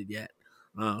it yet.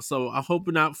 So I'm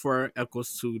hoping out for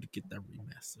Echoes 2 to get that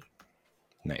remaster.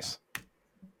 nice.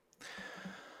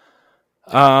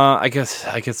 I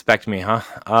guess back to me, huh?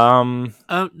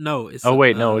 No, it's Oh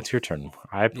wait, no, it's your turn.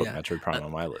 I put yeah. Metroid Prime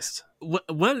on my list.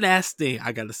 One last thing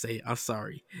I gotta say. I'm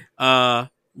sorry.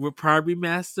 With Prime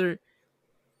Remaster,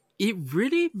 it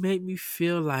really made me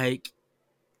feel like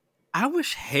I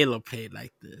wish Halo played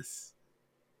like this.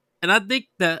 And I think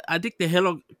the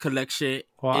Halo collection,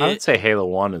 Well, I would it say Halo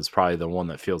 1 is probably the one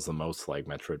that feels the most like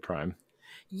Metroid Prime.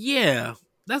 yeah,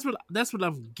 that's what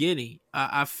I'm getting.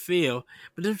 I feel,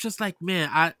 but it's just like, man,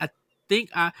 I think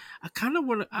I kind of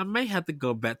want to. I may have to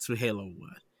go back to Halo 1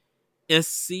 and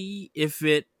see if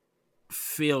it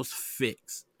feels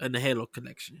fixed in the Halo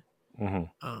collection, Hmm.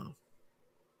 um,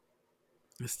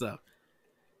 and stuff.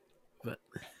 But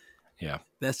Yeah,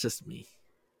 that's just me.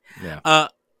 yeah. Uh,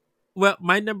 well,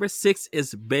 my number 6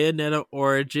 is Bayonetta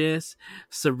Origins,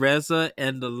 Cereza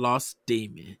and the Lost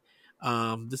Demon.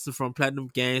 This is from Platinum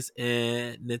Games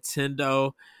and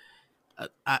Nintendo.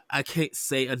 I can't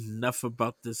say enough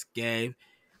about this game.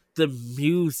 The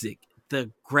music,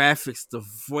 the graphics, the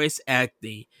voice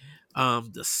acting,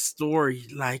 the story,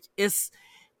 like it's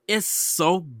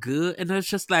so good, and it's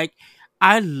just like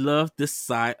I love this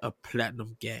side of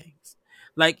Platinum Games.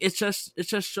 Like it just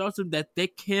shows them that they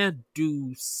can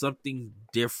do something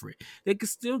different. They can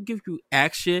still give you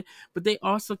action, but they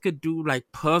also could do like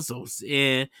puzzles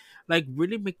and like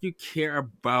really make you care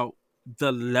about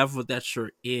the level that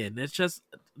you're in. It's just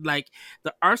like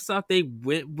the art style they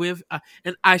went with,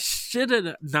 and I should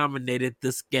have nominated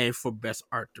this game for best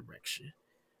art direction.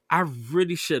 I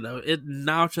really should have. It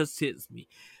now just hits me.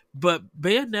 But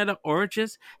Bayonetta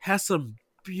Origins has some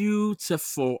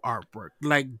beautiful artwork,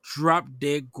 like drop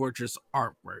dead gorgeous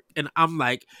artwork. And I'm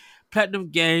like, Platinum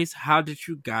Games, how did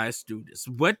you guys do this?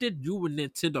 What did you and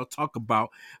Nintendo talk about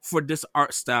for this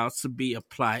art style to be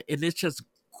applied? And it's just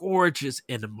gorgeous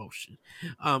in emotion.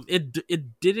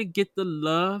 It didn't get the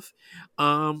love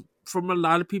from a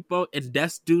lot of people, and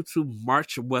that's due to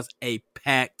March was a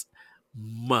packed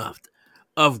month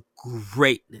of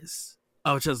greatness.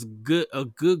 Of just a good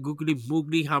googly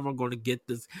moogly. How am I going to get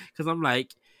this? Because I'm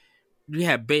like, you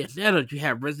had Bayonetta, you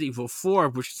had Resident Evil 4,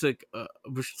 which took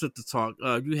the talk.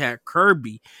 You had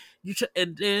Kirby,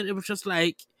 and then it was just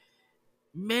like,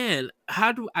 man,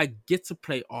 how do I get to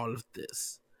play all of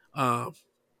this, and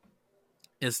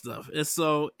stuff? And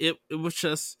so it was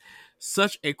just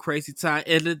such a crazy time.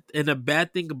 And the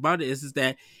bad thing about it is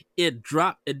that it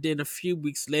dropped, and then a few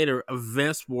weeks later,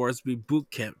 Advance Wars Reboot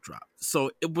Camp dropped.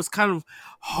 So it was kind of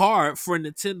hard for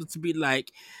Nintendo to be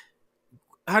like,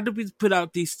 how do we put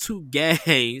out these two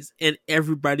games and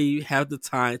everybody have the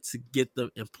time to get them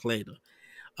and play them,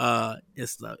 and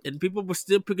stuff? And people were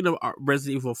still picking up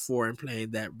Resident Evil 4 and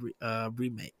playing that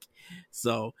remake.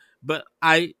 So, but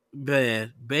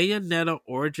Bayonetta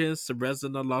Origins to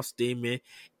Resident Lost Demon,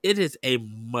 it is a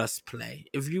must play.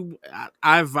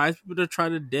 I advise people to try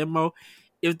the demo.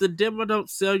 If the demo don't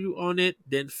sell you on it,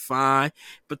 then fine.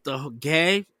 But the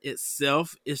game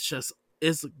itself is just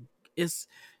it's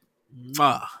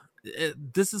mwah.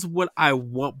 This is what I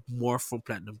want more from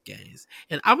Platinum Games.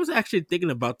 And I was actually thinking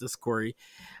about this, Corey.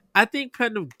 I think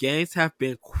Platinum Games have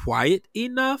been quiet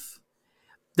enough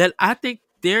that I think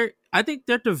they're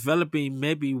developing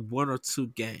maybe one or two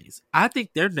games. I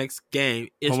think their next game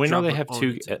is Well, we know they dropping have on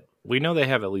two. Nintendo. We know they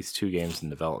have at least 2 games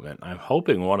in development. I'm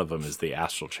hoping one of them is the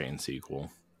Astral Chain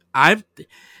sequel. I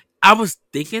I was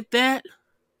thinking that,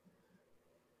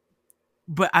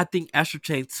 but I think Astral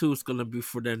Chain 2 is gonna be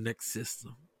for their next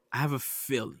system. I have a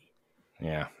feeling.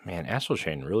 Yeah, man, Astral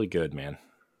Chain really good, man.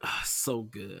 So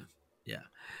good. Yeah.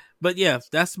 But yeah,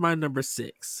 that's my number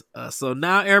 6. So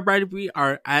now, everybody, we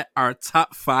are at our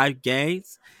top 5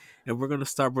 games, and we're gonna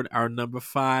start with our number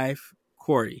 5.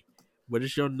 Corey, what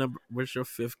is your number? What's your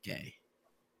 5th game?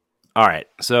 All right,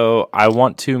 so I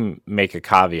want to make a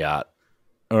caveat,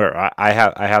 or I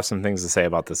have some things to say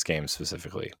about this game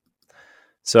specifically.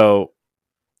 So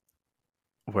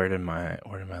where did my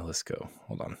list go?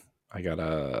 Hold on, I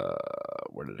gotta.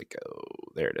 Where did it go?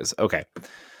 There it is. Okay,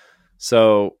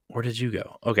 so where did you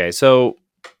go? Okay, so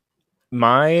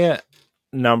my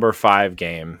number 5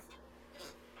 game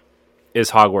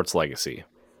is Hogwarts Legacy,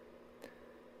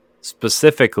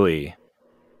 specifically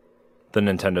the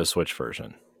Nintendo Switch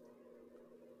version.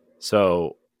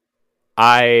 So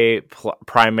I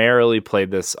primarily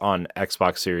played this on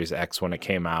Xbox Series X when it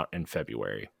came out in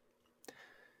February.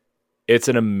 It's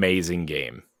an amazing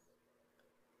game,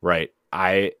 right?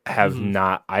 I have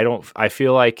not, I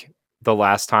feel like the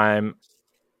last time,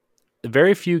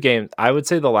 very few games, I would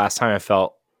say the last time I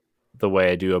felt the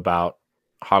way I do about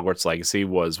Hogwarts Legacy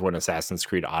was when Assassin's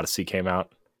Creed Odyssey came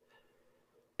out.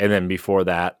 And then before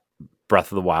that,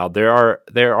 Breath of the Wild. There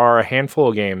are a handful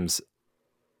of games,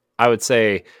 I would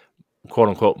say, quote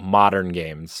unquote, modern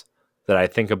games that I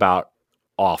think about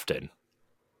often.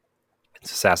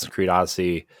 It's Assassin's Creed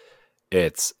Odyssey,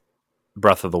 it's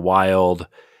Breath of the Wild,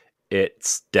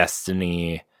 it's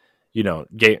Destiny,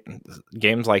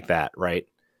 games like that, right?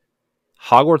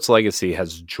 Hogwarts Legacy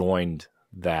has joined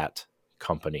that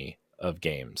company of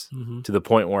games to the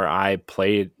point where I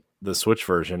played the Switch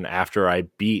version after I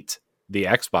beat the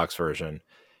Xbox version,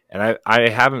 and I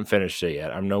haven't finished it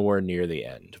yet. I'm nowhere near the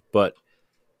end, but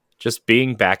just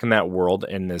being back in that world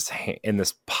in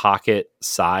this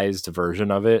pocket-sized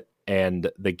version of it, and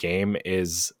the game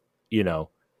is,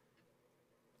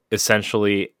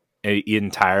 essentially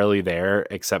entirely there,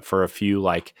 except for a few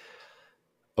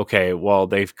okay, well,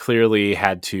 they've clearly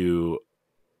had to,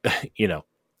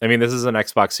 this is an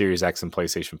Xbox Series X and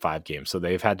PlayStation 5 game, so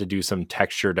they've had to do some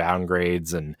texture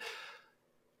downgrades, and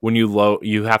when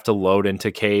you have to load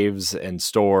into caves and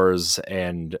stores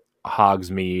and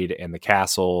Hogsmeade and the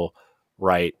castle,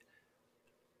 right?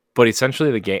 But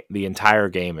essentially the entire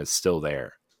game is still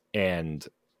there, and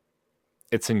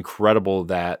it's incredible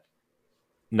that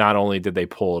not only did they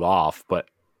pull it off, but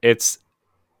it's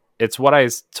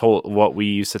what we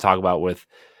used to talk about with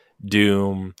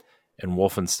Doom and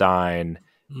Wolfenstein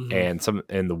and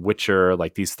The Witcher,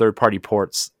 like these third-party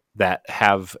ports that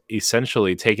have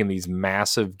essentially taken these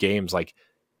massive games, like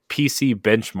PC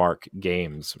benchmark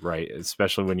games, right?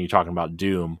 Especially when you're talking about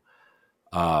Doom,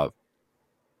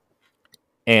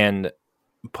 and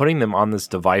putting them on this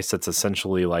device that's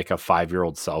essentially like a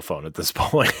 5-year-old cell phone at this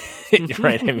point,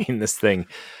 right? I mean,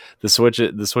 the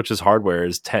Switch's hardware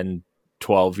is 10,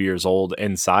 12 years old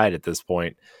inside at this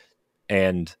point,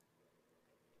 and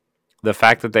the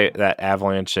fact that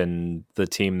Avalanche and the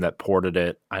team that ported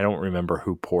it, I don't remember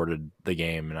who ported the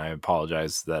game, and I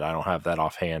apologize that I don't have that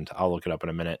offhand. I'll look it up in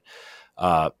a minute.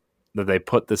 That they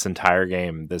put this entire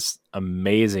game, this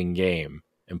amazing game,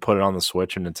 and put it on the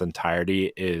Switch in its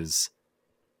entirety is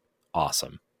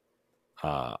awesome.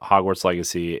 Hogwarts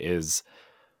Legacy is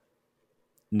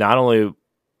not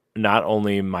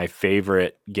only my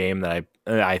favorite game that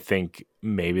I think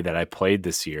maybe that I played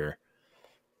this year,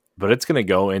 but it's going to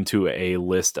go into a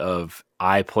list of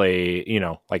I play,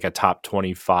 like a top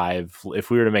 25.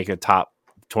 If we were to make a top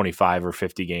 25 or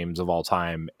 50 games of all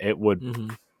time, it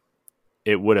would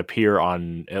appear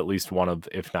on at least one of,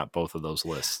 if not both of those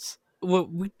lists. Well,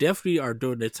 we definitely are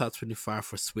doing the top 25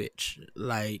 for Switch.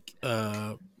 Like,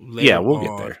 yeah, we'll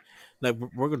get there. Like,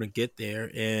 we're gonna get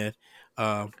there, and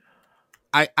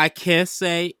I can't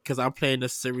say because I'm playing the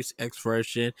Series X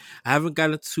version. I haven't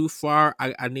gotten too far.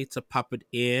 I need to pop it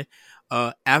in.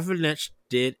 Avalanche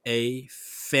did a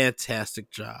fantastic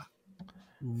job.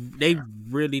 They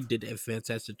really did a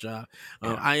fantastic job.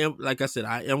 I am, like I said,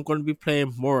 I am going to be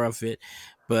playing more of it,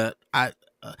 but I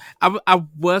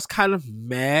was kind of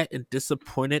mad and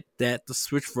disappointed that the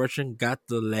Switch version got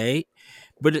delayed,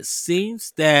 but it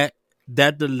seems that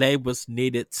delay was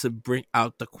needed to bring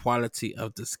out the quality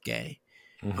of this game.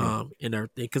 And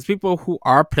everything, because people who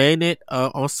are playing it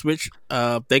on Switch,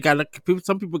 they got it.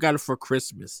 Some people got it for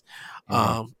Christmas,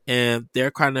 and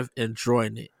they're kind of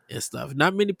enjoying it and stuff.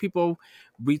 Not many people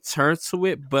return to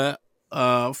it, but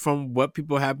from what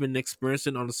people have been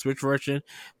experiencing on the Switch version,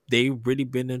 they really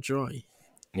been enjoying.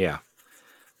 Yeah.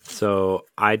 So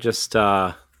I just,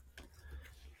 shout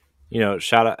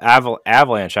out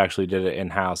Avalanche actually did it in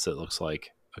house. It looks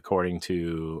like, according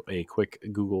to a quick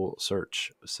Google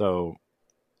search. So,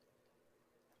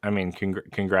 I mean,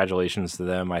 congratulations to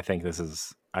them. I think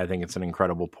it's an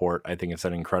incredible port. I think it's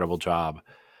an incredible job.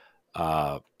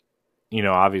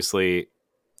 Obviously,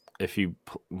 if you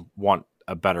want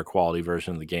a better quality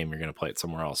version of the game, you're going to play it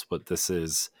somewhere else. But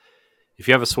if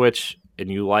you have a Switch and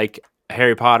you like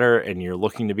Harry Potter and you're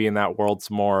looking to be in that world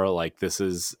some more, like, this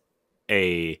is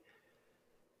a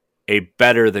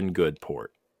better than good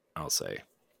port, I'll say.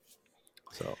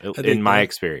 So, in my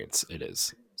experience, it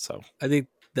is. So, I think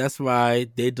that's why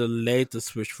they delayed the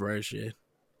Switch version.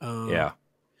 Yeah.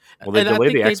 Well, they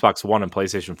delayed the Xbox One and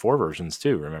PlayStation 4 versions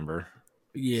too, remember?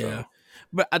 Yeah. So.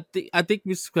 But I think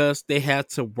because they had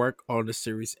to work on the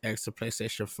Series X or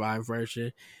PlayStation 5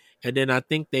 version. And then I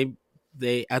think they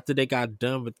after they got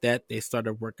done with that, they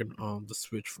started working on the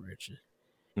Switch version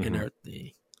and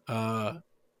everything.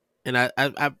 And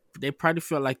I they probably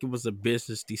felt like it was a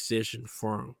business decision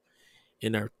for them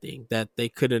and everything, that they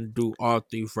couldn't do all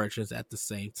three versions at the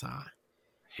same time.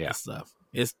 Yeah. Stuff.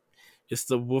 It's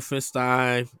the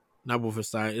Wolfenstein, not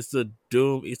Wolfenstein. It's the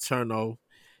Doom Eternal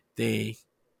thing,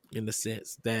 in the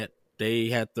sense that they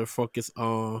had to focus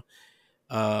on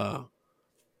the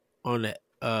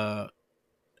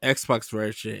Xbox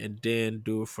version and then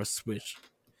do it for Switch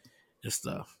and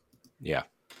stuff. Yeah.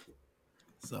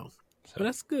 So but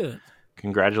that's good.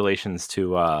 Congratulations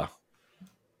to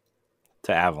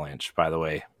Avalanche, by the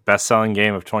way. Best-selling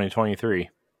game of 2023.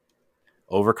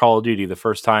 Over Call of Duty, the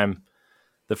first time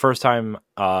in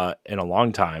a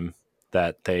long time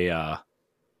that they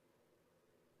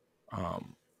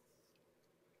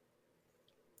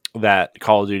that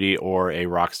Call of Duty or a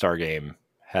Rockstar game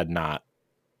had not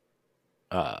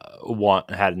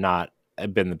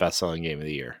been the best-selling game of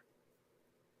the year.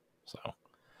 So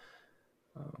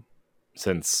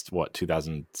since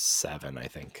 2007, I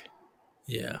think.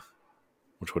 Yeah.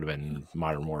 Which would have been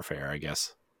Modern Warfare, I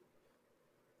guess.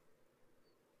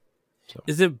 So.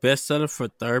 Is it bestseller for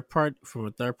from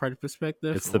a third party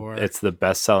perspective? It's the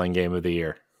best selling game of the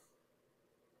year.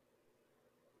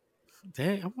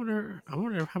 Dang, I wonder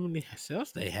how many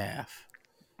sales they have.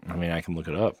 I mean, I can look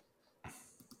it up.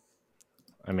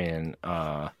 I mean,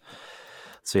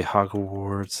 say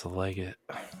Hogwarts Legacy.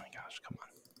 Oh my gosh, come on.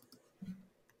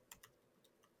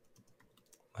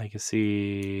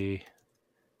 Legacy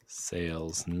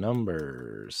sales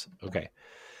numbers. Okay.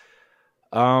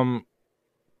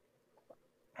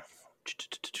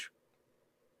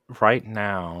 Right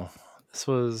now, this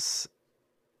was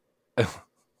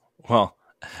well,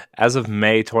 as of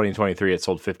May 2023, it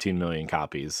sold 15 million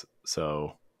copies.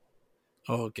 So,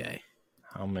 okay.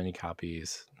 How many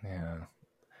copies? Yeah.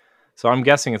 So I'm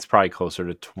guessing it's probably closer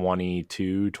to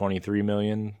 22, 23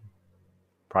 million.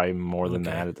 Probably more than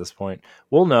that at this point.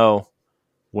 We'll know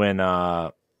when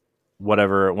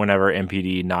whenever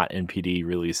NPD, not NPD,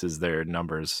 releases their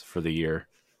numbers for the year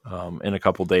in a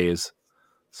couple days.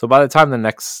 So by the time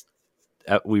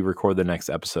we record the next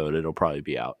episode, it'll probably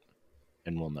be out,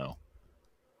 and we'll know.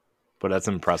 but that's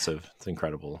impressive. It's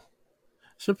incredible.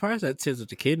 Surprised that Tears of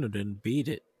the Kingdom didn't beat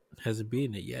it. Hasn't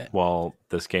beaten it yet. Well,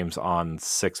 this game's on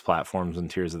 6 platforms and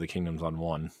Tears of the Kingdom's on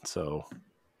 1. So,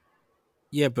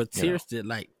 Yeah, but you know, Tears did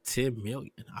like 10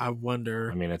 million. I I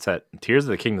wonder. mean, it's at Tears of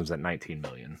the Kingdom's at 19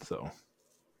 million. So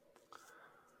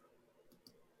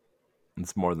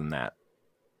it's more than that.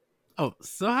 Oh,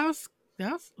 so how's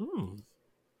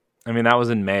I mean, that was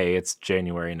in May. It's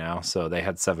January now. So they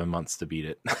had 7 months to beat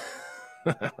it.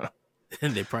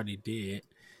 and they probably did.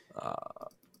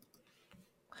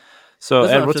 So,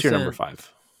 That's what Ed, I was what's just your number saying.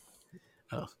 5?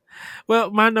 Oh. Well,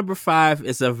 my number 5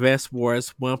 is Advance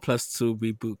Wars 1+2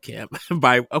 Reboot Camp.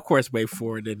 By of course Way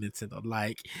Forward and Nintendo.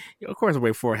 Like, of course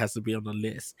Way Forward has to be on the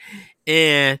list.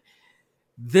 And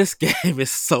this game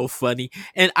is so funny.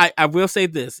 And I will say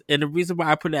this, and the reason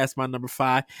why I put it as my number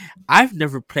 5, I've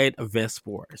never played Advance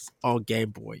Wars on Game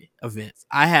Boy Advance.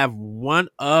 I have one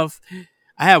of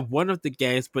the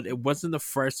games, but it wasn't the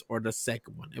first or the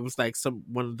second one. It was like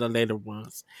one of the later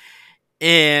ones.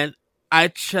 And I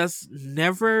just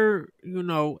never,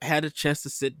 had a chance to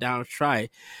sit down and try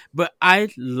it. But I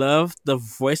love the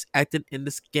voice acting in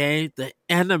this game, the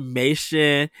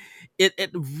animation.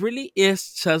 It really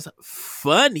is just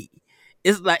funny.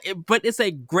 It's like, but it's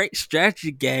a great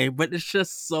strategy game, but it's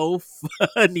just so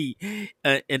funny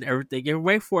and everything. And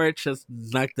Wait for It just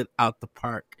knocked it out the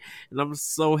park, and I'm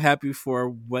so happy for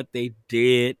what they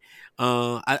did.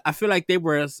 I feel like they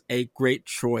were a great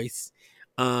choice.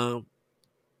 Um,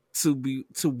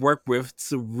 to work with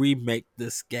to remake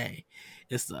this game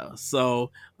and stuff.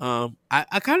 So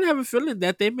I kind of have a feeling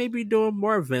that they may be doing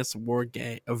more Advanced Wars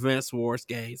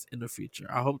games in the future.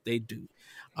 I hope they do.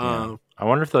 Yeah. Um I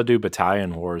wonder if they'll do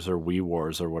Battalion Wars or Wii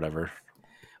Wars or whatever,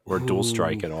 or Dual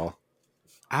Strike ooh, at all.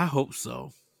 I hope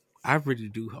so. I really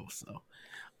do hope so.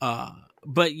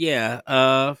 But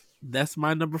yeah, that's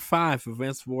my number 5,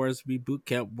 Advanced Wars Reboot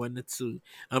Camp 1 and 2.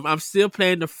 I'm still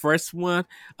playing the first one.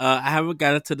 I haven't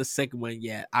got into the second one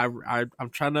yet. I'm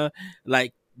trying to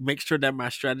like make sure that my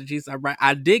strategies are right.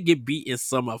 I did get beat in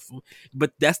some of them,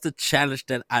 but that's the challenge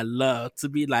that I love, to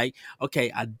be like,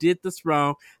 okay, I did this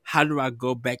wrong. How do I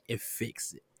go back and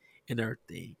fix it and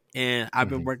everything? And I've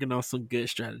been Mhm. working on some good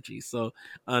strategies. So,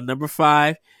 number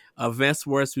 5, Advanced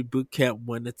Wars Reboot Camp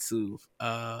 1 and 2.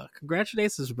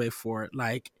 Congratulations, Way for it.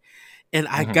 Like, and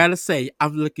I Mhm. gotta say,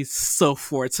 I'm looking so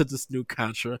forward to this new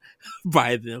Contra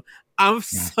by them. I'm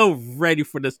Mhm. so ready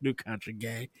for this new Contra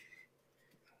game.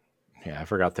 Yeah, I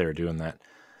forgot they were doing that.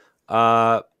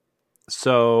 Uh,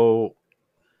 so,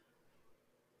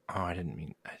 oh, I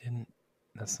didn't.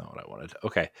 That's not what I wanted.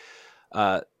 Okay.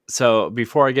 So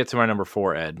before I get to my number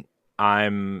 4, Ed,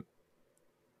 I'm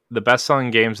the best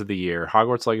selling games of the year.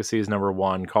 Hogwarts Legacy is number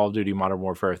 1. Call of Duty Modern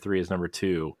Warfare 3 is number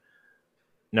 2.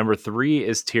 Number 3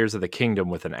 is Tears of the Kingdom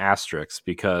with an asterisk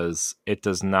because it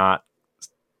does not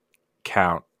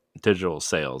count digital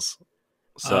sales.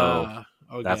 So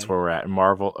that's Okay. where we're at.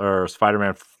 Marvel or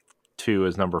Spider-Man 2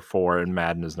 is number 4 and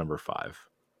Madden is number 5.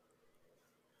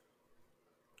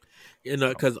 So,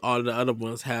 Because all the other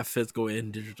ones have physical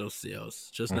and digital sales,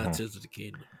 just not mhm. Tears of the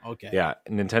Kingdom. Okay. Yeah,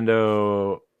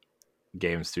 Nintendo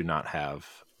games do not have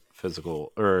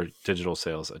physical or digital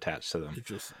sales attached to them.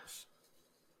 Digital sales.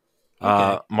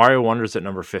 Okay. Mario Wonders at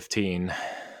number 15.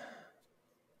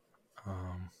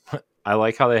 I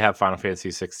like how they have Final Fantasy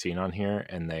 16 on here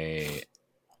and they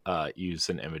use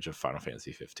an image of Final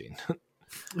Fantasy 15.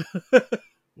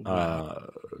 Wow. uh,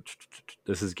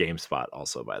 this is GameSpot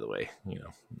also, by the way.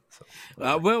 So,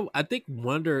 Well, I think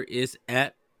Wonder is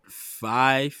at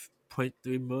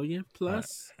 5.3 million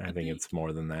plus. I I think think. it's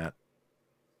more than that.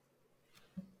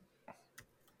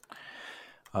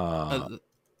 Uh,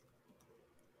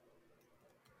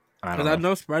 Because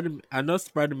I don't I know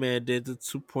Spider Man did the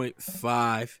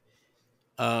 2.5.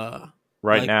 right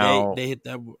Like now. they hit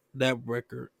that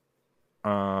record.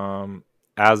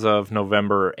 As of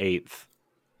November 8th,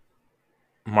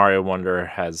 Mario Wonder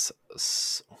has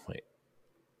wait.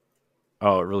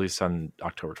 Oh, it released on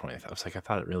October 20th. I was like, I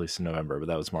thought it released in November, but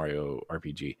that was Mario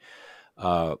RPG.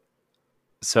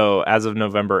 So as of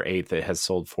November 8th, it has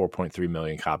sold 4.3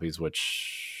 million copies,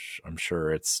 which I'm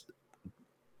sure it's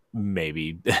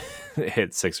maybe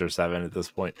hit 6 or 7 at this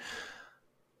point.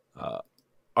 All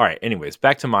right. Anyways,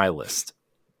 back to my list.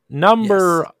 Yes.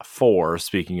 Number 4,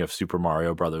 speaking of Super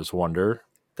Mario Brothers Wonder,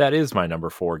 that is my number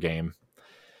 4 game.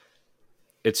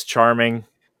 It's charming.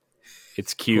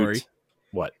 It's Corey. cute.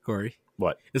 What? Corey.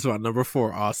 What? It's my number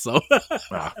 4 also.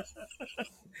 Ah,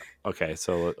 okay,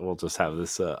 so we'll just have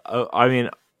this. I mean,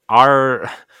 our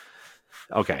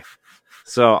okay.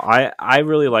 So I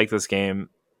really like this game.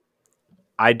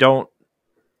 I don't.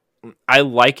 I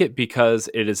like it because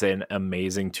it is an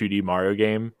amazing 2D Mario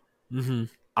game. Mm-hmm.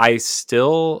 I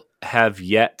still have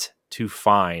yet to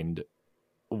find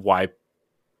why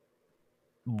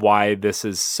this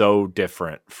is so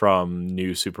different from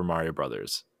New Super Mario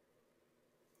Brothers.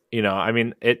 I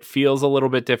mean, it feels a little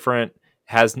bit different.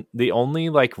 Has the only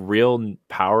like real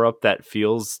power up that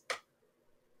feels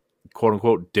quote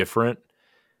unquote different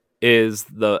is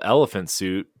the elephant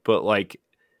suit, but like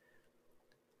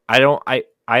I don't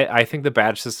I think the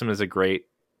badge system is a great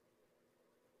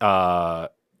uh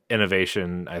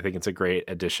innovation. I think it's a great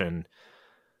addition.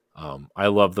 I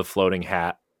love the floating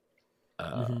hat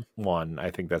Mm-hmm. one.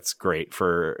 I think that's great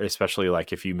for especially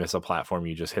like if you miss a platform,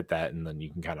 you just hit that and then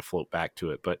you can kind of float back to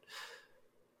it. But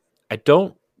I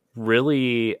don't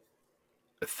really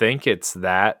think it's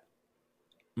that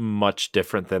much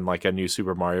different than like a new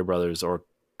Super Mario Brothers or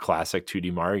classic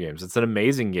 2D Mario games. It's an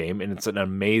amazing game and it's an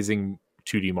amazing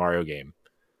 2D Mario game.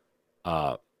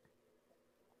 Uh,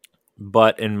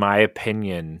 but in my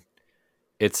opinion,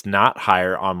 it's not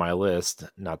higher on my list.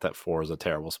 Not that 4 is a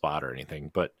terrible spot or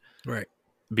anything, but Right.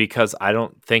 because I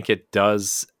don't think it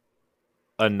does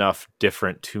enough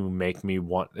different to make me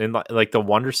want, and like the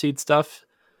Wonder Seed stuff,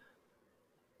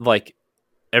 like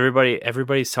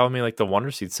everybody's telling me like the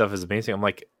Wonder Seed stuff is amazing. I'm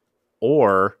like,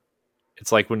 or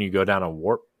it's like when you go down a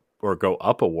warp or go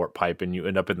up a warp pipe and you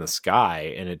end up in the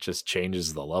sky and it just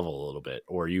changes the level a little bit,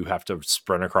 or you have to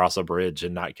sprint across a bridge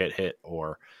and not get hit,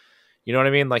 or you know what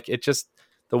I mean? Like it just,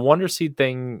 the Wonder Seed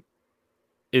thing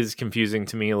is confusing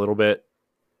to me a little bit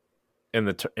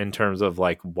in terms of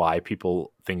like why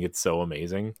people think it's so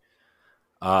amazing.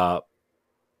 Uh,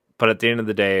 but at the end of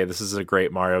the day, this is a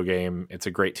great Mario game. It's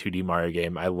a great 2D Mario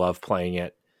game. I love playing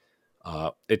it.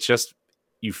 It's just,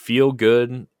 you feel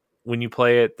good when you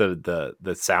play it. The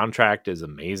soundtrack is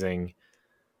amazing.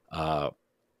 Uh,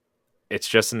 it's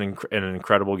just an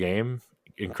incredible game,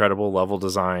 incredible level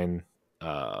design.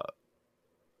 Uh,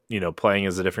 playing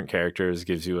as the different characters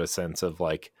gives you a sense of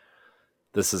like,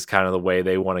 this is kind of the way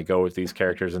they want to go with these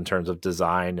characters in terms of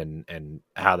design and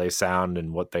how they sound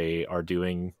and what they are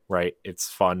doing. Right. It's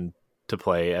fun to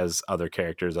play as other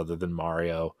characters other than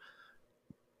Mario.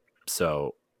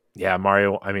 So yeah,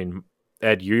 Mario. I mean,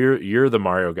 Ed, you're the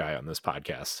Mario guy on this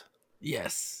podcast.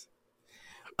 Yes.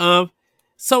 Um.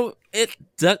 So it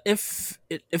does. If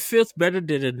it feels better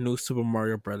than the new Super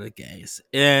Mario Brother games,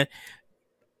 and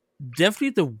definitely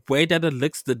the way that it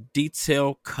looks, the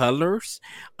detail, colors,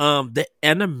 the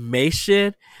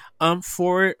animation,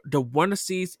 for it, the Wonder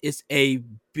Seeds is a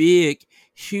big,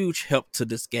 huge help to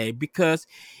this game because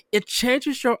it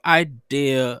changes your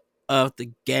idea of the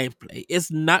gameplay.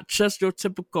 It's not just your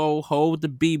typical hold the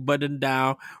B button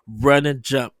down, run and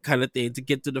jump kind of thing to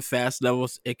get to the fast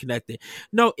levels and connecting.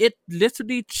 No, it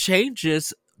literally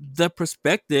changes the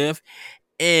perspective,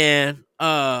 and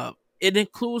it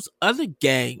includes other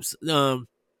games.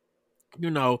 You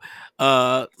know,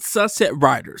 Sunset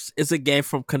Riders is a game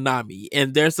from Konami,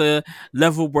 and there's a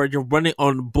level where you're running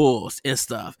on bulls and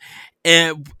stuff.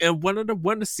 And one of the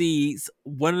Wonder Seeds,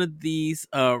 one of these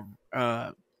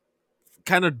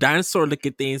kind of dinosaur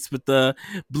looking things with the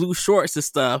blue shorts and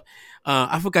stuff.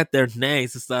 I forgot their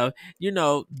names and stuff.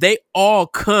 They all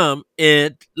come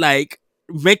and like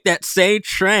make that same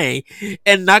train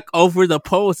and knock over the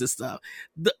poles and stuff.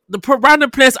 The piranha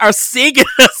plants are singing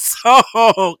a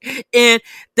song, and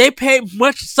they pay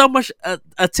so much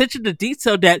attention to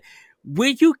detail that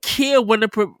when you kill one of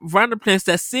the piranha plants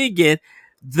that's singing,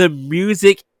 the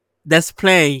music that's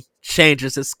playing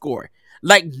changes its score.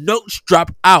 Like notes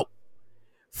drop out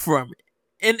from it.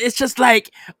 And it's just like,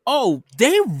 oh,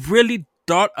 they really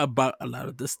thought about a lot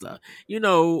of this stuff.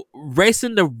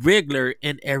 Racing the Wriggler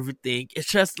and everything. It's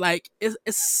just like it's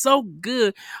so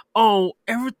good on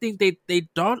everything they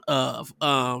thought of.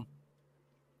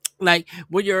 Like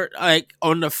when you're like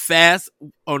on the fast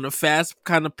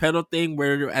kind of pedal thing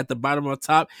where you're at the bottom or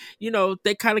top,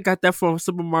 they kind of got that from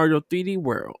Super Mario 3D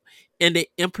World, and they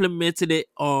implemented it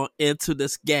on into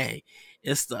this game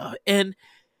and stuff. And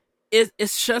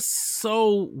it's just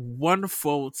so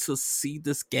wonderful to see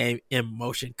this game in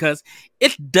motion because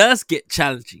it does get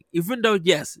challenging. Even though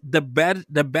yes, the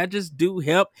badges do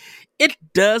help, it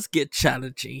does get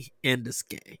challenging in this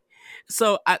game.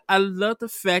 So I love the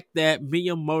fact that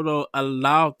Miyamoto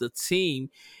allowed the team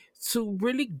to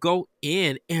really go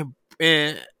in and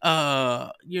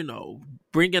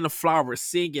bringing a flower,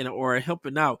 singing, or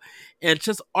helping out, and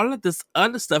just all of this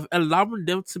other stuff, allowing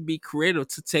them to be creative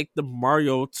to take the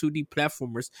Mario 2D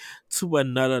platformers to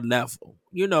another level.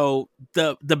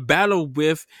 The battle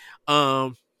with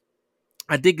um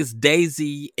I think it's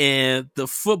Daisy and the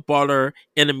footballer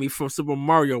enemy from Super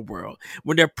Mario World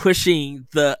when they're pushing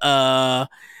the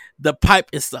pipe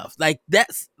and stuff. Like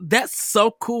that's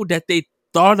so cool that they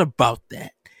thought about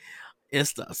that and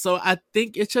stuff. So I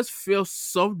think it just feels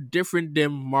so different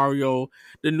than Mario,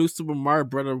 the new Super Mario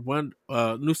Brother one,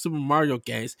 new Super Mario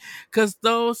games, because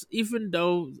those, even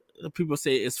though people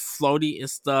say it's floaty and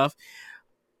stuff,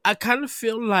 I kind of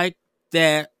feel like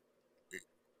that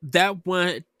that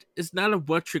one is not a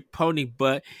one trick pony,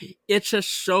 but it just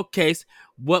showcase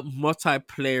what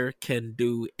multiplayer can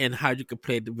do and how you can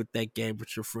play with that game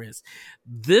with your friends.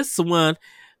 This one,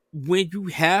 when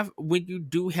you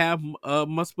do have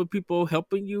multiple people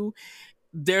helping you,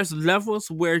 there's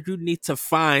levels where you need to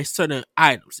find certain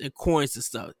items and coins and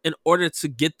stuff in order to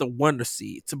get the wonder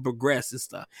seed to progress and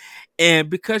stuff. And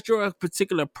because you're a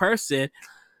particular person,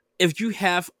 if you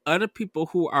have other people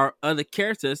who are other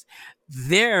characters,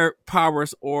 their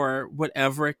powers or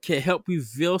whatever can help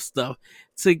reveal stuff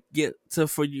to get to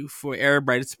for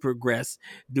everybody to progress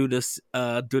through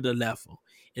the level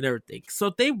and everything.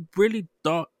 So they really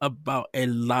thought about a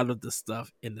lot of the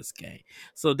stuff in this game.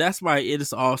 So that's why it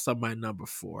is also my number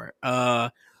four.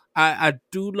 I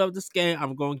do love this game.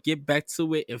 I'm gonna get back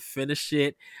to it and finish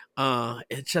it.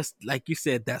 It's just like you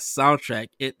said, that soundtrack.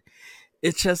 It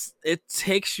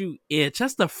takes you in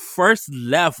just the first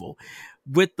level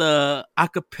with the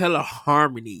acapella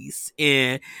harmonies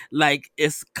and like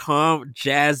it's calm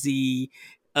jazzy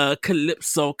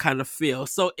calypso kind of feel.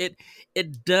 So it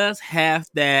does have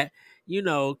that,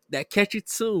 that catchy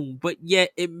tune, but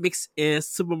yet it mixed in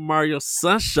Super Mario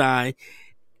Sunshine,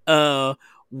 uh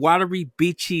watery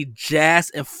beachy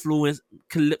jazz influenced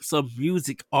calypso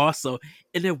music also,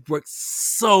 and it works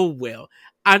so well.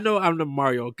 I know I'm the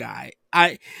Mario guy.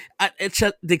 It's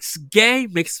just, this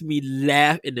game makes me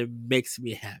laugh and it makes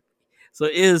me happy. So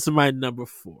it is my number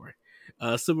four.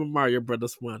 Super Mario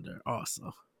Brothers Wonder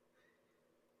also.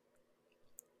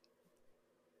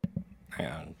 Hang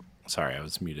on. Sorry, I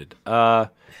was muted.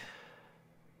 Yeah,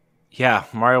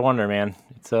 Mario Wonder, man.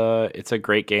 It's a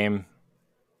great game.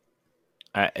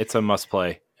 It's a must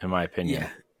play in my opinion.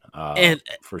 Yeah. And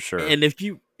For sure. and if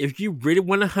you really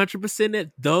want 100%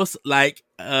 it, those like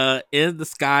in the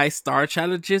sky star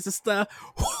challenges and stuff,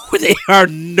 they are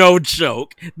no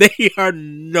joke. They are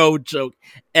no joke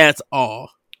at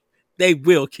all. They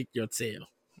will kick your tail.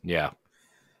 Yeah.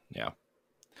 Yeah.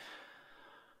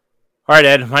 All right,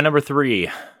 Ed, my number 3.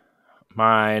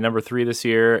 My number 3 this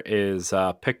year is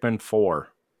Pikmin 4.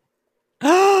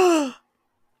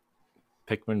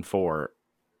 Pikmin 4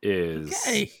 is,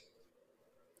 Okay.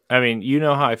 I mean, you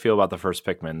know how I feel about the first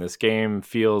Pikmin. This game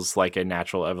feels like a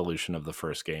natural evolution of the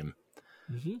first game,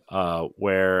 Hmm.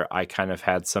 where I kind of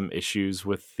had some issues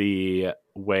with the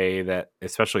way that,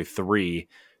 especially 3,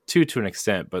 2 to an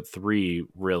extent, but 3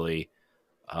 really.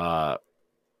 Uh,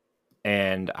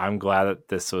 and I'm glad that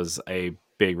this was a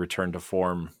big return to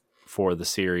form for the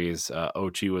series.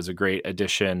 Ochi was a great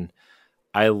addition.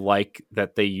 I like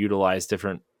that they utilize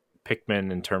different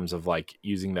Pikmin in terms of like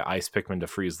using the ice Pikmin to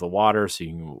freeze the water so you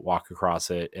can walk across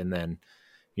it. And then,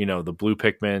 the blue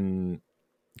Pikmin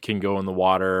can go in the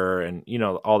water and,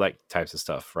 all that types of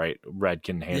stuff, right? Red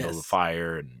can handle the Yes.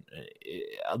 fire and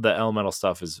the elemental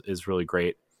stuff is really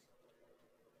great.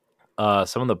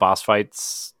 Some of the boss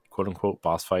fights, quote unquote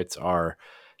boss fights, are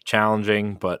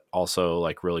challenging, but also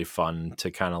like really fun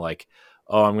to kind of like,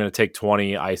 oh, I'm going to take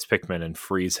 20 ice Pikmin and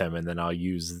freeze him. And then I'll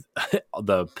use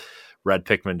the red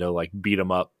Pikmin to like beat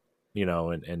him up,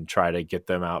 and try to get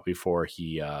them out before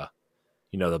he,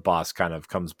 the boss kind of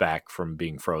comes back from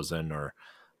being frozen, or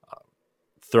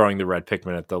throwing the red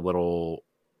Pikmin at the little,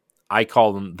 I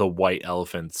call them the white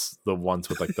elephants, the ones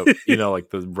with like the, like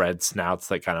the red snouts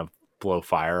that kind of blow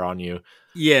fire on you.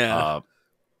 Yeah. Uh,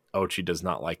 Ochi does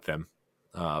not like them,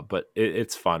 but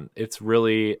it's fun. It's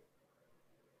really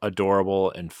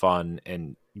adorable and fun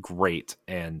and great.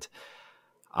 And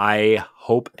I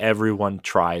hope everyone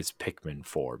tries Pikmin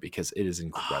 4 because it is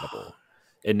incredible.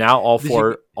 And now Did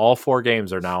you all four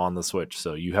games are now on the Switch,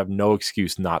 so you have no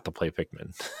excuse not to play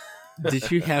Pikmin.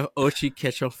 did you have Ochi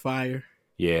catch on fire?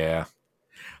 Yeah,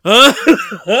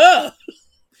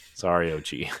 sorry,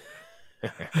 Ochi.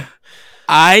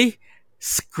 I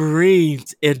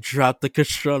screamed and dropped the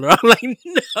controller. I'm like,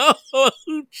 no,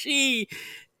 Ochi.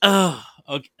 Oh,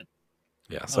 okay.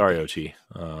 Yeah, sorry, Okay.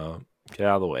 Ochi. Get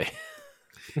out of the way.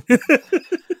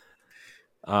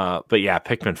 But yeah,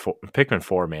 Pikmin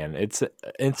 4, man, it's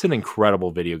an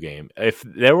incredible video game. If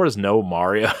there was no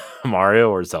Mario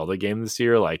or Zelda game this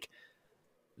year, like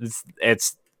it's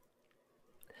it's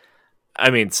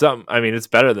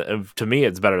better than, to me,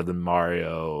 it's better than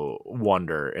Mario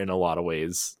Wonder in a lot of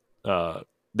ways. Uh,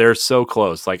 they're so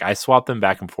close. Like I swapped them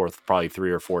back and forth probably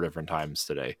 3 or 4 different times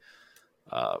today.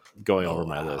 Going Oh over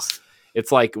my wow. list.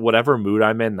 It's like whatever mood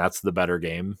I'm in, that's the better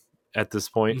game at this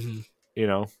point,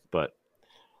 Hmm. But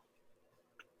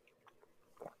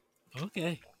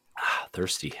Okay.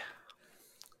 thirsty.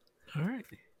 All right.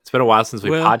 It's been a while since we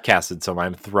Well, podcasted, so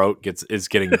my throat is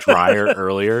getting drier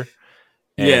earlier.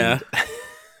 yeah.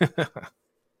 And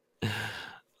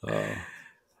oh,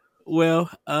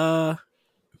 Well,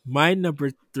 my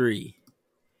number three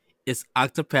is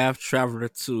Octopath Traveler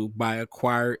 2 by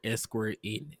Acquire and Square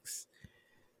Enix.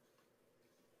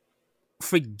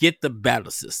 Forget the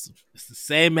battle system. It's the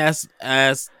same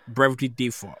as Brevity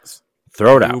Defaults.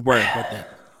 throw it Don't out. even worry about that.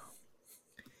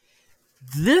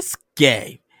 This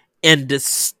game and the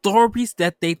stories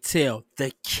that they tell,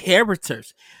 the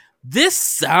characters, this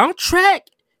soundtrack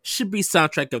should be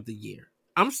soundtrack of the year.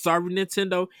 I'm sorry,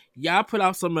 Nintendo. Y'all put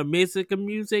out some amazing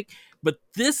music, but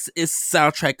this is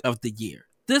soundtrack of the year.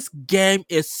 This game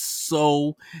is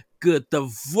so good. The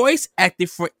voice acting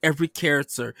for every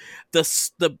character,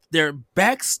 their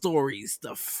backstories,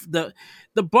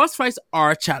 the boss fights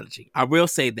are challenging. I will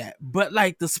say that, but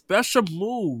like the special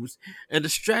moves and the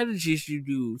strategies you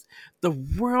use, the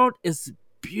world is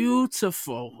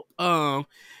beautiful.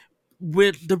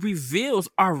 With the reveals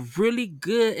are really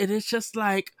good, and it's just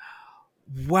like,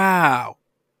 wow,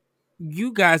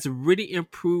 you guys really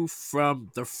improved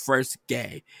from the first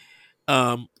game.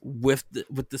 With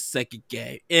the second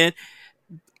game, and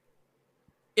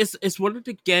it's one of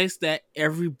the games that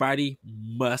everybody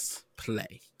must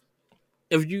play.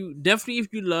 If you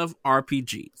love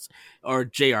RPGs or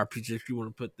JRPGs, if you want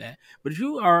to put that, but if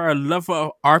you are a lover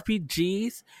of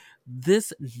RPGs,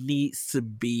 this needs to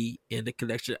be in the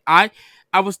collection. I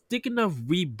was thinking of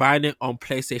rebuying it on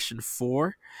PlayStation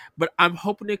 4, but I'm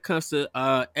hoping it comes to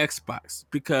Xbox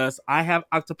because I have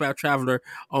Octopath Traveler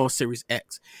on Series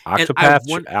X, and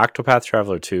Octopath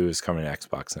Traveler 2 is coming to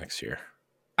Xbox next year.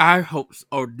 I hope.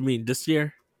 Or I mean this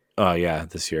year. Oh yeah,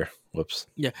 this year. Whoops.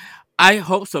 Yeah, I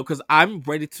hope so because I'm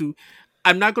ready to.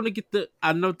 I'm not gonna get the.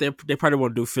 I know they probably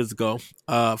won't do physical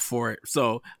for it,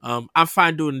 so I'm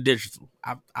fine doing digital.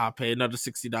 I'll pay another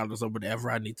 $60 or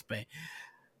whatever I need to pay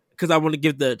because I want to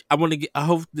give the. I want to get. I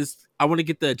hope this. I want to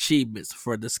get the achievements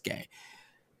for this game.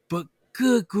 But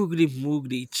good googly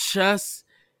moogly, just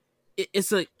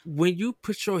it's like when you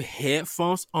put your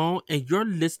headphones on and you're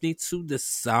listening to the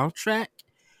soundtrack,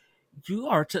 you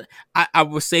are I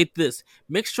will say this,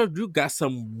 make sure you got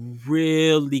some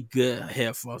really good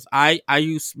headphones. I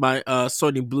use my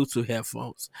Sony Bluetooth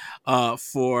headphones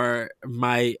for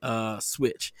my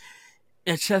Switch,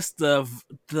 and just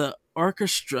the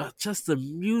orchestra, just the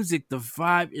music, the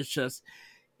vibe is just,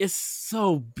 it's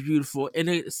so beautiful and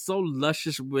it's so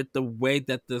luscious with the way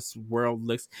that this world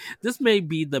looks. This may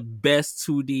be the best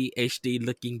 2D HD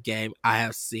looking game I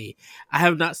have seen. I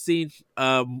have not seen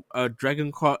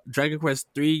Dragon Quest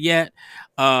 3 yet.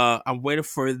 I'm waiting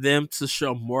for them to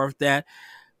show more of that.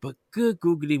 But good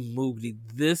googly moogly,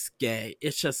 this game,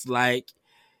 it's just like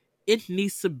it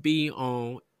needs to be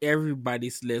on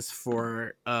everybody's list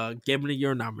for game of the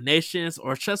year nominations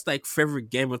or just like favorite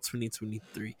game of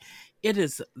 2023. It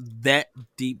is that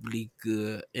deeply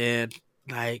good, and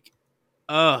like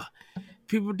uh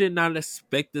people did not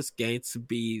expect this game to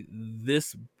be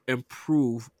this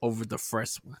improved over the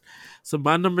first one. So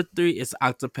my number three is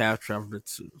Octopath Traveler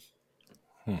 2.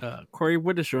 Hmm. Corey,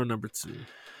 what is your number two?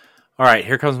 All right,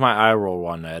 here comes my eye roll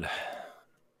one, Ed.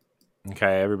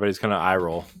 Okay, everybody's gonna eye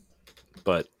roll,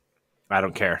 but I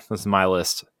don't care. This is my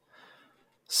list.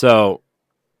 So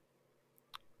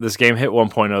this game hit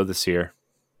 1.0 this year.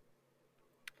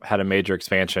 Had a major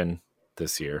expansion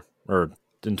this year, or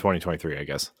in 2023, I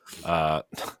guess.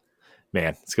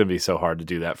 Man, it's gonna be so hard to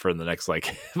do that for the next,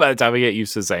 like, by the time we get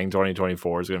used to saying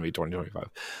 2024, it's gonna be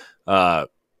 2025.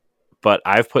 But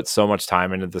I've put so much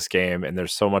time into this game, and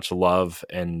there's so much love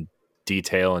and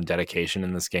detail and dedication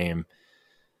in this game.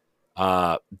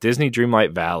 Disney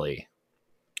Dreamlight Valley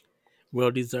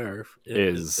Well deserved.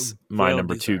 is my Well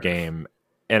number two deserved. game,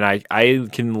 and I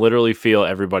can literally feel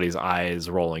everybody's eyes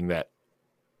rolling that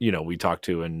we talked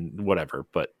to and whatever.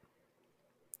 But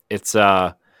it's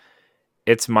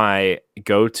my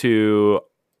go-to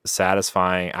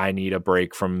satisfying, I need a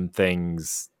break from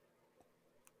things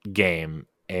game.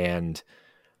 And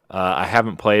I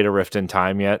haven't played A Rift in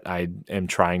Time yet. I am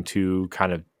trying to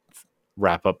kind of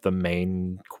wrap up the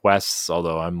main quests,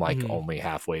 although I'm like Mhm. only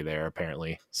halfway there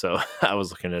apparently. So I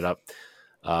was looking it up.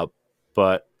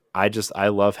 But I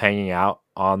love hanging out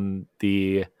on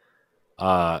the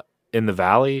in the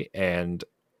valley and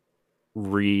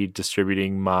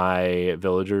redistributing my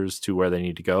villagers to where they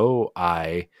need to go.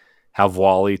 I have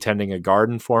Wally tending a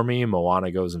garden for me.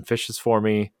 Moana goes and fishes for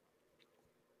me.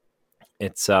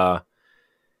 It's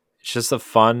just a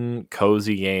fun,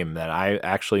 cozy game that I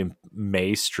actually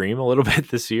may stream a little bit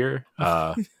this year.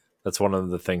 That's one of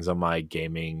the things on my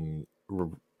gaming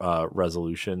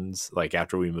resolutions. Like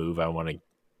after we move, I want to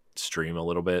stream a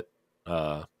little bit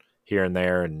here and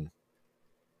there, and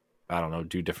I don't know,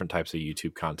 do different types of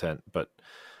YouTube content. But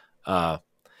uh,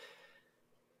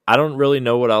 I don't really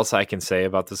know what else I can say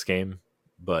about this game,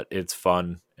 but it's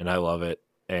fun and I love it.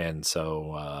 And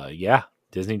so, yeah,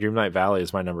 Disney Dreamlight Valley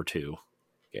is my number 2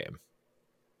 game.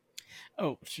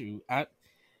 Oh shoot,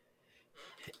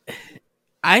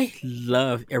 I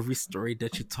love every story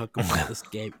that you talk about this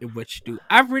game and what you do.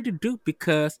 I really do,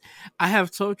 because I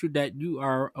have told you that you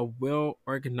are a well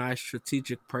organized,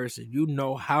 strategic person. You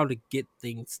know how to get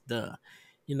things done.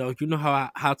 You know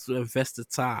how to invest the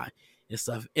time and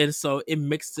stuff. And so it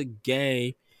makes the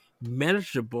game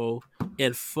manageable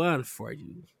and fun for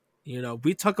you.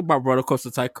 We talk about Roller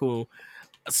Coaster Tycoon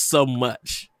so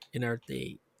much and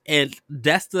everything. And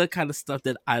that's the kind of stuff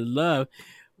that I love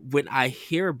when I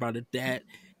hear about it, that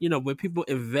when people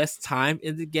invest time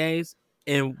in the games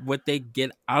and what they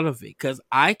get out of it, because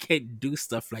I can't do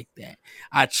stuff like that.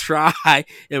 I try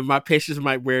and my patience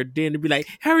might wear thin to be like,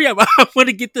 hurry up, I want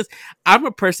to get this. I'm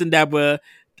a person that will,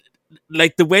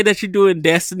 like the way that you do in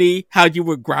Destiny, how you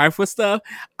would grind for stuff.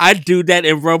 I do that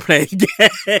in role playing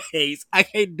games. I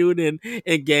can't do it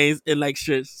in games, in like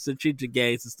strategic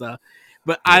games and stuff.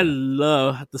 But I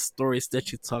love the stories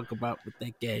that you talk about with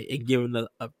that game and giving the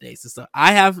updates and stuff.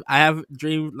 I have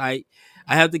Dream, like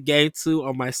I have the game too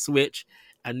on my Switch.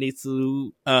 I need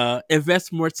to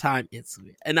invest more time into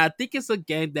it, and I think it's a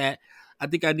game that I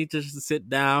think I need to just sit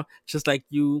down, just like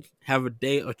you, have a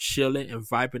day of chilling and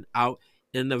vibing out,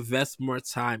 and invest more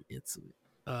time into it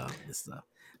and stuff.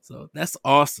 So that's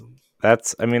awesome.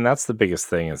 That's the biggest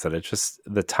thing, is that it's just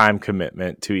the time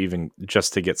commitment to even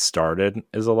just to get started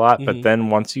is a lot. But Mm-hmm. then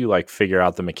once you like figure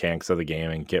out the mechanics of the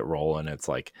game and get rolling, it's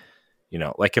like,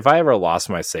 like if I ever lost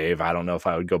my save, I don't know if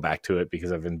I would go back to it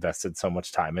because I've invested so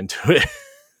much time into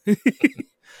it.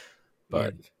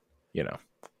 But Yeah.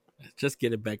 Just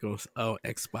get it back on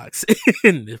Xbox.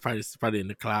 It's probably in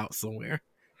the cloud somewhere.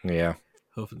 Yeah.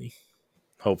 Hopefully.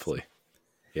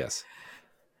 Yes.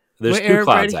 There's Well, 2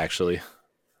 clouds everybody. actually,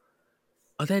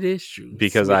 Oh, that is true.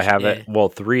 because I Switch have it. and Well,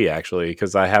 3 actually,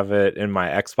 because I have it in my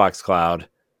Xbox cloud.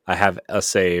 I have a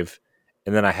save,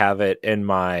 and then I have it in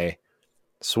my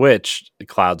Switch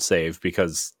cloud save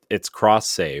because it's cross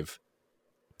save.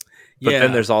 But then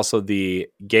yeah. there's also the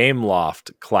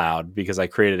Gameloft cloud because I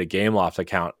created a Gameloft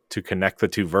account to connect the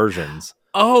 2 versions.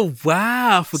 Oh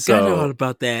wow, I forgot So- all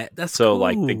about that. That's So cool.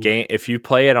 like the game, if you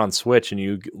play it on Switch and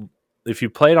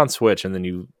then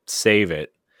you save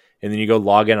it and then you go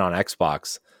log in on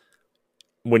Xbox,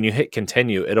 when you hit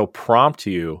continue, it'll prompt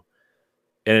you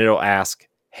and it'll ask,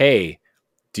 "Hey,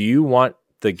 do you want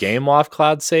the Gameloft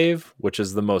cloud save, which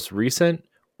is the most recent,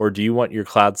 or do you want your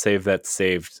cloud save that's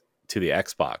saved to the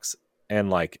Xbox?" And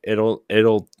like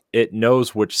it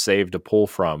knows which save to pull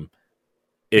from.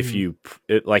 If Mhm.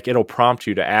 it'll prompt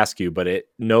you to ask you, but it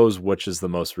knows which is the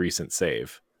most recent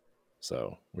save.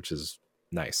 So, which is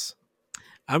nice.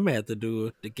 I may have to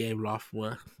do the Gameloft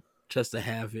one just to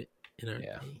have it in everything,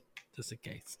 Yeah. just in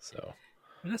case. So,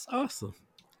 But that's awesome.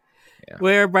 Yeah.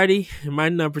 Well, everybody, my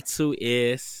number 2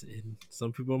 is, and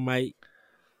some people might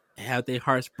have their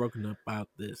hearts broken about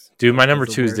this. dude, my but number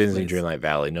it's a 2 is weird Disney place. Dreamlight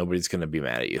Valley. Nobody's gonna be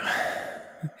mad at you.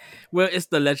 Well, it's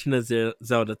the Legend of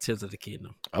Zelda: Tears of the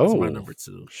Kingdom. That's my Oh, number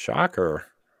 2. shocker!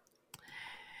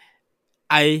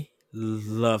 I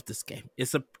love this game.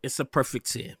 It's a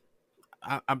perfect 10.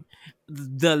 I'm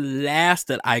the last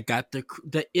that I got,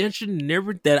 the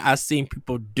engineering that I seen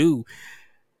people do.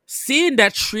 Seeing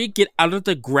that tree get out of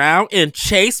the ground and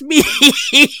chase me,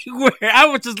 where I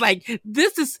was just like,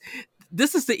 this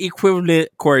is the equivalent,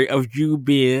 Corey, of you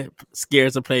being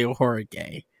scared to play a horror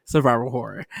game, survival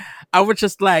horror. I was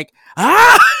just like,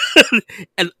 ah,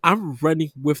 and I'm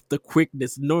running with the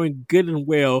quickness, knowing good and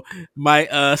well my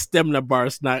stamina bar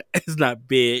is not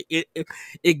big.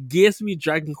 It gives me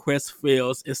Dragon Quest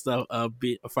feels instead of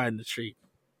finding the tree.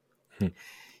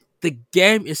 The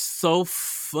game is so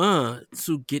fun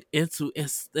to get into,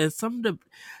 and some of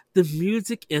the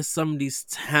music in some of these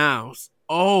towns,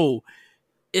 oh,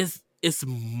 it's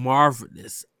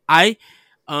marvelous.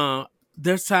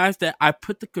 There's times that I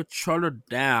put the controller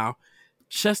down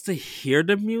just to hear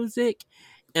the music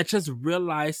and just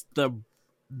realize the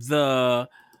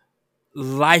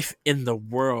life in the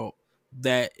world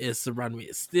that is surrounding me.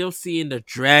 Still seeing the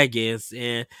dragons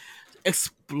and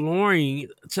exploring.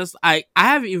 Just I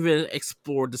haven't even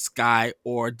explored the sky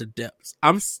or the depths.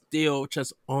 I'm still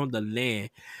just on the land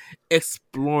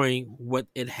exploring what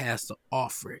it has to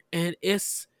offer, and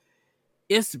it's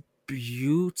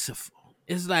beautiful.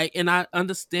 It's like, and I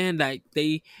understand that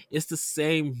it's the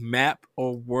same map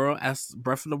or world as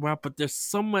Breath of the Wild, but there's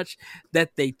so much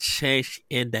that they changed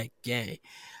in that game.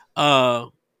 Uh,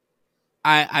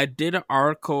 I did an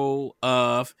article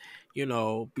of,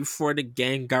 before the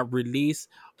game got released,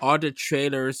 all the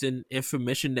trailers and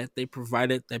information that they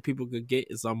provided that people could get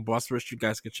is on Boss Rush. You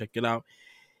guys can check it out.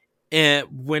 And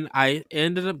when I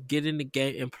ended up getting the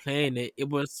game and playing it, it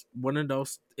was one of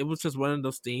those. It was just one of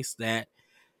those things that,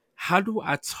 how do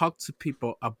I talk to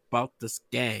people about this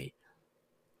game?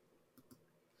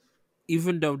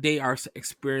 Even though they are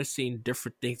experiencing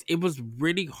different things, it was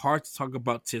really hard to talk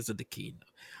about Tears of the Kingdom.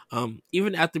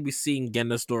 Even after we seen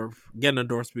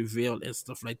Ganondorf's revealed and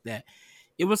stuff like that,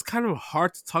 it was kind of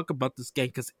hard to talk about this game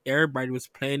because everybody was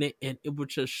playing it and it was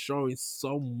just showing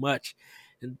so much.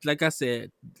 And like I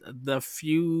said, the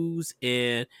fuse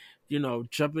and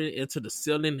jumping into the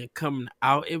ceiling and coming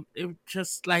out, it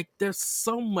just like there's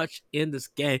so much in this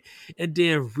game. And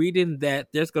then reading that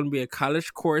there's going to be a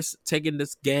college course taking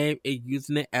this game and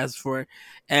using it as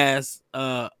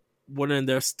one of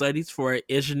their studies for an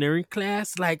engineering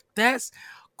class, like that's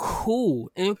cool.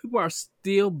 And people are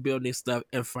still building stuff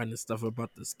and finding stuff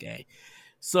about this game.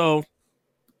 So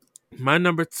my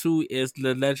number two is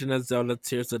The Legend of Zelda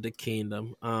Tears of the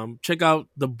Kingdom. Check out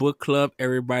the book club,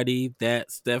 everybody,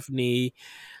 that Stephanie,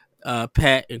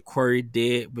 Pat, and Corey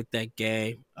did with that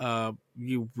game.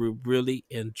 You will really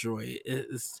enjoy it.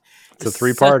 It's a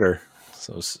It's such three-parter,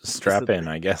 so it's a strap in,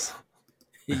 I guess.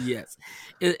 yes,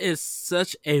 it is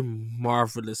such a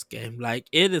marvelous game. Like,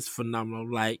 it is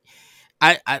phenomenal. Like,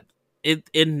 I it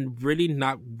really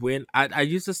not Wind. I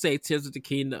used to say Tears of the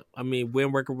Kingdom. I mean,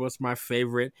 Wind Waker was my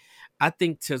favorite. I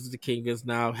think Tears of the Kingdom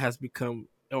now has become,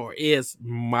 or is,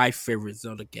 my favorite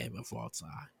Zelda game of all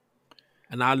time.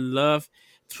 And I love,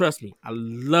 trust me, I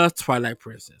love Twilight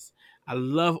Princess. I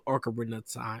love Ocarina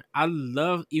of Time. I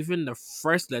love even the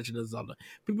first Legend of Zelda.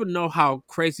 People know how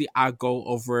crazy I go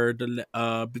over the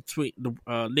between the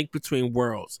Link Between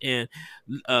Worlds and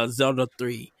Zelda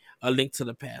 3, A Link to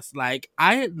the Past. Like,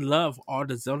 I love all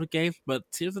the Zelda games, but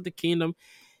Tears of the Kingdom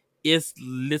is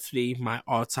literally my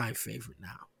all-time favorite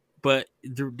now. But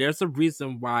there's a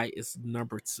reason why it's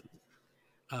number two.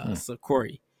 Hmm. So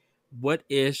Corey, what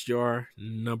is your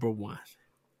number one?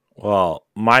 Well,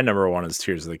 my number one is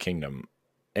Tears of the Kingdom,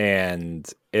 and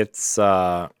it's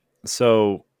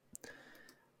so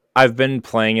I've been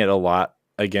playing it a lot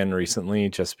again recently,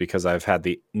 just because I've had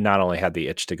the not only had the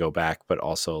itch to go back, but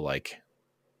also like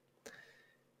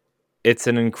it's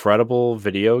an incredible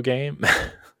video game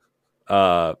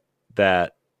uh,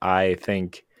 that I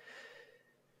think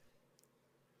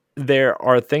there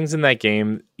are things in that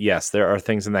game. Yes, there are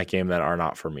things in that game that are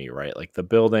not for me, right? Like the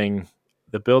building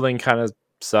kind of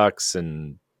sucks,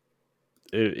 and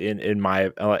in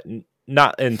my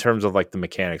not in terms of like the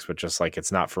mechanics, but just like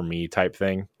it's not for me type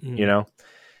thing, you Mm-hmm. know.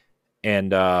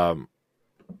 And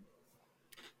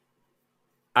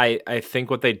I think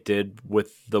what they did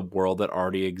with the world that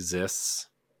already exists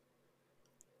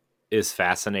is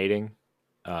fascinating.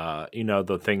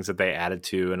 The things that they added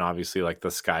to, and obviously like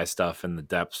the sky stuff and the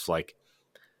depths. Like,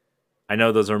 I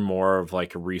know those are more of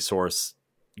like resource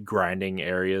grinding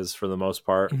areas for the most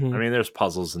part. I Mm-hmm. mean, there's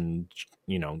puzzles and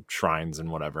shrines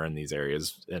and whatever in these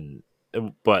areas,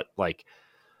 but like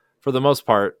for the most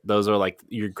part, those are like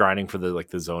you're grinding for the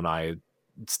Zonai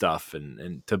stuff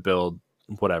and to build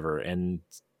whatever. And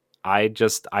I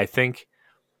think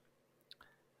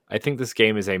this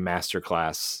game is a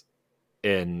masterclass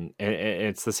and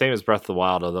it's the same as Breath of the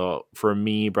Wild, although for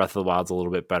me, Breath of the Wild's a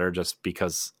little bit better just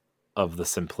because of the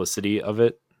simplicity of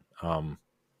it. Um,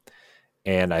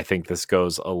 and I think this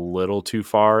goes a little too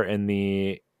far in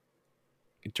the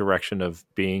direction of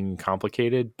being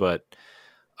complicated, but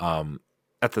um,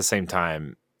 at the same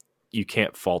time, you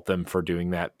can't fault them for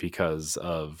doing that because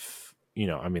of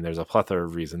I mean, there's a plethora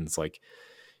of reasons. Like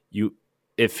you,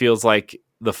 it feels like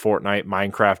the Fortnite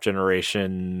Minecraft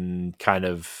generation kind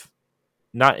of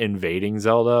not invading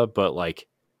Zelda, but like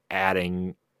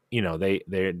adding.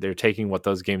 They're taking what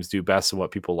those games do best and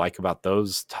what people like about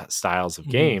those styles of Mm-hmm.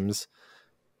 games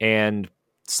and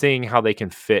seeing how they can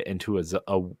fit into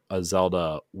a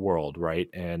Zelda world, right?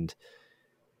 And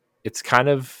it's kind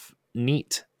of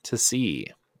neat to see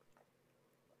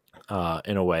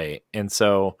in a way. And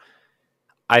so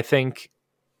I think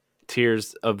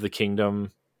Tears of the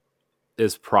Kingdom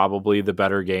is probably the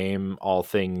better game, all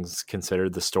things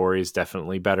considered. The story is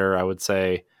definitely better, I would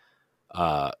say.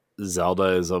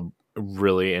 Zelda is a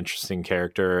really interesting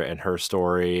character, and her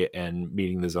story, and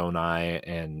meeting the Zonai,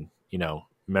 and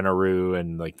Minoru,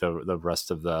 and like the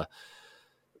rest of the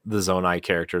Zonai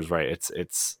characters, right?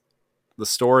 It's the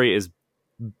story is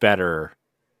better,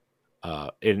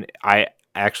 and I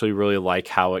actually really like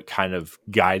how it kind of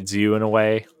guides you in a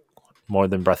way more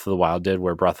than Breath of the Wild did,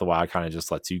 where Breath of the Wild kind of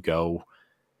just lets you go.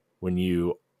 When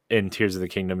you in Tears of the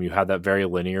Kingdom, you have that very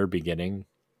linear beginning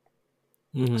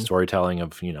Mm-hmm. storytelling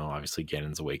of obviously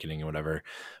Ganon's awakening and whatever,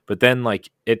 but then like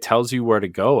it tells you where to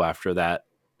go after that.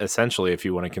 Essentially, if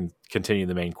you want to continue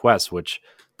the main quest, which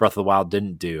Breath of the Wild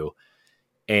didn't do,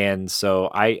 and so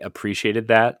I appreciated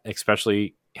that,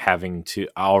 especially having to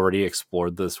already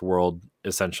explored this world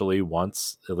essentially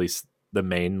once, at least the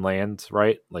mainland,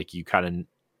 right? Like you kind of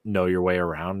know your way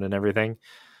around and everything.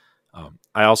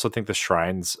 I also think the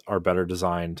shrines are better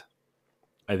designed.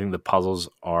 I think the puzzles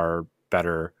are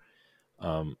better.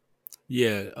 Um,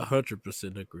 Yeah,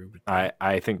 100% agree with that.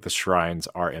 I think the shrines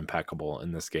are impeccable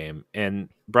in this game, and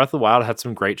Breath of the Wild had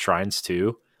some great shrines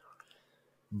too,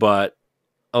 but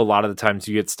a lot of the times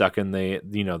you get stuck in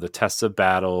the tests of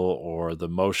battle or the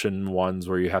motion ones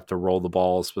where you have to roll the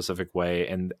ball a specific way,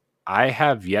 and I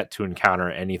have yet to encounter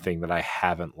anything that I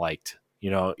haven't liked.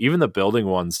 Even the building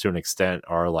ones to an extent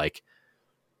are like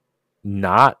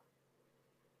not.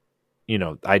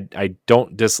 I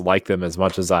don't dislike them as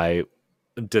much as I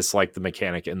dislike the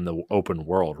mechanic in the open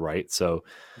world, right? So,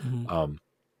 Mm-hmm. um,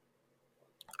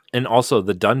 and also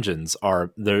the dungeons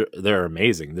they're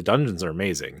amazing. The dungeons are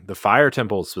amazing. The fire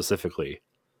temple specifically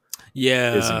is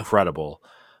Yeah. incredible,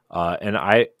 and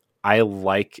I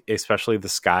like especially the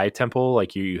sky temple.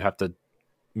 Like you have to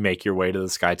make your way to the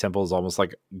sky temple is almost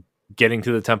like getting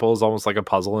to the temple is almost like a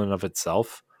puzzle in and of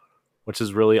itself, which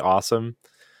is really awesome.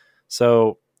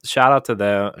 So shout out to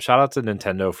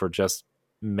Nintendo for just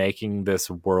making this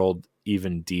world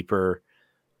even deeper.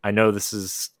 I know this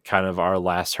is kind of our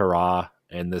last hurrah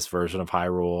in this version of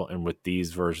Hyrule, and with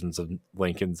these versions of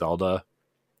Link and Zelda,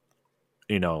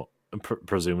 you know,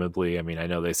 presumably. I mean, I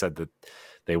know they said that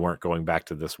they weren't going back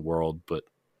to this world, but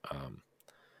um,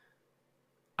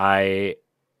 I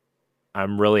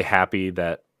I'm really happy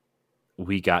that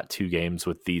we got two games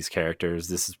with these characters.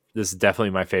 This is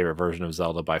definitely my favorite version of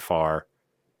Zelda by far.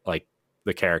 Like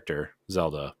the character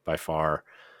Zelda by far.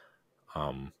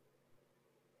 Um,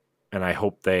 and I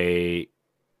hope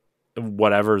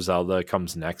whatever Zelda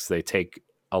comes next, they take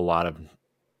a lot of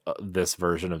this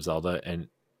version of Zelda and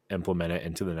implement it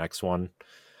into the next one.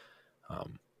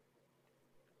 Um,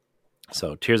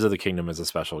 so Tears of the Kingdom is a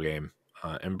special game,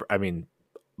 and I mean,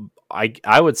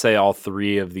 I would say all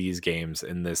three of these games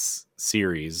in this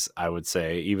series, I would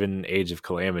say even Age of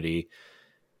Calamity,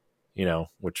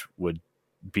 which would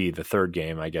be the third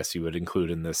game, I guess you would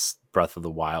include in this Breath of the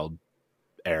Wild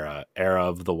era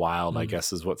of the Wild, I Mm-hmm.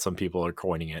 guess is what some people are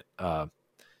coining it.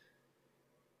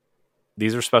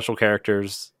 These are special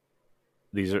characters.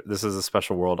 This is a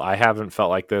special world. I haven't felt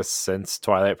like this since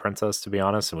Twilight Princess, to be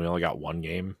honest, and we only got one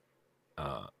game.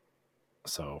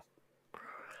 So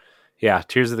yeah,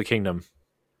 Tears of the Kingdom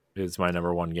is my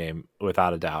number one game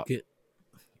without a doubt. Good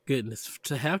goodness.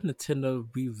 To have Nintendo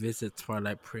revisit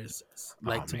Twilight Princess, Oh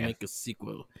like to man, make a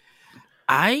sequel,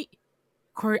 I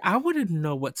Corey, I wouldn't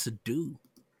know what to do.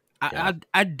 yeah.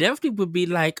 I definitely would be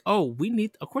like, oh,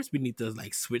 of course we need to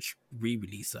like Switch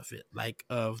re-release of it, like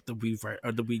of the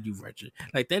or the Wii U version.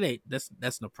 Like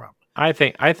that's no problem. I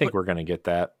think But we're gonna get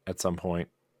that at some point.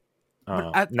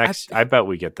 but I Next, I bet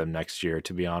we get them next year.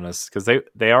 To be honest, because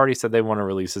they already said they want to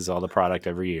release a Zelda product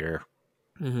every year,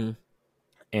 mm-hmm.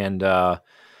 and I've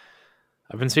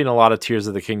been seeing a lot of Tears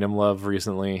of the Kingdom love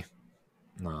recently.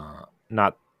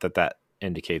 Not that that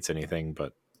indicates anything,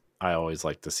 but I always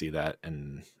like to see that,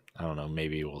 and I don't know,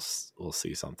 maybe we'll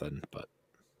see something, but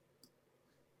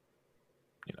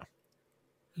you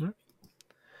know, Right.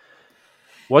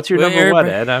 what's your Well, number one,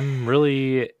 everybody, Ed? I'm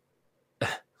really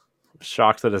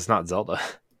shocked that it's not Zelda.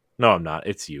 No, I'm not.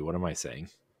 It's you. What am I saying?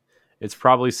 It's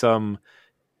probably some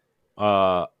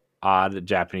odd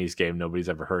Japanese game nobody's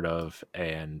ever heard of,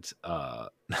 and I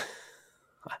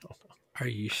don't are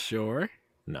you sure?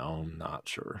 know. I'm not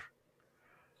sure.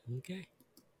 Okay.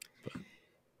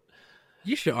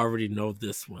 You should already know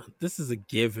this one. This is a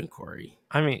given, Corey.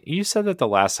 I mean, you said that the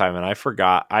last time, and I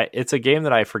forgot. It's a game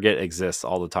that I forget exists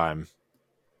all the time.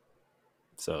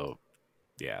 So,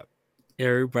 yeah.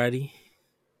 Everybody,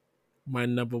 my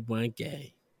number one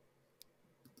game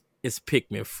is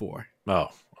Pikmin 4. Oh,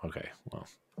 okay. Well,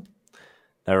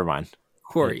 never mind. It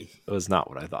Corey, was not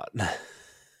what I thought.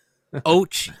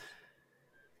 Ochi.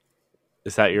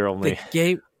 Is that your The only?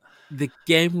 game the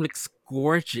game looks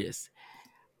gorgeous.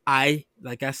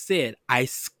 like I said, I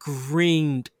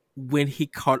screamed when he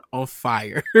caught on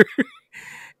fire.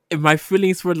 And my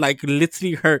feelings were like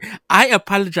literally hurt. I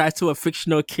apologized to a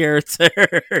fictional character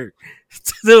on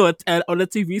the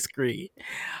TV screen.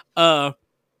 Uh,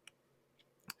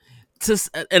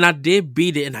 and I did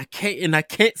beat it, and I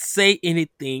can't say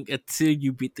anything until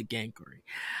you beat the Gangrene.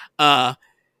 Uh,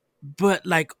 but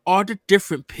like all the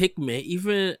different Pikmin,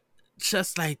 even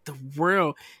just like the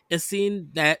world, and seeing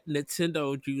that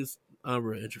Nintendo used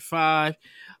Unreal Engine 5,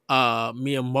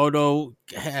 Miyamoto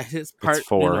had his It's part,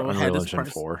 4, had Unreal his Engine part.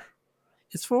 4.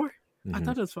 It's 4. I Hmm.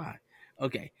 thought it was 5.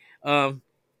 Okay. Um.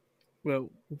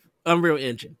 Well, Unreal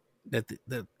Engine that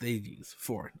they use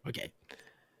 4. Okay.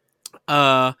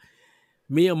 Uh,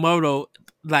 Miyamoto,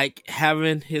 like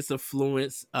having his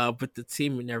influence with the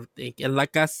team and everything. And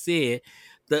like I said,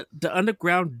 the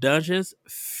underground dungeons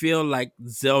feel like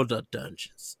Zelda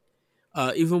dungeons.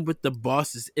 Even with the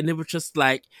bosses. And it was just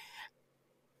like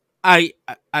I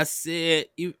said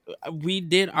we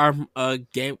did our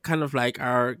game, kind of like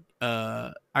our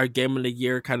game of the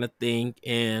year kind of thing,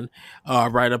 and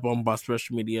right up on Boss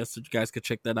social media, so you guys can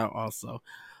check that out also.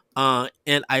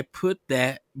 And I put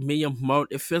that Miyamoto.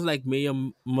 It feels like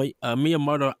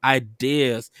Miyamoto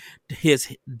ideas,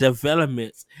 his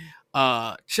developments,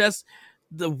 just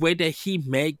the way that he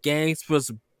made games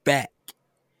was back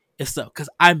and stuff. Because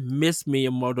I miss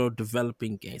Miyamoto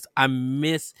developing games. I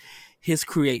miss his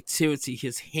creativity,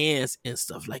 his hands and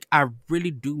stuff. Like I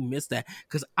really do miss that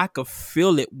because I could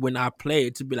feel it when I play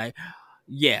it to be like,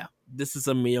 yeah, this is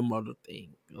a Miyamoto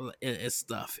thing and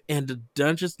stuff. And the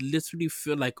dungeons literally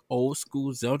feel like old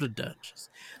school Zelda dungeons.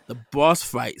 The boss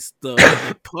fights,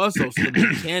 the puzzles, the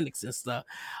mechanics and stuff.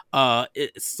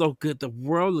 It's so good. The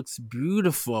world looks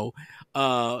beautiful.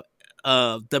 Uh,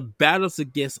 the battles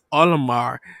against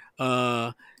Olimar.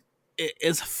 Uh,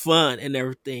 it's fun and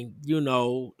everything,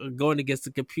 going against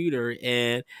the computer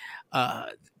and uh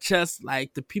just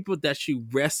like the people that you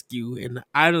rescue and the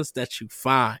items that you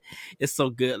find. It's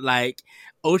so good. Like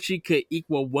Ochi could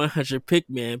equal 100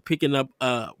 Pikmin picking up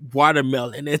a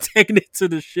watermelon and taking it to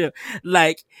the ship.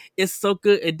 Like it's so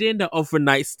good. And then the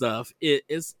overnight stuff,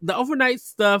 it's the overnight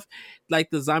stuff,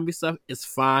 like the zombie stuff is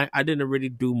fine. I didn't really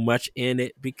do much in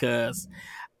it because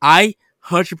I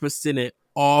 100% it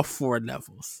all 4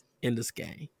 levels in this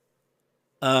game.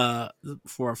 4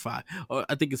 or 5, or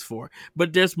I think it's 4.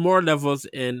 But there's more levels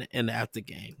in the after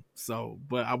game. So,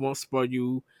 but I won't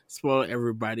spoil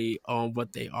everybody on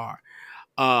what they are.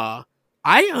 Uh,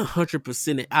 I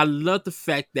 100% it. I love the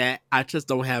fact that I just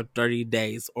don't have 30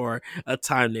 days or a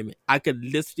time limit. I could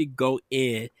literally go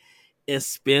in and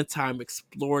spend time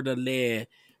explore the land,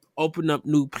 open up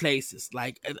new places.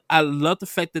 Like I love the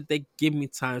fact that they give me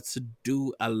time to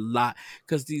do a lot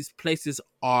because these places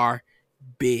are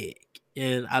big.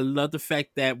 And I love the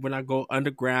fact that when I go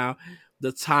underground,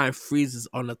 the time freezes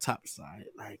on the top side.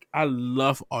 Like I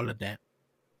love all of that.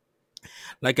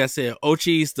 Like I said,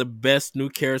 Ochi is the best new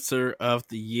character of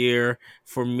the year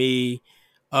for me.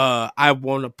 I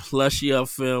want a plushie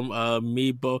of him,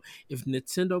 Amiibo. If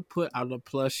Nintendo put out a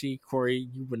plushie, Corey,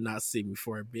 you would not see me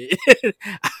for a bit.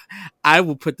 I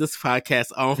will put this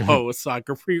podcast on hold so I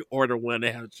can pre-order one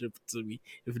and have it shipped to me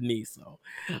if need so.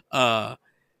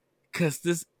 Cause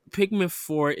this Pikmin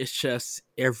 4 is just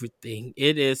everything.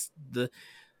 It is the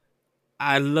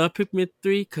I love Pikmin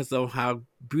 3 because of how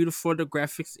beautiful the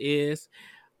graphics is.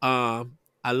 I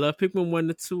love Pikmin 1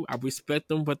 and 2. I respect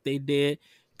them what they did.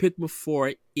 Pikmin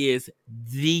 4 is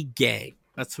the game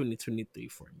of 2023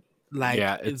 for me. Like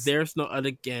Yeah, it's there's no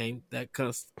other game that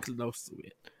comes close to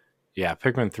it. yeah.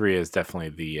 Pikmin 3 is definitely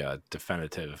the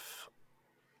definitive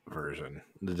version,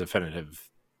 the definitive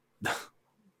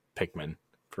Pikmin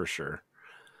for sure.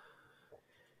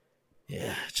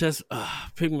 Yeah, just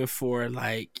Pikmin 4,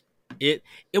 like it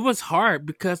was hard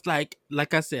because like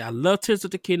I said, I love Tears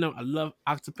of the Kingdom, I love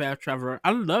Octopath Traveler,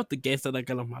 I love the games that I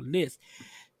got on my list.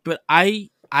 But I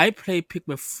play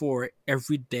Pikmin 4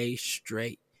 every day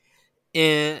straight.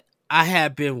 And I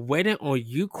have been waiting on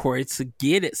you, Corey, to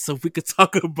get it so we could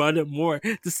talk about it more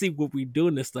to see what we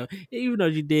doing and stuff. Even though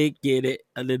you did get it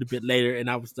a little bit later and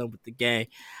I was done with the game.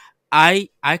 I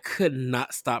could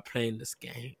not stop playing this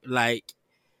game. Like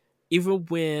even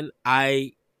when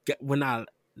I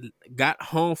got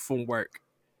home from work,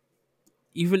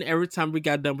 even every time we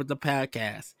got done with the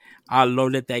podcast, I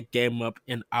loaded that game up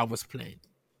and I was playing.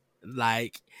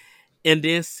 Like, and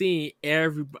then seeing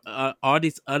all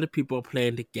these other people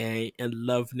playing the game and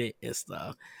loving it and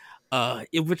stuff.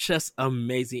 It was just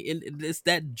amazing, and it's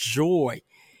that joy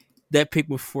that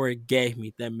Pikmin 4 gave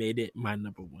me that made it my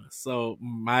number one. So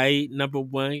my number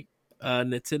one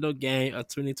Nintendo game of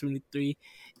 2023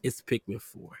 is Pikmin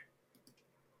 4.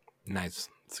 Nice.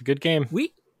 It's a good game.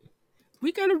 We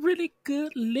we got a really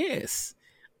good list.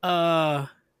 Uh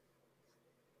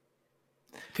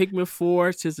Pikmin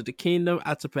 4, Tears of the Kingdom,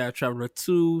 Octopath Traveler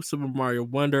 2, Super Mario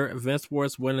Wonder, Advance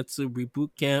Wars 1 and 2, Reboot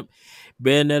Camp,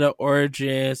 Bayonetta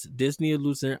Origins, Disney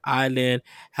Illusion Island,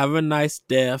 Have a Nice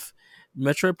Death,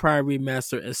 Metroid Prime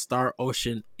Remaster, and Star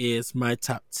Ocean is my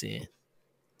top 10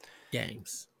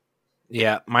 games.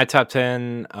 Yeah, my top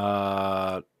 10,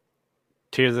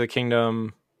 Tears of the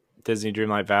Kingdom, Disney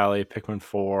Dreamlight Valley, Pikmin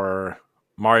 4,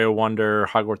 Mario Wonder,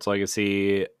 Hogwarts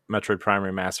Legacy, Metroid Prime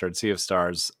Remastered, Sea of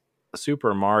Stars,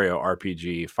 Super Mario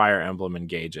RPG, Fire Emblem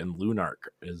Engage, and Lunark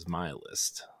is my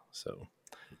list. So,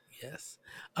 Yes.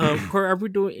 Corey, are we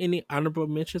doing any honorable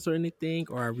mentions or anything,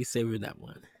 or are we saving that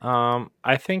one?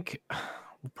 I think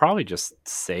we'll probably just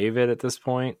save it at this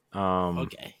point.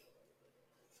 Okay.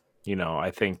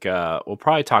 I think we'll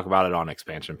probably talk about it on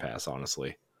Expansion Pass,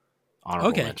 honestly. Honorable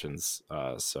Okay. mentions.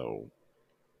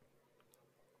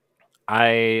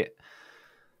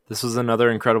 This was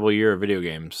another incredible year of video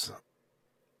games.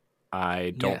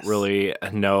 I don't really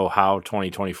know how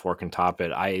 2024 can top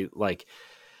it.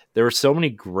 There were so many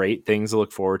great things to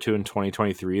look forward to in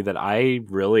 2023 that I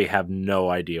really have no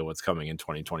idea what's coming in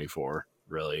 2024.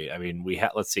 Really, I mean,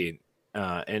 let's see,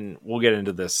 and we'll get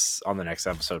into this on the next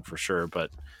episode for sure.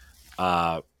 But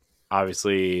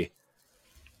obviously,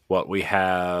 what we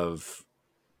have: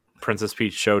 Princess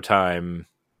Peach Showtime,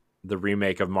 the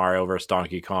remake of Mario vs.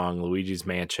 Donkey Kong, Luigi's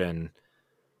Mansion,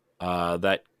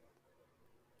 another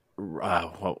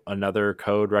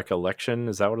Code Recollection,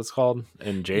 is that what it's called,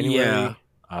 in January? Yeah.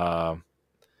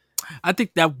 I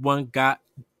think that one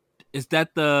is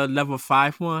that the level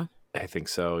 5 one? I think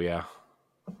so, yeah.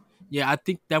 Yeah, I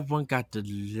think that one got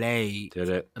delayed. Did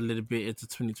it? A little bit into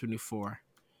 2024.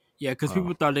 Yeah, because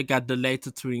people thought it got delayed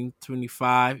to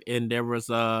 2025, and there was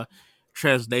a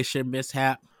translation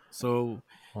mishap. So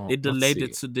they delayed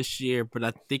it to this year, but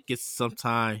I think it's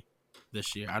sometime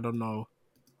this year. I don't know.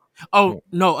 Oh,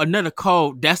 no, another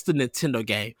Code. That's the Nintendo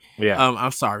game. Yeah.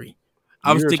 I'm sorry.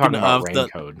 I was thinking of Rain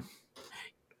Code.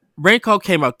 Rain Code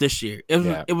came out this year.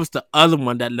 It was the other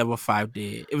one that level 5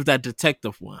 did. It was that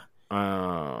detective one.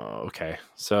 Okay.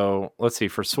 So let's see.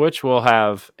 For Switch, we'll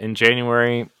have in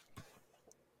January,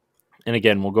 and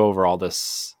again, we'll go over all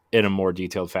this in a more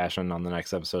detailed fashion on the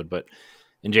next episode, but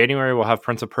in January, we'll have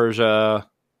Prince of Persia,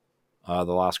 The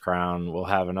Lost Crown. We'll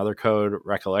have another Code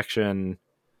Recollection.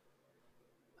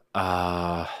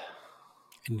 I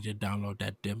need to download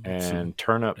that demo. And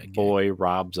Turnip Boy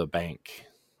Robs a Bank.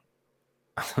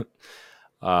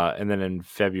 And then in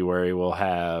February, we'll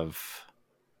have...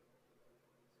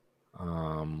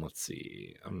 let's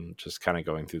see. I'm just kind of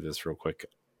going through this real quick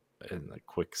in a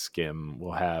quick skim.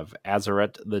 We'll have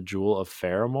Azaret, the Jewel of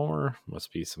Faramore.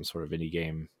 Must be some sort of indie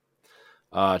game.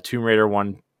 Tomb Raider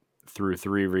 1 through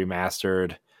 3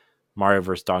 remastered. Mario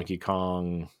vs. Donkey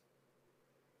Kong.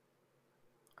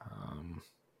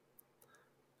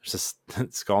 There's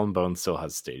just Skull and Bones still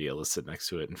has Stadia listed next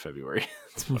to it in February.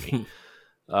 It's funny.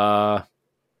 And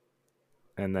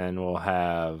then we'll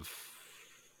have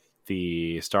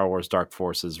the Star Wars Dark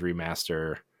Forces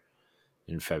remaster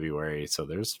in February. So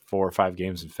there's 4 or 5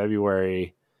 games in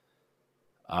February.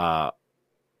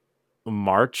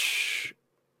 March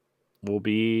will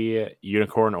be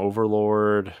Unicorn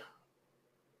Overlord,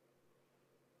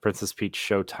 Princess Peach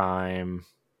Showtime,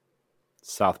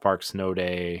 South Park Snow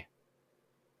Day.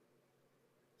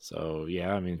 So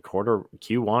yeah, I mean,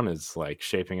 Q1 is like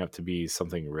shaping up to be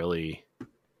something really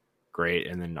great,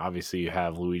 and then obviously you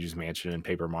have Luigi's Mansion and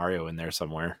Paper Mario in there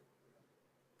somewhere.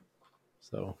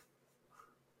 So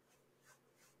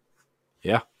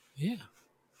yeah.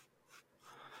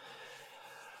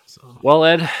 So well,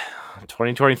 Ed,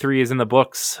 2023 is in the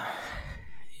books.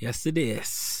 Yes, it is.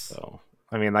 So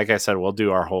I mean, like I said, we'll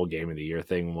do our whole Game of the Year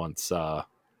thing once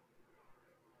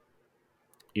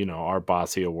our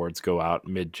Bossy Awards go out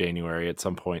mid-January at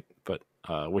some point, but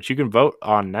which you can vote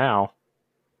on now.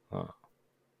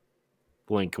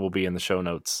 Link will be in the show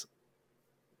notes.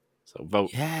 So vote.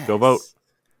 Yes. Go vote.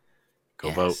 Go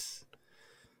vote.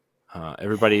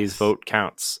 Everybody's vote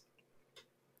counts.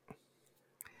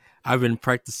 I've been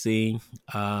practicing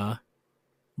my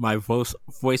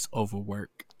voiceover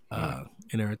work and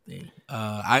everything.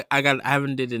 I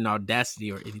haven't did it in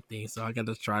Audacity or anything, so I got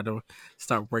to try to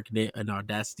start working it in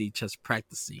Audacity, just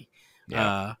practicing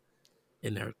and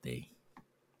everything.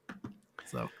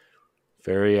 So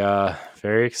very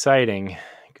very exciting.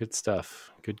 Good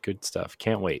stuff. Good stuff.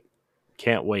 Can't wait.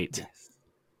 Yes.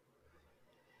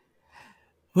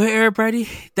 Well, everybody,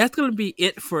 that's going to be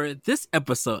it for this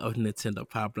episode of Nintendo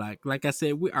Pop Block. Like I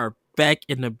said, we are back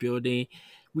in the building.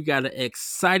 We got an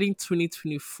exciting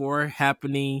 2024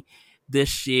 happening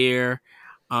this year.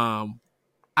 I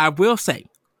will say,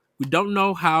 we don't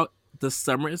know how the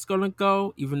summer is going to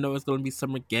go, even though it's going to be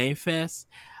Summer Game Fest.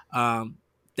 That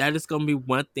is going to be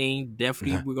one thing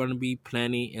definitely we're going to be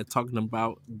planning and talking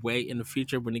about way in the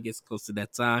future when it gets close to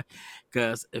that time.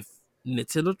 Because if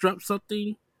Nintendo drops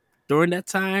something during that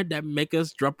time that make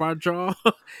us drop our jaw,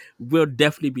 we'll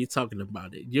definitely be talking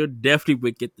about it. You definitely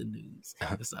would get the news.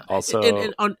 So, Also,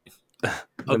 the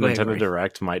Nintendo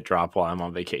Direct might drop while I'm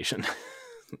on vacation.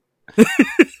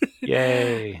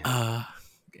 Yay! Of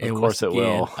course it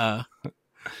will.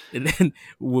 And then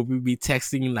will we be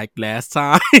texting like last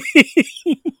time?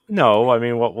 No, I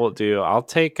mean, what we'll do, I'll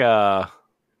take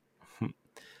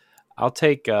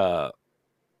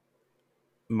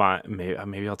my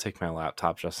maybe I'll take my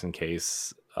laptop just in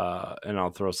case, and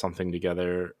I'll throw something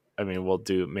together. I mean, we'll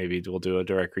do a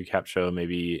direct recap show.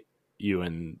 Maybe you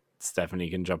and Stephanie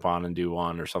can jump on and do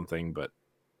one or something. But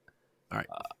all right,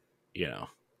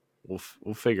 we'll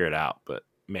figure it out. But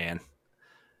man,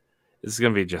 this is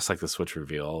gonna be just like the Switch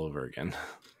reveal all over again.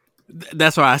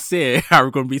 That's why I said, are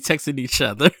we gonna be texting each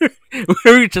other?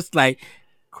 We're just like,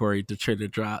 Corey, the trailer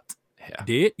dropped. Yeah.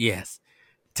 Did? Yes.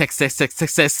 Text.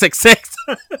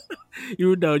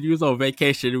 You know, you was on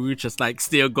vacation and we were just like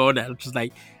still going at it. Just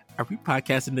like, are we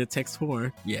podcasting in text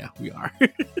form? Yeah, we are.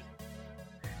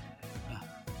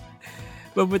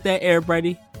 But with that,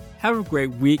 everybody, have a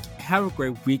great week. Have a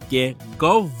great weekend.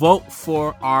 Go vote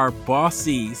for our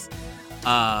bossies.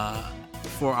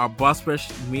 For our Boss Rush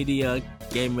Media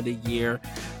Game of the Year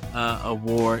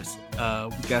awards.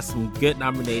 We got some good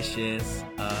nominations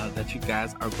that you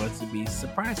guys are going to be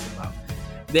surprised about.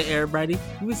 Then, everybody,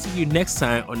 we will see you next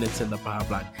time on Nintendo Power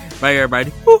Block. Bye,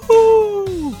 everybody.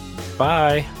 Woohoo!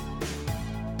 Bye.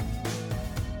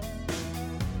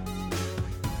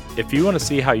 If you want to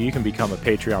see how you can become a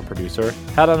Patreon producer,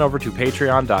 head on over to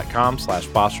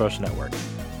patreon.com/BossRushNetwork.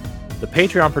 The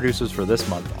Patreon producers for this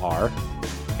month are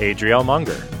Adriel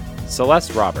Munger,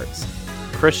 Celeste Roberts,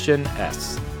 Christian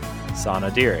S., Sana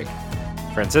Dierig,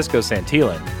 Francisco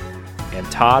Santillan, and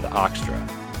Todd Oxtra.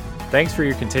 Thanks for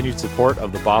your continued support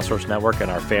of the Boss Rush Network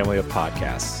and our family of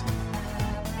podcasts.